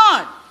 it is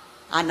not.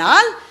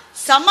 ஆனால்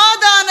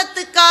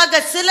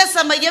சமாதானத்துக்காக சில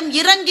சமயம்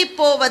இறங்கி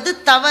போவது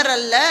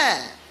தவறல்ல.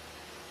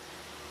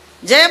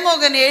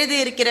 ஜெயமோகன்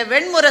எழுதியிருக்கிற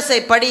வெண்முரசை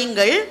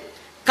படியுங்கள்.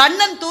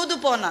 கண்ணன் தூது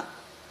போனான்.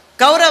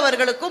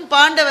 கௌரவர்களுக்கும்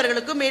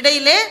பாண்டவர்களுக்கும்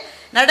இடையிலே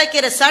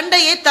நடக்கிற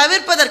சண்டையை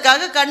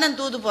தவிர்ப்பதற்காக கண்ணன்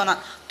தூது போனான்.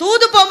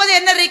 தூது போகும்போது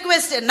என்ன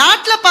ரிக்வெஸ்ட்?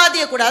 நாட்டில்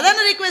பாதிய கூட,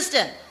 அதான ரிக்வெஸ்ட்.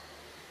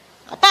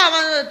 அப்போ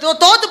அவன்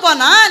தோத்து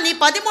போனா, நீ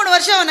 13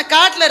 வருஷம் அவனை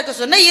காட்டில் இருக்க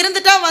சொன்ன,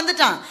 இருந்துட்டான்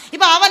வந்துட்டான்,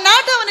 இப்போ அவன்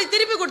நாட்டை அவனுக்கு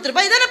திருப்பி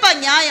கொடுத்துருப்பா, இதானப்பா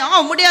நியாயம்?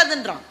 அவன்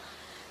முடியாதுன்றான்.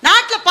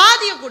 நாட்டில்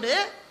பாதிய கொடு,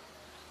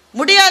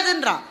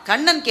 முடியாதுன்றான்.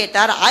 கண்ணன்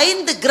கேட்டார்,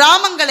 5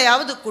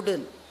 கிராமங்களையாவது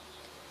கொடுன்னு.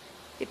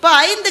 இப்போ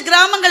 5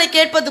 கிராமங்களை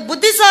கேட்பது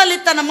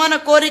புத்திசாலித்தனமான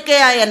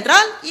கோரிக்கையா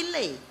என்றால்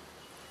இல்லை.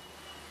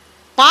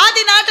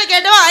 பாதி நாட்டை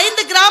கேட்டவன்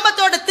 5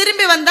 கிராமத்தோட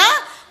திரும்பி வந்தா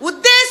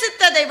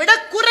உத்தேசித்ததை விட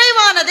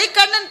குறைவானதை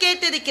கண்ணன்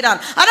கேட்டிருக்கிறான்.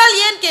 ஆனால்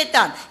ஏன்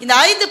கேட்டான்? இந்த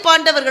 5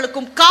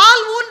 பாண்டவர்களுக்கும்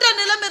கால் ஊன்ற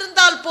நிலம்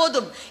இருந்தால்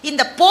போதும்,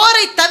 இந்த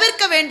போரை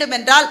தவிர்க்க வேண்டும்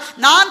என்றால்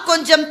நான்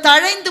கொஞ்சம்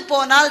தழைந்து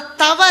போனால்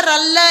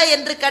தவறல்ல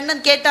என்று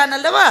கண்ணன் கேட்டான்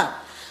அல்லவா?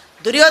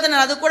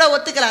 துரியோதனன் அது கூட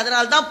ஒத்துக்கல.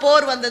 அதனால்தான்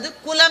போர் வந்தது,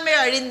 குலமே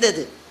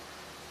அழிந்தது.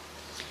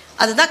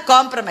 அதுதான்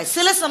காம்ப்ரமைஸ்.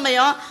 சில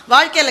சமயம்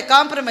வாழ்க்கையில்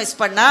காம்ப்ரமைஸ்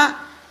பண்ணால்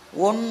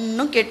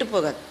ஒன்றும் கெட்டு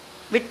போகாது.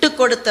 விட்டு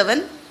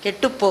கொடுத்தவன்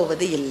கெட்டு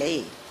போவது இல்லை.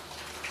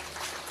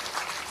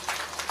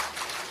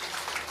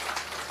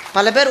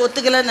 பல பேர்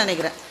ஒத்துக்கலன்னு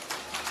நினைக்கிறேன்.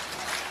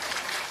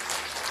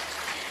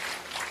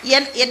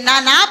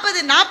 நான்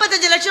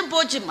 45 லட்சம்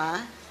போச்சுமா,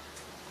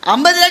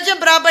 50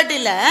 லட்சம்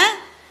ப்ராப்பர்ட்டியில்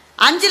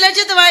 5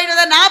 லட்சத்தை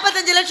வாங்கிட்டு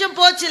 45 லட்சம்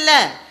போச்சு. இல்லை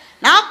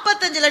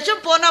 45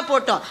 லட்சம் போனால்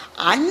போட்டோம்.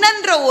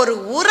 அண்ணன்ற ஒரு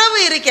உறவு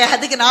இருக்கே,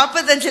 அதுக்கு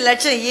 45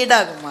 லட்சம்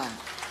ஈடாகுமா?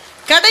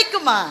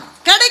 கிடைக்குமா?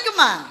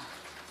 கிடைக்குமா?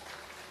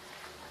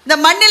 இந்த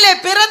மண்ணிலே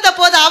பிறந்த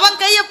போது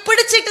அவன் கையை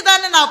பிடிச்சிட்டு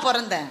தானே நான்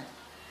பிறந்தேன்.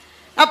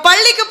 நான்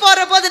பள்ளிக்கு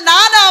போகிற போது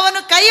நானும்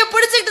அவனும் கையை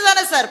பிடிச்சிட்டு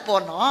தானே சார்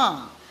போனோம்.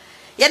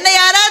 என்னை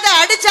யாராவது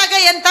அடிச்சாக்க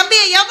என்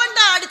தம்பியை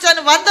எவன்டா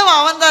அடிச்சான்னு வந்தவன்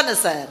அவன் தானே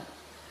சார்.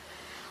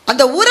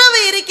 அந்த உறவு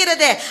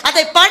இருக்கிறதே,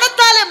 அதை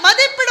பணத்தாலே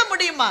மதிப்பிட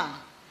முடியுமா?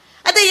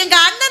 அது எங்க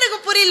அண்ணனுக்கு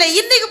புரியல,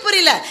 இன்னைக்கு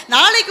புரியல,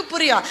 நாளைக்கு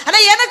புரியும். ஆனா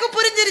எனக்கு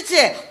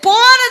புரிஞ்சிருச்சு.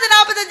 போனது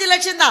 45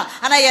 லட்சம் தான்,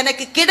 ஆனா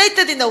எனக்கு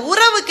கிடைத்தது இந்த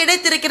உறவு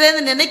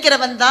கிடைத்திருக்கிறது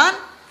நினைக்கிறவன் தான்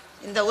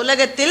இந்த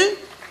உலகத்தில்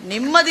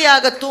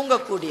நிம்மதியாக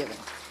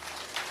தூங்கக்கூடியவன்.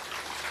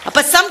 அப்ப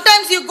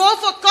sometimes you go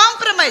for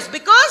compromise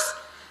because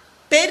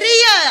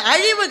பெரிய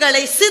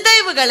அழிவுகளை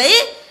சிதைவுகளை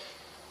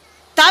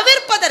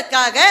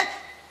தவிர்ப்பதற்காக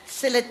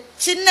சில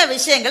சின்ன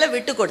விஷயங்களை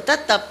விட்டு கொடுத்தா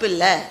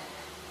தப்பில்லை.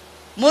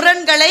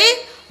 முரண்களை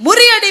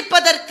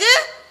முறியடிப்பதற்கு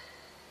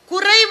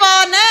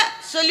குறைவான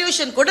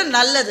சொல்யூஷன் கூட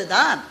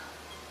நல்லதுதான்.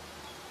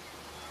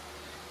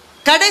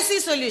 கடைசி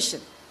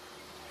சொல்யூஷன்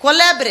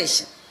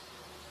கொலாபரேஷன்.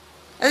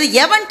 அது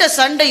எவன்ட்ட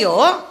சண்டையோ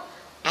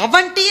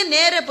அவன்கிட்டயும்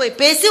நேர போய்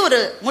பேசி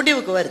ஒரு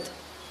முடிவுக்கு வருது.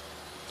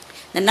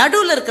 இந்த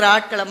நடுவில் இருக்கிற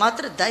ஆட்களை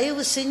மாத்திரம்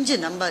தயவு செஞ்சு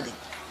நம்பாது.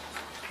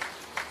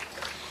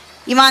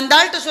 இவன் அந்த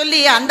ஆள்கிட்ட சொல்லி,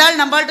 அந்த ஆள்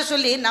நம்பாள்கிட்ட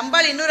சொல்லி,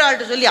 நம்பாள் இன்னொரு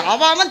ஆள்கிட்ட சொல்லி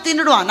அவன்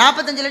தின்னுடுவான்.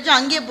 45 லட்சம்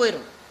அங்கேயே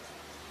போயிடும்.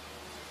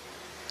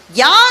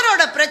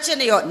 யாரோட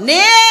பிரச்சனையோ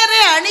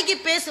நேரே அணுகி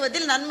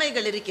பேசுவதில்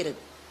நன்மைகள் இருக்கிறது.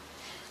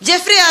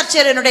 ஜெஃப்ரி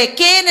ஆர்ச்சரனுடைய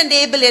கேன் அண்ட்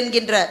ஏபிள்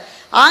என்கின்ற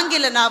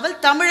ஆங்கில நாவல்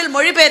தமிழில்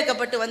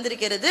மொழிபெயர்க்கப்பட்டு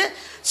வந்திருக்கிறது.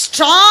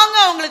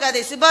 ஸ்ட்ராங்காக உங்களுக்கு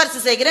அதை சிபாரிசு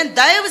செய்கிறேன்.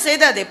 தயவு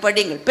செய்து அதை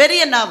படிங்கள்.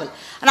 பெரிய நாவல்,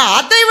 ஆனால்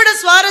அதை விட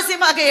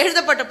சுவாரஸ்யமாக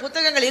எழுதப்பட்ட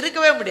புத்தகங்கள்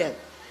இருக்கவே முடியாது.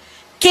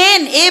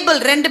 கேன் ஏபிள்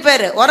 2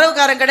 பேர்,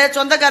 உறவுக்காரன் கிடையாது,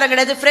 சொந்தக்காரன்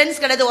கிடையாது,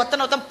 ஃப்ரெண்ட்ஸ் கிடையாது,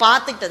 ஒருத்தன்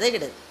பார்த்துக்கிட்டதே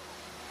கிடையாது.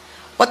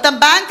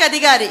 ஒருத்தன் பேங்க்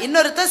அதிகாரி,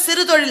 இன்னொருத்தன்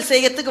சிறு தொழில்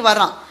செய்யறதுக்கு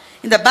வரான்.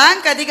 இந்த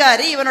பேங்க்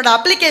அதிகாரி இவனோட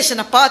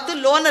அப்ளிகேஷனை பார்த்து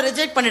லோனை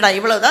ரிஜெக்ட் பண்ணிடான்.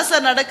 இவ்வளவுதான்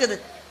சார் நடக்குது.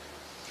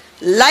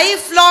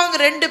 லைஃப் லாங்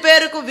 2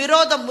 பேருக்கும்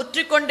விரோதம்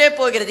முற்றிக்கொண்டே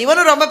போகிறது.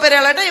 இவனும் ரொம்ப பெரிய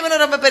ஆளாயிட்டான்,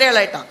 இவனும் ரொம்ப பெரிய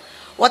ஆளாயிட்டான்.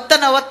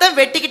 ஒத்தனை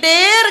வெட்டிக்கிட்டே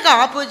இருக்கான்,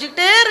 ஆப்பு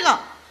வச்சுக்கிட்டே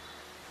இருக்கான்.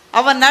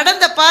 அவன்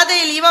நடந்த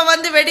பாதையில் இவன்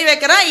வந்து வெடி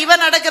வைக்கிறான்,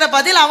 இவன் நடக்கிற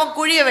பாதையில் அவன்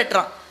குழிய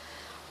வெட்டுறான்.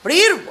 அப்படி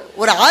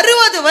ஒரு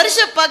 60 வருஷ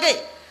பகை.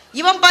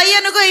 இவன்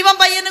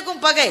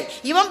பையனுக்கும் பகை,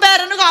 இவன்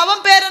பேரனுக்கும்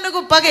அவன்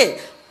பேரனுக்கும் பகை,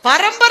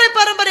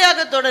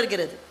 பரம்பரையாக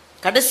தொடர்கிறது.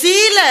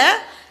 கடைசியில்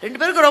 2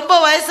 பேருக்கும் ரொம்ப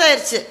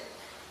வயசாயிருச்சு.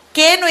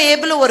 கேனும்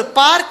ஏபிளும் ஒரு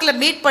பார்க்கில்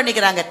மீட்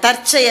பண்ணிக்கிறாங்க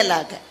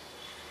தற்செயலாக.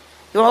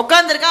 இவன்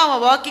உட்காந்துருக்கான்,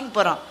 அவன் வாக்கிங்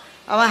போகிறான்.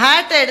 அவன்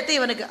ஹேட்டை எடுத்து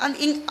இவனுக்கு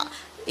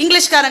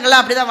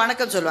இங்கிலீஷ்காரங்களாம் அப்படி தான்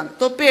வணக்கம் சொல்லுவாங்க.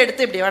 தொப்பி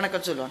எடுத்து இப்படி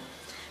வணக்கம் சொல்லுவாங்க.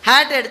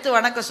 ஹேட்டை எடுத்து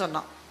வணக்கம்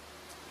சொன்னான்.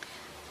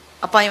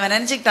 அப்போ இவன்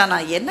நினச்சிக்கிட்டான்,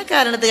 நான் என்ன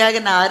காரணத்துக்காக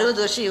நான் 60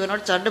 வருஷம்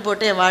இவனோட சண்டை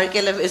போட்டு என்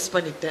வாழ்க்கையில் வேஸ்ட்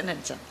பண்ணிக்கிட்டேன்னு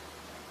நினச்சான்.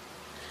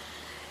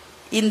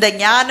 இந்த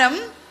ஞானம்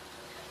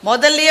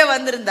முதல்லையே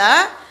வந்திருந்தா,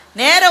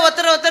 நேர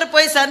ஒருத்தர்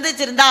போய்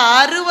சந்திச்சிருந்தா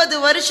 60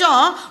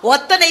 வருஷம்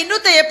ஒத்தனை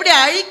இன்னொருத்த எப்படி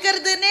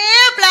அழிக்கிறதுன்னே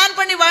பிளான்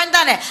பண்ணி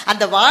வாழ்ந்தானே,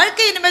 அந்த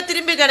வாழ்க்கை இனிமேல்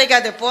திரும்பி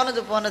கிடைக்காது.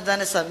 போனது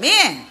தானே சாமி.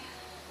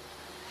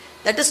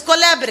 That is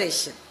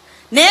collaboration.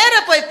 நேர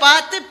போய்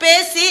பார்த்து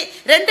பேசி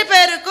 2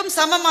 பேருக்கும்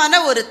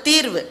சமமான ஒரு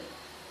தீர்வு.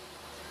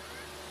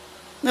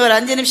 ஒரு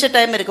 5 நிமிஷம்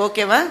டைம் இருக்கு,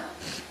 ஓகேவா?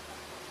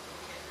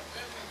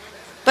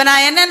 இப்போ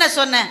நான் என்னென்ன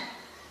சொன்னேன்?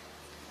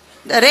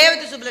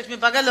 ரேவதி சுப்புலட்சுமி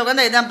பக்கத்தில்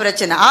உட்காந்தா இதுதான்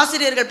பிரச்சனை.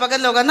 ஆசிரியர்கள்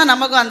பக்கத்தில் உட்காந்தா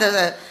நமக்கும் அந்த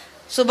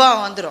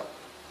சுபாவம் வந்துடும்.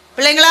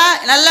 பிள்ளைங்களா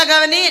நல்லா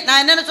கவனி,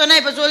 நான் என்னென்ன சொன்னேன்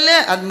இப்போ சொல்லு.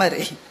 அது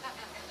மாதிரி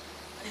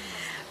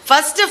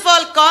ஃபர்ஸ்ட் ஆஃப்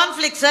ஆல்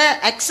கான்ஃப்ளிக்ஸை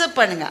அக்செப்ட்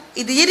பண்ணுங்க.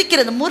 இது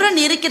இருக்கிறது, முரண்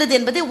இருக்கிறது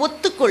என்பதை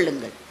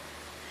ஒத்துக்கொள்ளுங்கள்.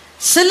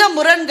 சில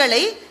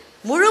முரண்களை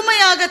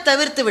முழுமையாக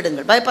தவிர்த்து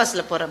விடுங்கள்,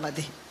 பைபாஸில் போகிற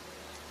மாதிரி.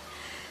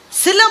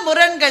 சில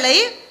முரண்களை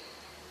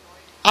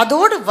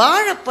அதோடு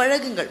வாழ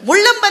பழகுங்கள்.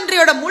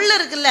 முள்ளம்பன்றியோட முள்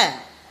இருக்குல்ல,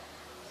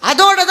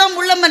 அதோட தான்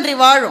முள்ளம்பன்றி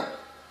வாழும்.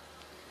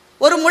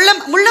 ஒரு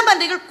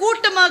முள்ளம்பன்றிகள்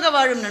கூட்டமாக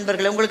வாழும்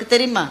நண்பர்களே, உங்களுக்கு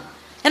தெரியுமா?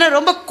 ஏன்னா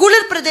ரொம்ப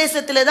குளிர்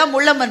பிரதேசத்தில் தான்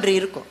முள்ளம்பன்றி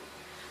இருக்கும்.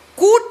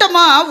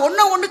 கூட்டமாக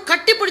ஒன்று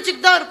கட்டி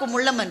பிடிச்சிட்டு தான் இருக்கும்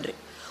முள்ளம்பன்றி.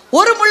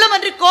 ஒரு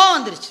முள்ளம்பன்றி கோவம்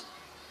வந்துருச்சு,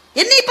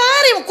 என்னை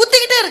பாரு இவன்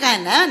குத்திக்கிட்டே இருக்கான்,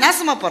 என்ன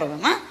நேசமாக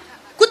போகிறவன்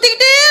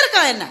குத்திக்கிட்டே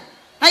இருக்கான், என்ன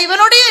நான்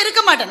இவனோடையே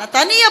இருக்க மாட்டேன், நான்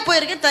தனியாக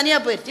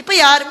போயிருச்சு. இப்போ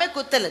யாருமே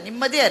குத்தலை,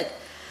 நிம்மதியாக இருக்கு.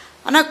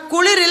 ஆனால்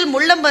குளிரில்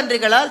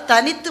முள்ளம்பன்றிகளால்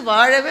தனித்து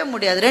வாழவே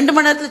முடியாது. 2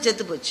 மணி நேரத்தில்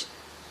செத்து போச்சு.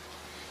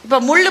 இப்போ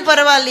முள்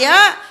பரவாயில்லையா,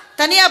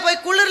 தனியாக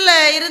போய் குளிரில்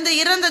இருந்து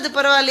இறந்தது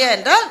பரவாயில்லையா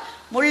என்றால்,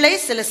 முள்ளை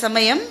சில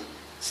சமயம்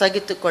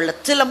சகித்து கொள்ள.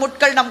 சில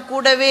முட்கள் நம்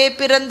கூடவே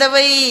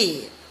பிறந்தவை,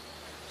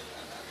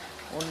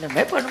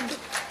 ஒன்றுமே பண்ண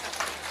முடியும்.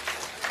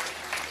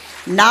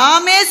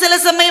 நாமே சில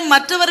சமயம்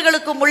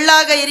மற்றவர்களுக்கு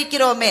முள்ளாக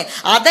இருக்கிறோமே,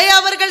 அதை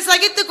அவர்கள்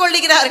சகித்துக்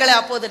கொள்ளுகிறார்களே,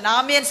 அப்போது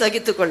நாமே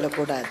சகித்துக்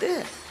கொள்ளக்கூடாது.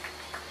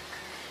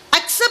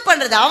 அக்செப்ட்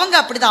பண்றது. அவங்க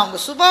அப்படிதான், அவங்க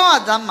சுபாவம்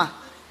அதாம்மா,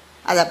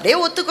 அது அப்படியே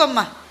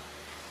ஒத்துக்கோம்மா.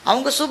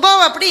 அவங்க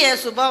சுபாவம் அப்படி,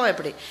 என் சுபாவம்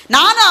எப்படி.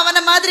 நானும்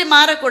அவனை மாதிரி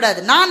மாறக்கூடாது.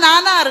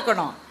 நானா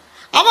இருக்கணும்,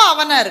 அவன்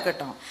அவனா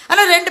இருக்கட்டும்.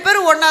 ஆனால் 2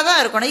 பேரும் ஒன்றா தான்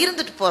இருக்கணும்.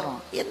 இருந்துட்டு போகிறோம்.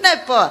 என்ன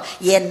இப்போ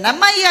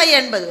என்னம்மா ஐயா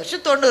 80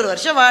 வருஷம் 90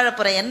 வருஷம் வாழ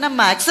போகிறேன்,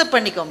 என்னம்மா அக்செப்ட்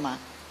பண்ணிக்கோம்மா,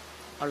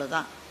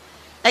 அவ்வளோதான்.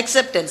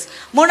 அக்செப்டன்ஸ்.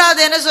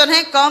 3வது என்ன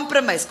சொன்னேன்?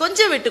 காம்ப்ரமைஸ்.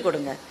 கொஞ்சம் விட்டு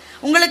கொடுங்க.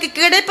 உங்களுக்கு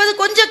கிடைப்பது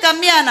கொஞ்சம்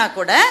கம்மியானா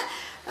கூட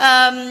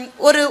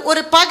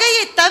ஒரு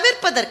பகையை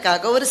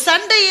தவிர்ப்பதற்காக, ஒரு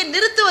சண்டையை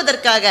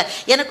நிறுத்துவதற்காக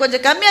எனக்கு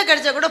கொஞ்சம் கம்மியாக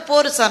கிடைச்சா கூட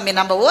போரும் சாமி,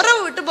 நம்ம உறவு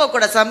விட்டு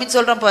போகக்கூடாது சாமின்னு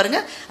சொல்கிறோம் பாருங்க,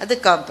 அது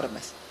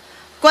காம்ப்ரமைஸ்.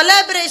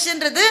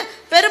 கொலாபரேஷன்றது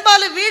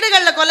பெரும்பாலும்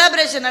வீடுகளில்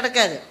கொலாபரேஷன்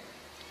நடக்காது.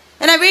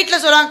 ஏன்னா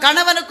வீட்டில் சொல்லுவாங்க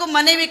கணவனுக்கும்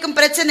மனைவிக்கும்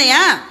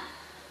பிரச்சனையா,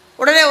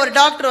 உடனே ஒரு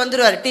டாக்டர்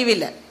வந்துடுவார்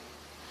டிவியில்,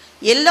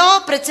 எல்லா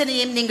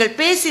பிரச்சனையும் நீங்கள்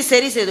பேசி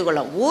சரி செய்து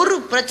கொள்ளலாம். ஒரு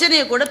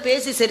பிரச்சனையை கூட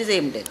பேசி சரி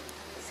செய்ய முடியாது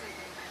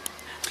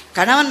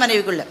கணவன்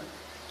மனைவிக்குள்ள.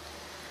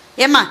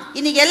 ஏம்மா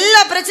இன்னைக்கு எல்லா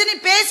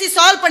பிரச்சனையும் பேசி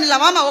சால்வ்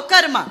பண்ணலாம், வாமா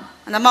உட்காருமா.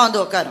 அந்த அம்மா வந்து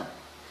உட்காரும்.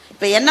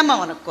 இப்போ என்னம்மா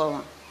உனக்கு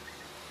கோவம்?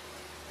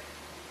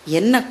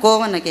 என்ன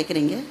கோவம்னு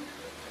கேட்குறீங்க?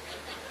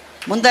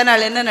 முந்தா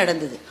நாள் என்ன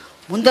நடந்தது?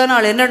 முந்தா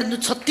நாள் என்ன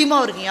நடந்தது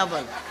சத்தியமாக இருக்கு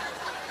ஞாபகம்.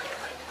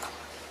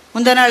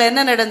 முந்தா நாள்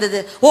என்ன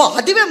நடந்தது? ஓ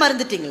அதுவே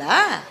மறந்துட்டீங்களா?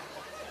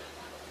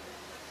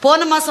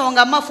 போன மாதம்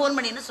உங்கள் அம்மா ஃபோன்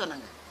பண்ணி என்ன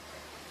சொன்னாங்க?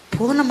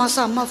 போன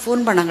மாதம் அம்மா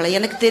ஃபோன் பண்ணாங்களா?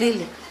 எனக்கு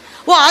தெரியல.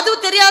 ஓ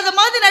அதுவும் தெரியாத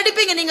மாதிரி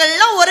நடிப்பீங்க நீங்கள்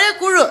எல்லாம், ஒரே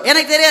குழு.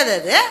 எனக்கு தெரியாது.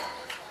 அது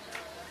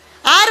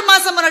 6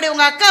 மாதம் முன்னாடி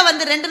உங்கள் அக்கா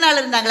வந்து 2 நாள்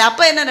இருந்தாங்களே,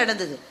 அப்போ என்ன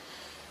நடந்தது?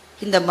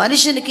 இந்த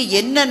மனுஷனுக்கு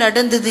என்ன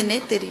நடந்ததுன்னே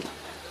தெரியல.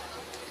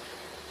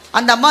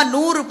 அந்த அம்மா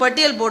 100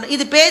 பட்டியல் போடும்.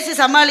 இது பேசி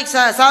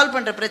சால்வ்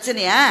பண்ணுற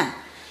பிரச்சனையா?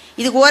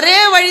 இதுக்கு ஒரே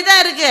வழி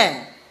தான் இருக்கு.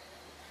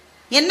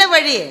 என்ன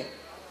வழி?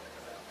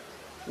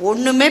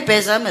 ஒன்றுமே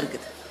பேசாமல்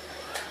இருக்குது,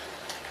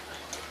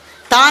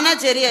 தானா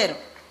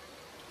சரியாயிரும்.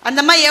 அந்த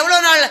அம்மா எவ்வளோ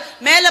நாள்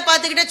மேலே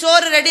பார்த்துக்கிட்டே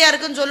சோறு ரெடியாக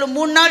இருக்குன்னு சொல்லும்,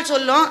 3 நாள்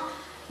சொல்லும்,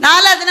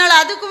 4வது நாள்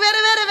அதுக்கு வேறு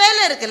வேறு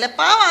வேலை இருக்குல்ல,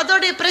 பாவம்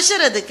அதோடைய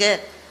ப்ரெஷர் அதுக்கு.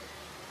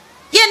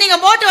 ஏன்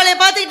நீங்கள் மோட்டு வேலையை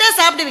பார்த்துக்கிட்டே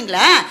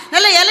சாப்பிடுவீங்களா?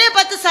 நல்ல இலையை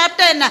பார்த்து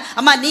சாப்பிட்டா என்ன?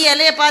 அம்மா நீ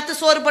இலையை பார்த்து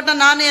சோறு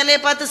போட்டால் நானும் இலையை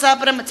பார்த்து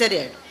சாப்பிட்றேன்,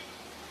 சரியாயிடும்.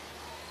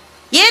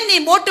 ஏன் நீ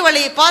மோட்டு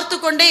வேலையை பார்த்து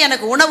கொண்டே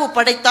எனக்கு உணவு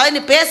படைத்தாய்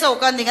நீ பேச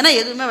உட்காந்தீங்கன்னா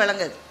எதுவுமே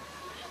விளங்காது.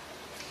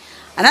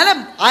 அதனால்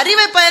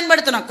அறிவை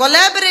பயன்படுத்தணும்.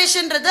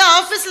 கொலாபரேஷன்றது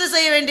ஆஃபீஸில்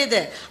செய்ய வேண்டியது,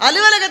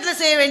 அலுவலகத்தில்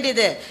செய்ய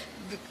வேண்டியது,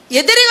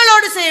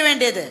 எதிரிகளோடு செய்ய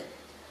வேண்டியது.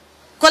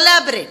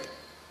 கொலாபரேட்.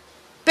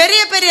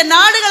 பெரிய பெரிய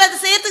நாடுகள் அதை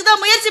செய்யறதுக்கு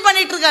தான் முயற்சி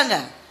பண்ணிட்டு இருக்காங்க.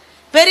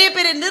 பெரிய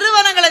பெரிய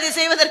நிறுவனங்கள் அதை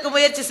செய்வதற்கு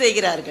முயற்சி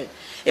செய்கிறார்கள்.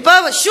 இப்போ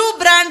ஷூ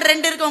பிராண்ட்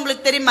 2 இருக்கு,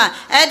 உங்களுக்கு தெரியுமா?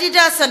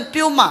 Adidas and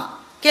Puma.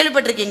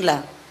 கேள்விப்பட்டிருக்கீங்களா?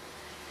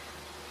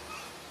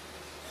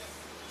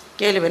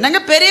 கேள்வி.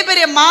 நாங்கள் பெரிய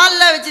பெரிய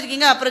மால்லாம்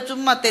வச்சிருக்கீங்க, அப்புறம்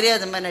சும்மா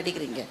தெரியாத மாதிரி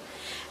நடிக்கிறீங்க.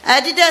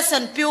 Adidas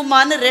and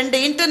பியூமான்னு 2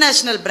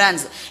 international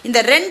brands. இந்த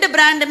 2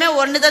 பிராண்டுமே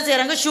ஒன்று தான்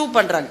செய்கிறாங்க, ஷூ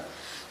பண்ணுறாங்க.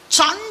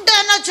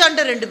 சண்டைன்னா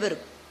சண்டை 2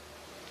 பேரும்.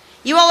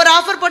 இவன் ஒரு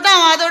ஆஃபர் போட்டால்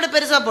அவன் அதோட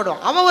பெருசாக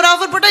போடுவான், அவன் ஒரு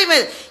ஆஃபர் போட்டால்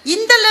இவன்.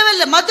 இந்த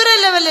லெவலில், மதுரை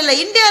லெவலில் இல்லை,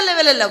 இந்தியா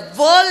லெவலில் இல்லை,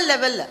 வேர்ல்டு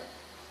லெவலில்.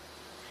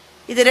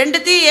 இது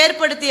 2த்தையும்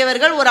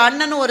ஏற்படுத்தியவர்கள் ஒரு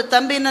அண்ணனும் ஒரு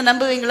தம்பின்னு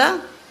நம்புவீங்களா?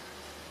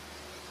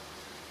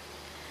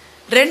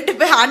 2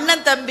 பேர்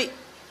அண்ணன் தம்பி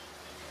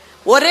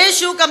ஒரே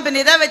ஷூ கம்பெனி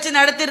தான் வச்சு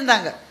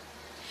நடத்தியிருந்தாங்க.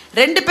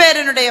 2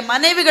 பேருடைய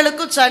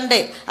மனைவிகளுக்கும்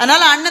சண்டை.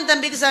 அதனால் அண்ணன்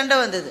தம்பிக்கு சண்டை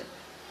வந்தது.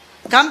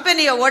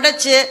 கம்பெனியை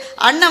உடைச்சு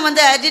அண்ணன்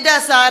வந்து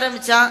அடிடாஸ்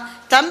ஆரம்பித்தான்,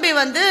 தம்பி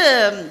வந்து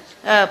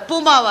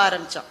பூமாவை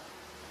ஆரம்பித்தான்.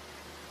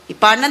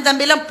 இப்போ அண்ணன்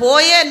தம்பிலாம்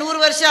போயே 100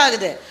 வருஷம்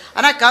ஆகுது,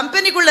 ஆனால்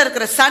கம்பெனிக்குள்ளே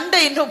இருக்கிற சண்டை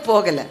இன்னும்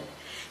போகலை.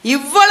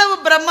 இவ்வளவு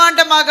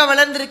பிரம்மாண்டமாக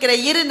வளர்ந்திருக்கிற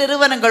 2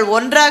 நிறுவனங்கள்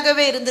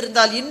ஒன்றாகவே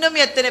இருந்திருந்தால் இன்னும்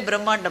எத்தனை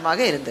பிரம்மாண்டமாக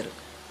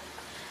இருந்திருக்கும்.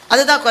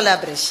 அதுதான்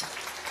கொலாபரேஷன்.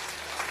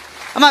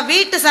 ஆமாம்,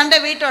 வீட்டு சண்டை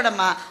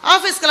வீட்டோடம்மா,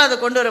 ஆஃபீஸ்க்கெல்லாம் அதை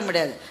கொண்டு வர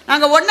முடியாது.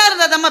 நாங்கள் ஒன்றா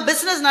இருந்தால் தான்மா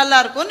பிஸ்னஸ் நல்லா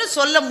இருக்கும்னு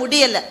சொல்ல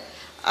முடியலை,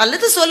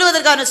 அல்லது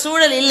சொல்லுவதற்கான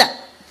சூழல் இல்லை.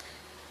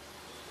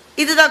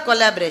 இதுதான்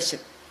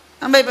கொலாபரேஷன்.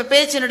 நம்ம இப்போ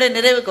பேச்சினுடைய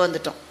நிறைவுக்கு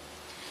வந்துட்டோம்.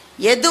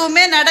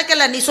 எதுவுமே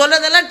நடக்கலை, நீ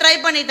சொல்றதெல்லாம் ட்ரை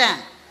பண்ணிட்டேன்,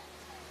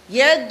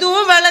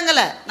 எதுவும்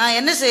விளங்கலை, நான்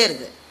என்ன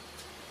செய்யறது?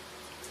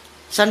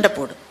 சண்டை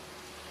போடு.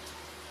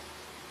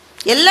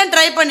 எல்லாம்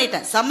ட்ரை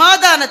பண்ணிட்டேன்,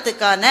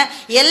 சமாதானத்துக்கான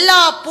எல்லா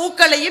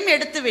பூக்களையும்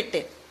எடுத்து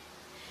விட்டேன்,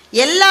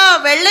 எல்லா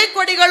வெள்ளை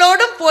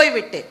கொடிகளோடும்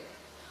போய்விட்டேன்,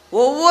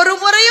 ஒவ்வொரு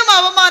முறையும்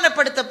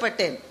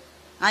அவமானப்படுத்தப்பட்டேன்.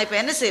 நான் இப்போ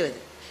என்ன செய்வது?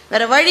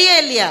 வேற வழியே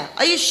இல்லையா?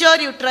 I you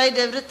sure you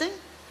tried everything?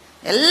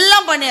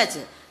 எல்லாம்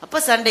பண்ணியாச்சு. அப்போ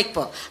சண்டைக்கு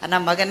போ.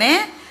 ஆனால் மகனே,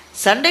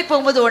 சண்டைக்கு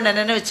போகும்போது ஒன்று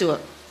நினைவச்சுவோ,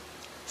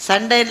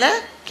 சண்டையில்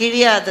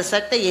கிழியாத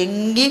சட்டை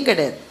எங்கேயும்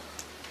கிடையாது.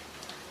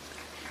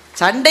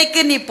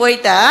 சண்டைக்கு நீ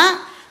போயிட்டா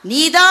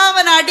நீ தான்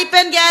அவனை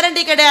அடிப்பேன்னு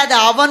கேரண்டி கிடையாது,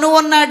 அவனும்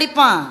ஒன்று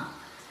அடிப்பான்.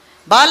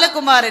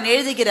 பாலகுமாரன்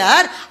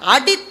எழுதுகிறார்,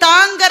 அடி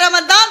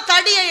தாங்கிறவன் தான்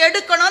தடியை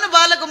எடுக்கணும்னு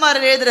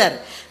பாலகுமாரன் எழுதுறார்.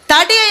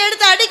 தடியை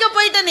எடுத்து அடிக்க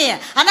போயிட்ட நீ,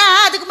 ஆனா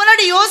அதுக்கு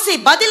முன்னாடி யோசி,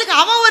 பதிலுக்கு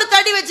அவன் ஒரு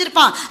தடி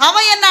வச்சிருப்பான்,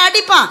 அவன் என்ன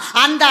அடிப்பான்.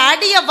 அந்த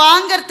அடியை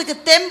வாங்கறதுக்கு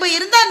தெம்பு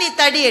இருந்தா நீ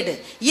தடி எடு,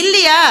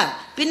 இல்லையா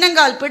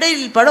பின்னங்கால்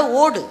பிடையில் பட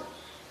ஓடு.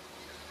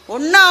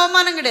 ஒன்றும்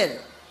அவமானம் கிடையாது.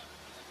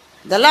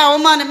 இதெல்லாம்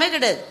அவமானமே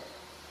கிடையாது.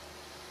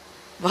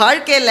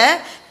 வாழ்க்கையில்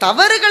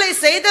தவறுகளை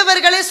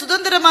செய்தவர்களே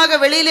சுதந்திரமாக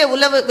வெளியிலே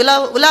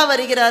உலா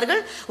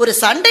வருகிறார்கள். ஒரு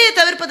சண்டையை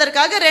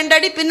தவிர்ப்பதற்காக 2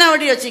 அடி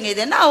பின்னாடி வச்சிங்க,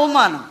 இது என்ன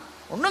அவமானம்?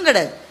 ஒன்றும்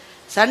கிடையாது.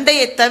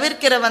 சண்டையை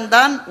தவிர்க்கிறவன்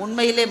தான்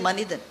உண்மையிலே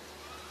மனிதன்.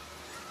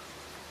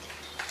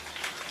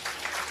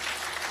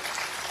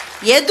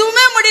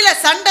 எதுவுமே முடியல,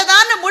 சண்டை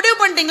தான் முடிவு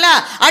பண்ணிட்டீங்களா,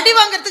 அடி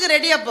வாங்கிறதுக்கு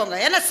ரெடியா போங்க.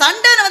 ஏன்னா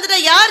சண்டைன்னு வந்துட்டு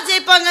யார்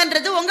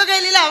ஜெயிப்பாங்கன்றது உங்க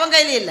கையில இல்லை, அவங்க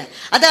கையில இல்லை,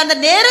 அது அந்த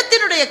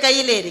நேரத்தினுடைய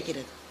கையிலே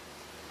இருக்கிறது.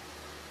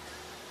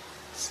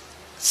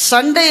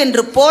 சண்டை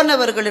என்று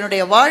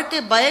போனவர்களினுடைய வாழ்க்கை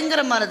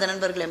பயங்கரமானது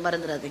நண்பர்களை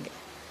மறந்துடாதீங்க.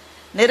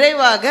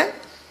 நிறைவாக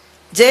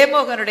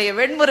ஜெயமோகனுடைய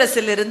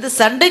வெண்முரசில் இருந்து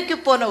சண்டைக்கு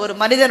போன ஒரு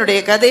மனிதனுடைய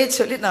கதையை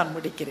சொல்லி நான்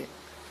முடிக்கிறேன்.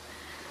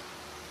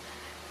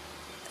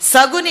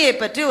 சகுனியை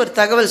பற்றி ஒரு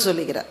தகவல்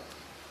சொல்லுகிறார்.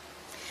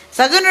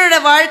 சகுனியோட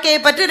வாழ்க்கையை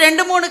பற்றி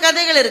 2-3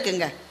 கதைகள்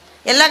இருக்குங்க.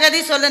 எல்லா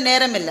கதையும் சொல்ல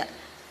நேரம் இல்லை.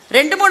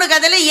 2-3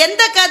 கதையில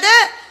எந்த கதை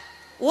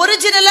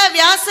ஒரிஜினலா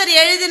வியாசர்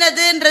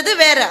எழுதினதுன்றது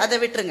வேற, அதை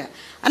விட்டுருங்க.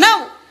 ஆனா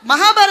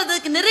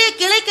மகாபாரதத்துக்கு நிறைய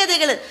கிளை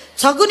கதைகள்.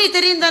 சகுனி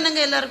தெரியும்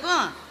தானுங்க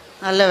எல்லாருக்கும்,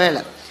 நல்ல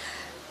வேலை.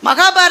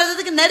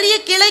 மகாபாரதத்துக்கு நிறைய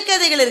கிளை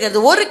கதைகள்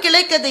இருக்கிறது. ஒரு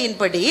கிளை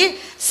கதையின்படி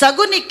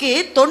சகுனிக்கு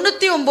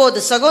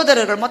 99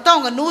 சகோதரர்கள், மொத்தம்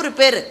அவங்க 100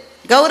 பேர்.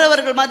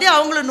 கௌரவர்கள் மாதிரி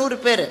அவங்களும் 100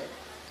 பேர்.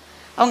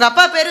 அவங்க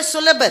அப்பா பேரு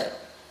சுலபர்.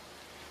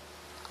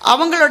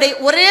 அவங்களுடைய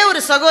ஒரே ஒரு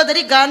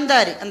சகோதரி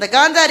காந்தாரி. அந்த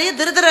காந்தாரியை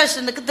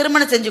திருதராஷ்டிரனுக்கு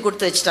திருமணம் செஞ்சு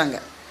கொடுத்து வச்சுட்டாங்க.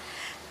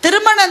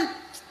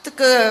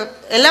 திருமணத்துக்கு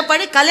எல்லாம்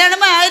படி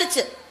கல்யாணமே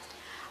ஆயிடுச்சு.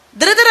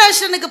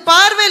 திருதராஷ்டிரனுக்கு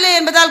பார்வையில்லை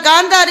என்பதால்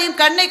காந்தாரியின்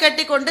கண்ணை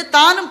கட்டி கொண்டு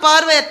தானும்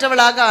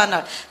பார்வையற்றவளாக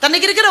ஆனாள்.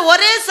 தனக்கு இருக்கிற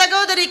ஒரே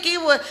சகோதரிக்கு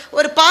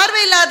ஒரு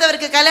பார்வை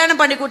இல்லாதவருக்கு கல்யாணம்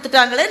பண்ணி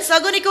கொடுத்துட்டாங்களே,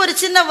 சகுனிக்கு ஒரு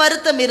சின்ன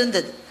வருத்தம்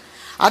இருந்தது.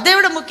 அதை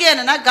விட முக்கியம்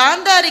என்னன்னா,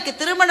 காந்தாரிக்கு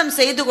திருமணம்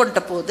செய்து கொண்ட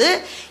போது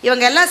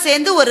இவங்க எல்லாம்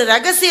சேர்ந்து ஒரு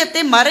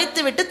ரகசியத்தை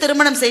மறைத்து விட்டு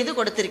திருமணம் செய்து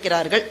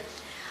கொடுத்திருக்கிறார்கள்.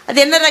 அது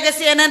என்ன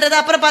ரகசியம் என்னன்றது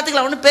அப்புறம்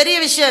பார்த்துக்கலாம், ஒன்றும் பெரிய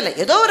விஷயம் இல்லை.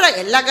 ஏதோ ஒரு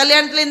எல்லா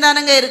கல்யாணத்துலையும்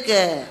தானங்க இருக்கு,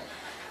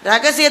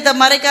 ரகசியத்தை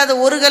மறைக்காத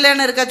ஒரு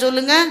கல்யாணம் இருக்கா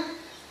சொல்லுங்க?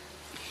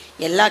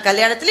 எல்லா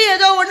கல்யாணத்துலையும்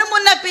ஏதோ ஒன்று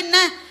முன்ன பின்ன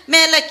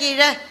மேலே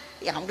கீழே,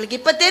 அவங்களுக்கு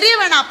இப்போ தெரிய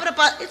வேணாம்,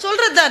 அப்புறம்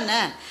சொல்கிறது தானே.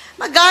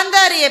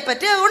 காந்தாரியை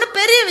பற்றி ஒன்றும்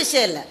பெரிய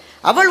விஷயம் இல்லை.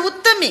 அவள்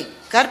உத்தமி,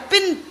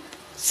 கற்பின்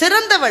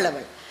சிறந்தவள்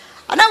அவள்.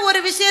 ஆனால் ஒரு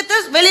விஷயத்த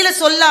வெளியில்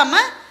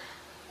சொல்லாமல்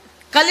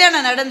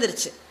கல்யாணம்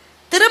நடந்துருச்சு.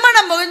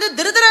 திருமணம் முடிந்து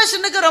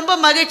திருதராஷ்டிரனுக்கு ரொம்ப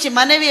மகிழ்ச்சி,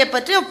 மனைவியை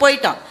பற்றி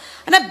போயிட்டான்.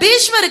 ஆனால்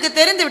பீஷ்மருக்கு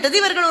தெரிந்து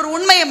விட்டது இவர்கள் ஒரு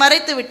உண்மையை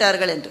மறைத்து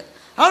விட்டார்கள் என்று.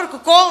 அவருக்கு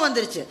கோபம்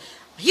வந்துருச்சு.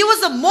 he was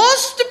the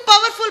most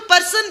powerful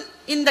person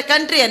in the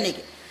country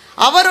அன்னைக்கு.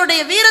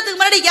 அவருடைய வீரத்துக்கு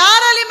முன்னாடி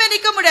யாராலையுமே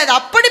நிற்க முடியாது,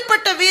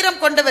 அப்படிப்பட்ட வீரம்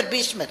கொண்டவர்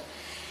பீஷ்மர்.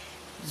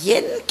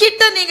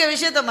 என்கிட்ட நீங்க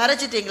விஷயத்தை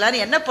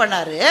மறைச்சிட்டீங்களான்னு என்ன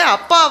பண்ணாரு,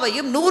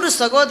 அப்பாவையும் 100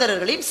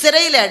 சகோதரர்களையும்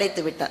சிறையில்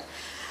அடைத்து விட்டார்.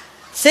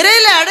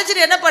 சிறையில்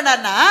அடைச்சிட்டு என்ன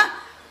பண்ணார்னா,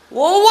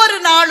 ஒவ்வொரு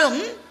நாளும்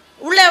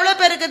உள்ள எவ்வளோ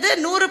பேர் இருக்குது,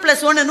 100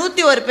 + 1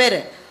 101 பேர்.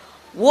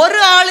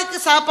 ஒரு ஆளுக்கு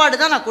சாப்பாடு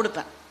தான் நான்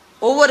கொடுப்பேன்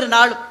ஒவ்வொரு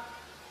நாளும்.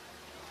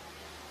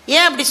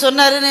 ஏன் அப்படி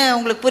சொன்னாருன்னு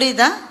உங்களுக்கு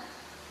புரியுதா?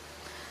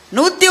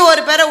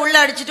 101 பேரை உள்ள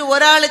அடிச்சுட்டு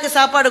ஒரு ஆளுக்கு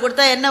சாப்பாடு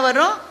கொடுத்தா என்ன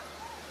வரும்?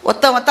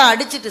 மொத்தம்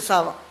அடிச்சுட்டு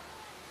சாவான்.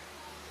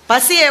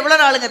 பசியை எவ்வளோ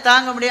நாளுங்க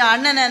தாங்க முடியும்?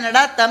 அண்ணன்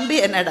என்னடா தம்பி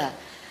என்னடா,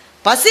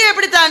 பசி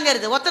எப்படி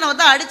தாங்கிறது?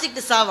 மொத்தம்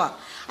அடிச்சுக்கிட்டு சாவான்.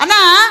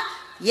 ஆனால்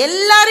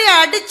எல்லாரையும்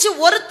அடித்து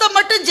ஒருத்த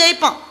மட்டும்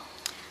ஜெயிப்பான்.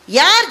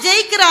 யார்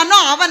ஜெயிக்கிறானோ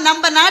அவன்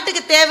நம்ம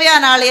நாட்டுக்கு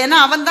தேவையான ஆள். ஏன்னா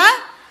அவன் தான்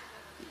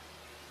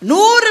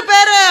 100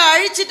 பேரை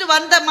அழிச்சிட்டு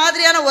வந்த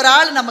மாதிரியான ஒரு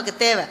ஆள் நமக்கு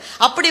தேவை.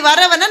 அப்படி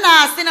வரவனை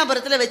நான்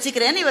அஸ்தினாபுரத்தில்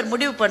வச்சுக்கிறேன்னு இவர்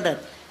முடிவு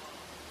பண்ணுறார்.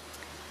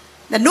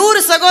 இந்த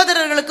 100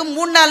 சகோதரர்களுக்கும்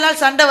 3-4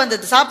 நாள் சண்டை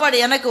வந்தது, சாப்பாடு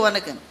எனக்கு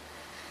உனக்கு.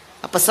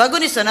 அப்போ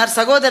சகுனி சொன்னார்,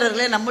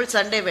 சகோதரர்களே நம்மளும்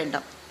சண்டை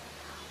வேண்டாம்,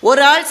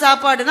 ஒரு ஆள்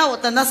சாப்பாடுனா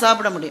ஒருத்தன் தான்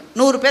சாப்பிட முடியும்,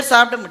 100 பேர்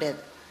சாப்பிட முடியாது.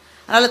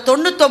 அதனால்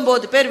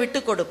 99 பேர்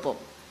விட்டு கொடுப்போம்,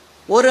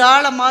 ஒரு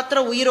ஆளை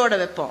மாத்திரம் உயிரோட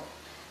வைப்போம்,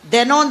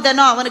 தினம்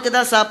அவனுக்கு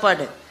தான்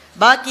சாப்பாடு,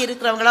 பாக்கி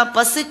இருக்கிறவங்களாம்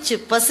பசிச்சு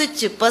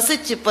பசிச்சு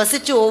பசிச்சு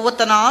பசிச்சு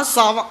ஒவ்வொருத்தனா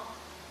சாவான்,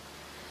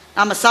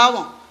 நாம்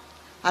சாவோம்.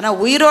 ஆனால்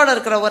உயிரோடு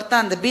இருக்கிற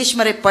ஒருத்தன் அந்த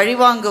பீஷ்மரை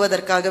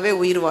பழிவாங்குவதற்காகவே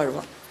உயிர்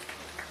வாழ்வான்.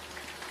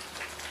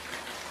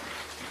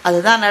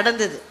 அதுதான்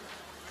நடந்தது.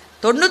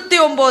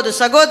 99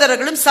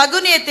 சகோதரர்களும்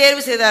சகுனியை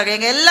தேர்வு செய்தார்கள்.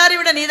 எங்கள்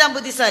எல்லாரையும் விட நீ தான்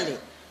புத்திசாலி,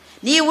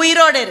 நீ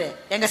உயிரோடு இரு,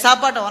 எங்கள்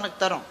சாப்பாட்டை உனக்கு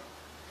தரோம்.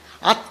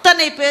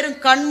 அத்தனை பேரும்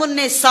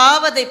கண்முன்னே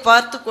சாவதை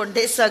பார்த்து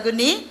கொண்டே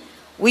சகுனி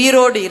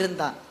உயிரோடு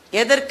இருந்தான்.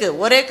 எதற்கு?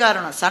 ஒரே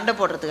காரணம், சண்டை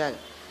போடுறதுக்காக.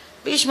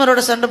 பீஷ்மரோட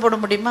சண்டை போட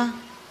முடியுமா?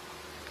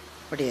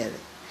 முடியாது.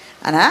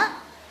 ஆனால்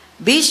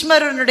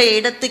பீஷ்மரனுடைய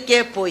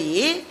இடத்துக்கே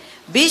போய்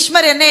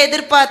பீஷ்மர் என்ன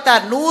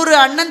எதிர்பார்த்தார்? 100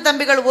 அண்ணன்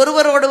தம்பிகள்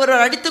ஒருவரோடு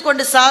ஒருவர் அடித்து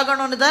கொண்டு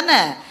சாகணும்னு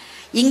தானே.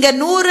 இங்கே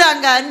 100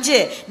 அங்கே 5,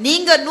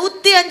 நீங்கள்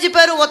 105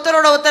 பேர்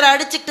ஒருத்தரோட ஒருத்தர்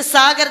அடிச்சுக்கிட்டு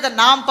சாகிறத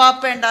நான்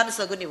பார்ப்பேன்டான்னு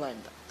சகுனி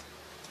வாழ்ந்தான்.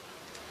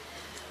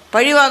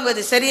 பழி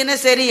வாங்குவது சரின்னு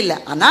சரியில்லை,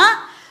 ஆனால்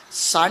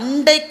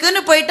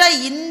சண்டைக்குன்னு போயிட்டா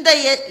இந்த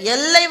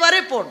எல்லை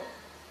வரை போகணும்.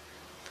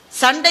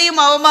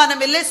 சண்டையும்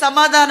அவமானம் இல்லை,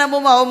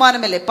 சமாதானமும்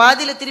அவமானம் இல்லை,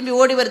 பாதியில் திரும்பி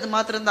ஓடி வருது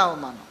மாத்திரம்தான்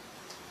அவமானம்.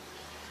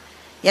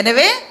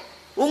 எனவே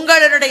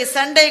உங்களுடைய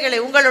சண்டைகளை,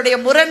 உங்களுடைய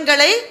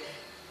முரண்களை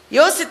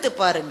யோசித்து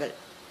பாருங்கள்.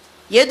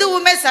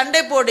 எதுவுமே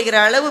சண்டை போடுகிற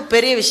அளவு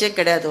பெரிய விஷயம்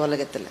கிடையாது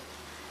உலகத்தில்.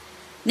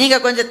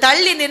 நீங்கள் கொஞ்சம்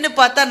தள்ளி நின்று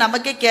பார்த்தா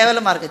நமக்கே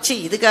கேவலமாக இருக்கு, சி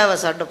இதுக்காக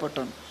சண்டை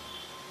போட்டோம்.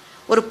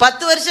 ஒரு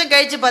 10 வருஷம்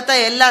கழித்து பார்த்தா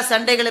எல்லா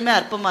சண்டைகளுமே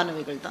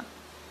அற்பமானவைகள் தான்.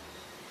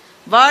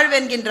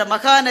 வாழ்வென்கின்ற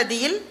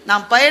மகாநதியில்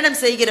நாம் பயணம்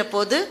செய்கிற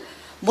போது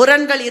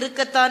முரண்கள்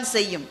இருக்கத்தான்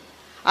செய்யும்.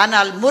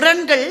 ஆனால்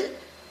முரண்கள்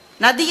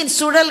நதியின்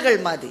சுழல்கள்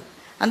மாதிரி.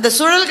 அந்த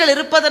சுழல்கள்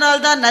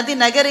இருப்பதனால்தான் நதி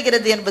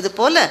நகருகிறது என்பது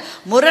போல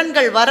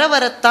முரண்கள் வர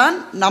வரத்தான்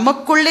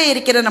நமக்குள்ளே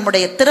இருக்கிற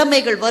நம்முடைய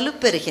திறமைகள்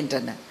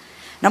வலுப்பெறுகின்றன,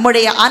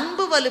 நம்முடைய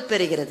அன்பு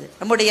வலுப்பெறுகிறது,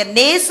 நம்முடைய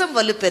நேசம்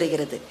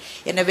வலுப்பெறுகிறது.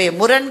 எனவே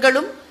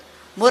முரண்களும்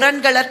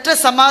முரண்களற்ற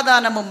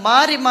சமாதானமும்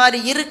மாறி மாறி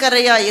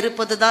இருக்கரையாய்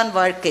இருப்பதுதான்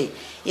வாழ்க்கை.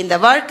 இந்த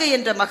வாழ்க்கை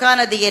என்ற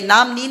மகாநதியை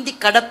நாம் நீந்தி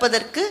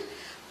கடப்பதற்கு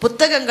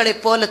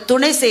புத்தகங்களைப் போல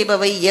துணை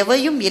செய்பவை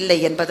எவையும் இல்லை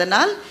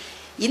என்பதனால்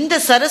இந்த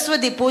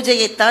சரஸ்வதி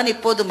பூஜையைத்தான்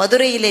இப்போது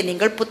மதுரையிலே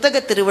நீங்கள்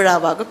புத்தக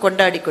திருவிழாவாக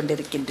கொண்டாடி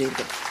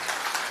கொண்டிருக்கின்றீர்கள்.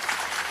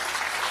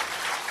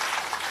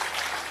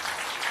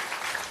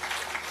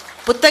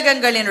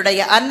 புத்தகங்களினுடைய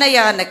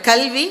அன்னையான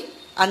கல்வி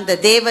அந்த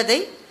தேவதை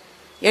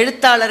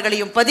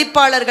எழுத்தாளர்களையும்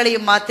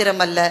பதிப்பாளர்களையும்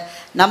மாத்திரமல்ல,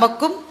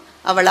 நமக்கும்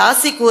அவள்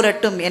ஆசி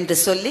கூறட்டும் என்று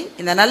சொல்லி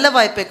இந்த நல்ல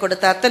வாய்ப்பை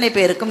கொடுத்த அத்தனை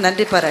பேருக்கும்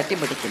நன்றி பாராட்டி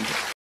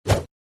முடிக்கின்றேன்.